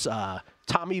 of course,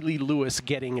 Tommy Lee Lewis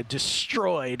getting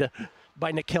destroyed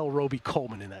by Nickel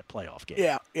Roby-Coleman in that playoff game.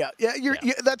 Yeah.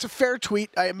 That's a fair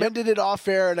tweet. I amended it off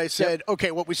air, and I said,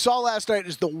 okay, what we saw last night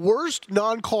is the worst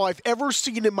non-call I've ever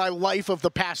seen in my life of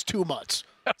the past 2 months.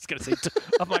 I was going to say,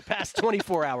 of my past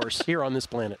 24 hours here on this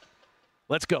planet.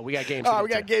 Let's go. We got games. We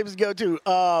got games to go to.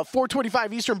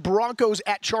 4:25 Eastern. Broncos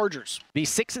at Chargers. The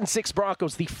 6-6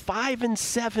 Broncos. The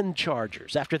 5-7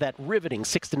 Chargers. After that riveting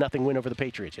 6-0 win over the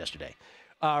Patriots yesterday.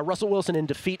 Russell Wilson in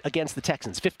defeat against the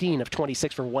Texans. 15 of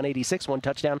 26 for 186, 1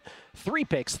 touchdown, 3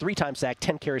 picks, 3-time sack,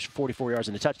 10 carries for 44 yards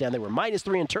and a touchdown. They were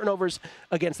 -3 in turnovers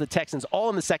against the Texans, all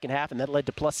in the second half, and that led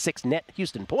to +6 net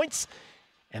Houston points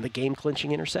and the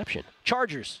game-clinching interception.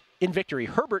 Chargers in victory.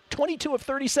 Herbert 22 of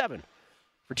 37.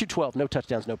 For 212, no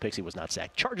touchdowns, no picks. He was not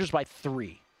sacked. Chargers by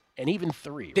 3, and even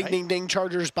 3. Ding, ding, ding.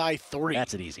 Chargers by 3.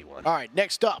 That's an easy one. All right,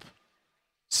 next up,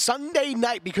 Sunday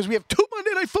night, because we have 2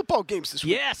 Monday Night Football games this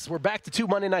week. Yes, we're back to 2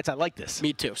 Monday nights. I like this.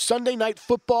 Me too. Sunday Night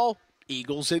Football,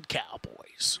 Eagles and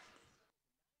Cowboys.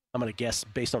 I'm going to guess,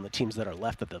 based on the teams that are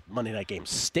left, that the Monday night games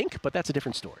stink, but that's a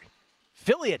different story.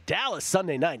 Philly at Dallas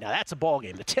Sunday night. Now, that's a ball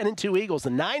game. The 10-2 Eagles, the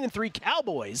 9-3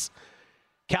 Cowboys.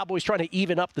 Cowboys trying to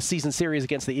even up the season series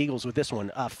against the Eagles with this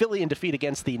one. Philly in defeat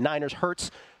against the Niners.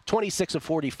 Hurts, 26 of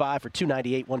 45 for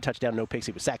 298, 1 touchdown, no picks.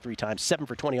 He was sacked 3 times, 7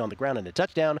 for 20 on the ground and a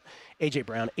touchdown. A.J.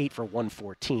 Brown, 8 for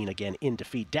 114, again in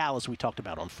defeat. Dallas, we talked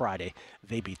about on Friday.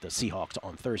 They beat the Seahawks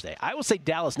on Thursday. I will say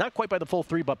Dallas, not quite by the full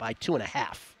 3, but by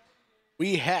 2.5.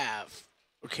 We have,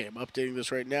 okay, I'm updating this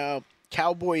right now.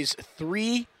 Cowboys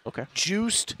 3,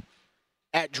 juiced.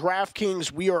 At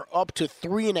DraftKings, we are up to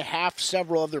 3.5.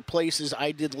 Several other places.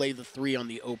 I did lay the 3 on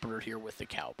the opener here with the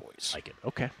Cowboys. Like it.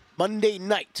 Okay. Monday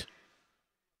night.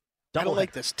 I don't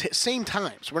like this. Same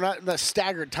times. We're not in the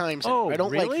staggered times. Oh, I don't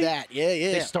really? like that. Yeah.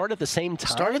 They start at the same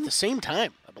time? Start at the same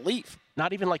time, I believe.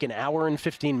 Not even like an hour and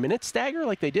 15-minute stagger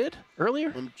like they did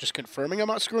earlier? I'm just confirming I'm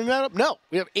not screwing that up. No,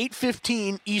 we have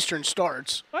 8:15 Eastern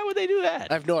starts. Why would they do that?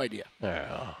 I have no idea.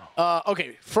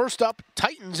 Okay, first up,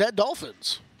 Titans at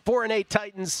Dolphins. 4-8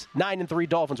 Titans, 9-3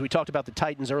 Dolphins. We talked about the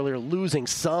Titans earlier losing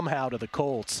somehow to the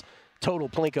Colts. Total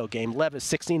Plinko game. Levis,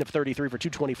 16 of 33 for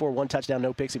 224, 1 touchdown,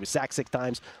 no picks. He was sacked 6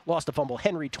 times, lost a fumble.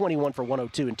 Henry, 21 for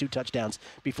 102 and 2 touchdowns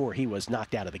before he was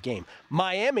knocked out of the game.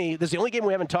 Miami, this is the only game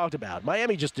we haven't talked about.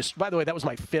 Miami just by the way, that was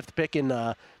my 5th pick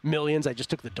in millions. I just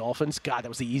took the Dolphins. God, that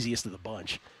was the easiest of the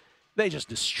bunch. They just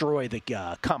destroyed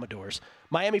the Commodores.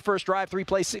 Miami first drive, 3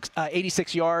 plays,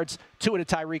 86 yards, 2 and a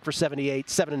Tyreek for 78,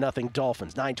 7-0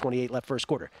 Dolphins. 9:28 left first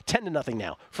quarter. 10-0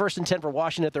 now. 1st and 10 for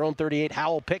Washington at their own 38.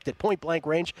 Howell picked at point-blank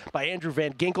range by Andrew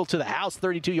Van Ginkel to the house,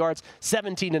 32 yards,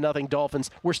 17-0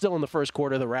 Dolphins. We're still in the first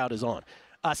quarter. The route is on.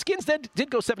 Skins did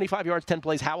go 75 yards, 10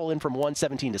 plays. Howell in from 1,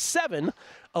 17-7.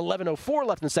 11:04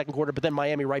 left in the second quarter, but then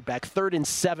Miami right back. 3rd and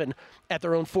 7 at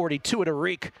their own 40. 2 at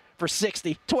Arik for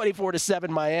 60. 24-7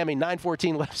 Miami.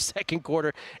 9:14 left second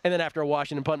quarter. And then after a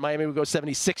Washington punt, Miami would go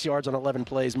 76 yards on 11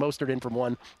 plays. Mostert in from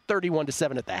 1.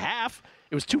 31-7 at the half.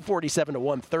 It was 247 to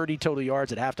 130 total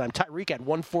yards at halftime. Tyreek had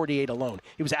 148 alone.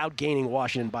 He was outgaining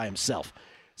Washington by himself.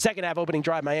 Second half opening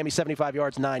drive, Miami 75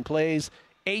 yards, 9 plays.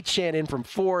 Achane in from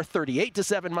 4,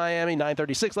 38-7 Miami,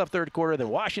 9:36 left third quarter. Then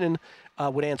Washington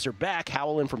would answer back.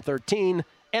 Howell in from 13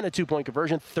 and a 2-point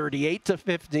conversion,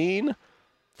 38-15.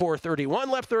 4:31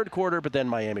 left third quarter, but then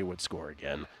Miami would score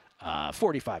again.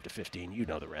 45-15. You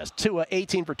know the rest. Tua,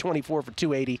 18 for 24 for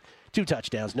 280, 2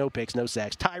 touchdowns, no picks, no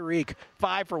sacks. Tyreek,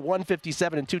 5 for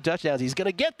 157 and 2 touchdowns. He's going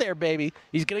to get there, baby.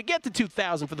 He's going to get to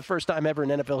 2,000 for the first time ever in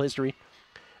NFL history.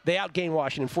 They outgained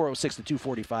Washington 406 to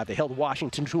 245. They held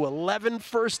Washington to 11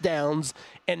 first downs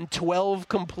and 12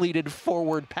 completed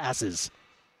forward passes.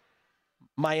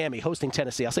 Miami hosting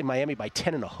Tennessee. I'll say Miami by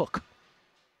 10 and a hook.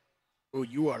 Oh,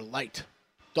 you are light.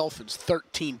 Dolphins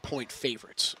 13-point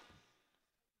favorites.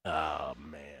 Oh,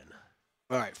 man.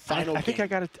 All right, final I think I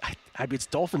got it. It's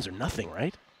Dolphins or nothing,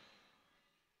 right?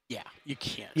 Yeah, you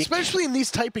can't. Especially in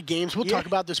these type of games. We'll talk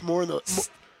about this more in the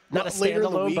not a later in the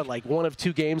standalone, week. but like one of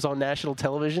 2 games on national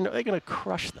television. Are they going to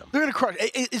crush them? They're going to crush.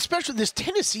 Especially this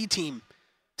Tennessee team.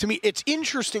 To me, it's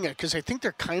interesting because I think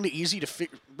they're kind of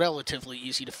relatively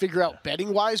easy to figure out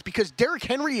betting-wise because Derrick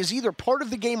Henry is either part of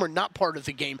the game or not part of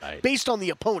the game based on the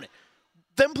opponent.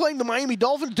 Them playing the Miami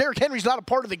Dolphins, Derrick Henry's not a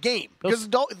part of the game because the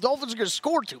Dolphins are going to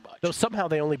score too much. Though somehow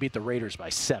they only beat the Raiders by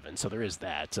 7, so there is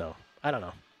that. So, I don't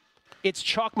know. It's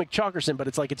Chalk McChalkerson, but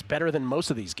it's like it's better than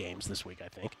most of these games this week, I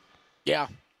think. Yeah.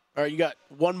 All right, you got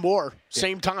one more.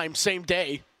 Same time, same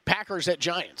day. Packers at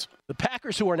Giants. The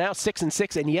Packers, who are now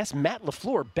 6-6, and yes, Matt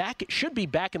LaFleur should be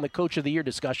back in the Coach of the Year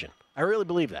discussion. I really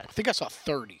believe that. I think I saw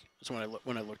 30 is when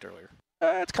I looked earlier.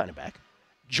 It's kind of back.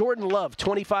 Jordan Love,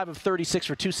 25 of 36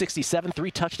 for 267,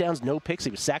 3 touchdowns, no picks.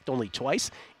 He was sacked only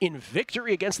twice in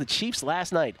victory against the Chiefs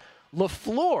last night.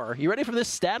 LaFleur, you ready for this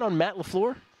stat on Matt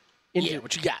LaFleur? Yeah,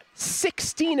 what you got?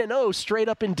 16-0 straight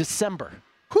up in December.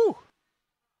 Whew.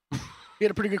 He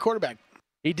had a pretty good quarterback.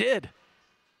 He did.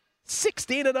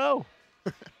 16-0.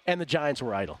 And the Giants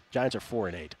were idle. Giants are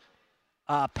 4-8.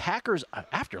 Packers,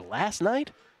 after last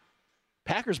night,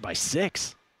 Packers by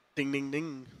 6. Ding, ding,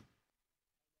 ding.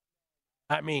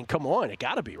 I mean, come on. It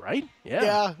got to be, right?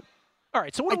 Yeah. All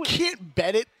right, so I can't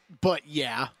bet it, but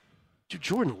yeah. Dude,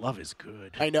 Jordan Love is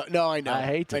good. I know. No, I know. I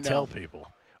hate to tell people.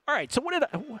 All right, so what did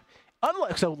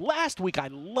I... So last week I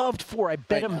loved I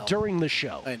bet him during the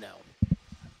show. I know.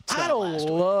 I don't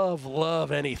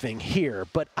love anything here,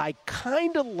 but I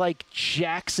kind of like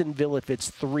Jacksonville if it's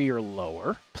 3 or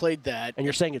lower. Played that. And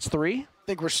you're saying it's 3? I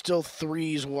think we're still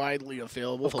 3s widely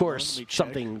available. Of course,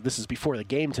 this is before the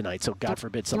game tonight, so God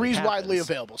forbid something 3s happens. widely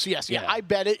available. So, yes, I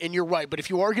bet it, and you're right. But if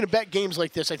you are going to bet games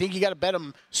like this, I think you got to bet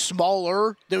them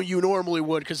smaller than you normally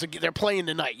would because they're playing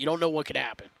tonight. You don't know what could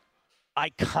happen. I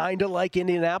kind of like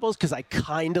Indianapolis because I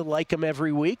kind of like them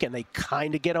every week, and they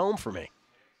kind of get home for me.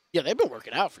 Yeah, they've been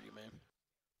working out for you,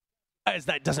 man.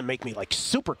 That doesn't make me like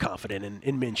super confident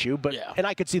in Minshew, but and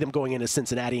I could see them going into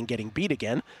Cincinnati and getting beat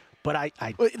again. But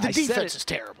the defense is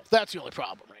terrible. That's the only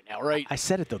problem right now, right? I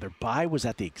said it though. Their bye was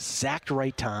at the exact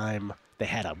right time. They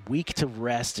had a week to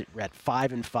rest at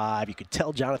 5-5. You could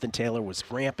tell Jonathan Taylor was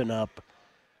ramping up.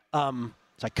 So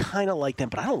I kind of like them,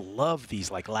 but I don't love these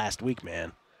like last week,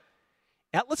 man.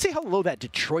 Let's see how low that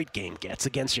Detroit game gets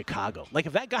against Chicago. Like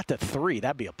if that got to 3,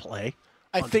 that'd be a play.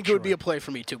 I think it would be a play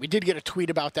for me, too. We did get a tweet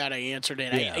about that. I answered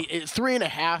it. Yeah.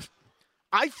 3.5.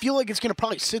 I feel like it's going to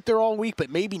probably sit there all week, but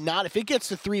maybe not. If it gets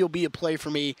to 3, it'll be a play for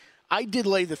me. I did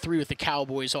lay the 3 with the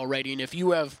Cowboys already, and if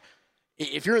you're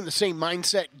in the same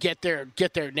mindset, get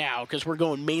there now because we're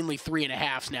going mainly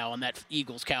 3.5 now on that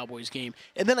Eagles-Cowboys game.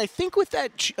 And then I think with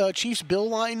that Chiefs-Bill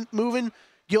line moving,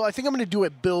 Gil, I think I'm going to do a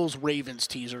Bills-Ravens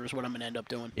teaser is what I'm going to end up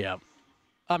doing. Yeah.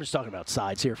 I'm just talking about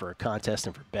sides here for a contest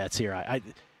and for bets here.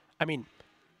 I mean,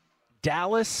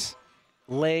 Dallas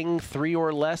laying 3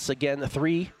 or less again, let's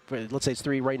say it's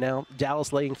 3 right now.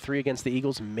 Dallas laying 3 against the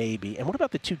Eagles, maybe. And what about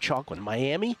the 2 chalk one?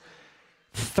 Miami,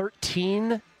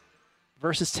 13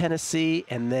 versus Tennessee,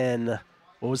 and then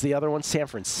what was the other one? San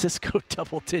Francisco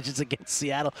double digits against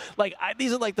Seattle. Like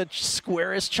these are like the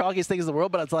squarest, chalkiest things in the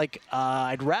world, but it's like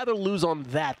I'd rather lose on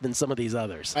that than some of these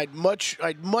others. I'd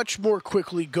much more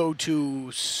quickly go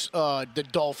to the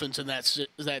Dolphins in that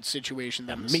situation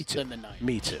than the Niners.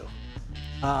 Me too.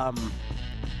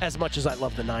 As much as I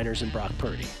love the Niners and Brock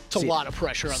Purdy. It's a lot of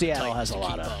pressure on Seattle the Titans has a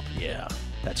lot of up. Yeah,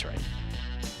 that's right.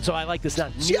 So I like this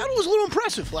not. Seattle was a little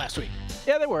impressive last week.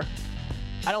 Yeah, they were.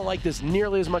 I don't like this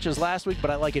nearly as much as last week, but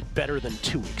I like it better than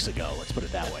 2 weeks ago. Let's put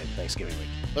it that way, Thanksgiving week.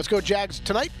 Let's go Jags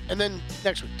tonight and then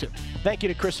next week, too. Thank you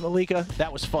to Chris Fallica.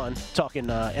 That was fun, talking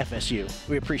FSU.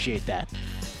 We appreciate that.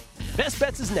 Best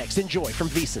Bets is next. Enjoy from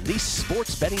VSiN, the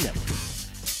Sports Betting Network.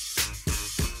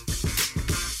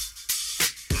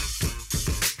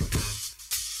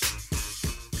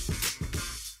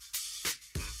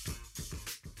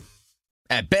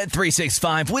 At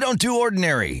Bet365, we don't do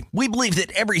ordinary. We believe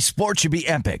that every sport should be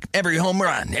epic. Every home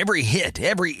run, every hit,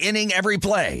 every inning, every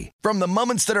play. From the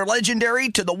moments that are legendary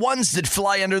to the ones that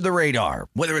fly under the radar.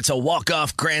 Whether it's a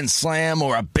walk-off grand slam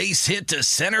or a base hit to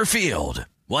center field.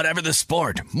 Whatever the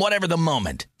sport, whatever the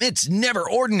moment. It's never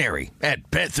ordinary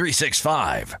at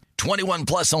Bet365. 21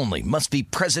 plus only. Must be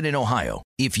present in Ohio.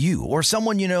 If you or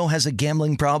someone you know has a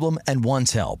gambling problem and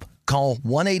wants help, call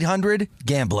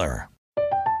 1-800-GAMBLER.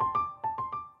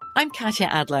 I'm Katya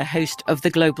Adler, host of The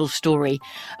Global Story.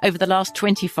 Over the last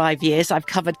 25 years, I've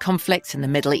covered conflicts in the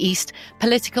Middle East,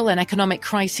 political and economic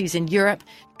crises in Europe,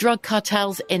 drug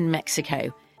cartels in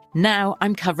Mexico. Now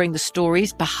I'm covering the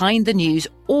stories behind the news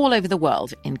all over the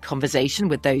world in conversation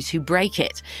with those who break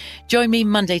it. Join me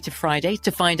Monday to Friday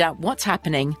to find out what's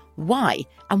happening, why,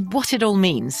 and what it all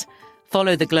means.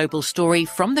 Follow The Global Story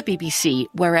from the BBC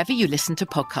wherever you listen to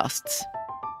podcasts.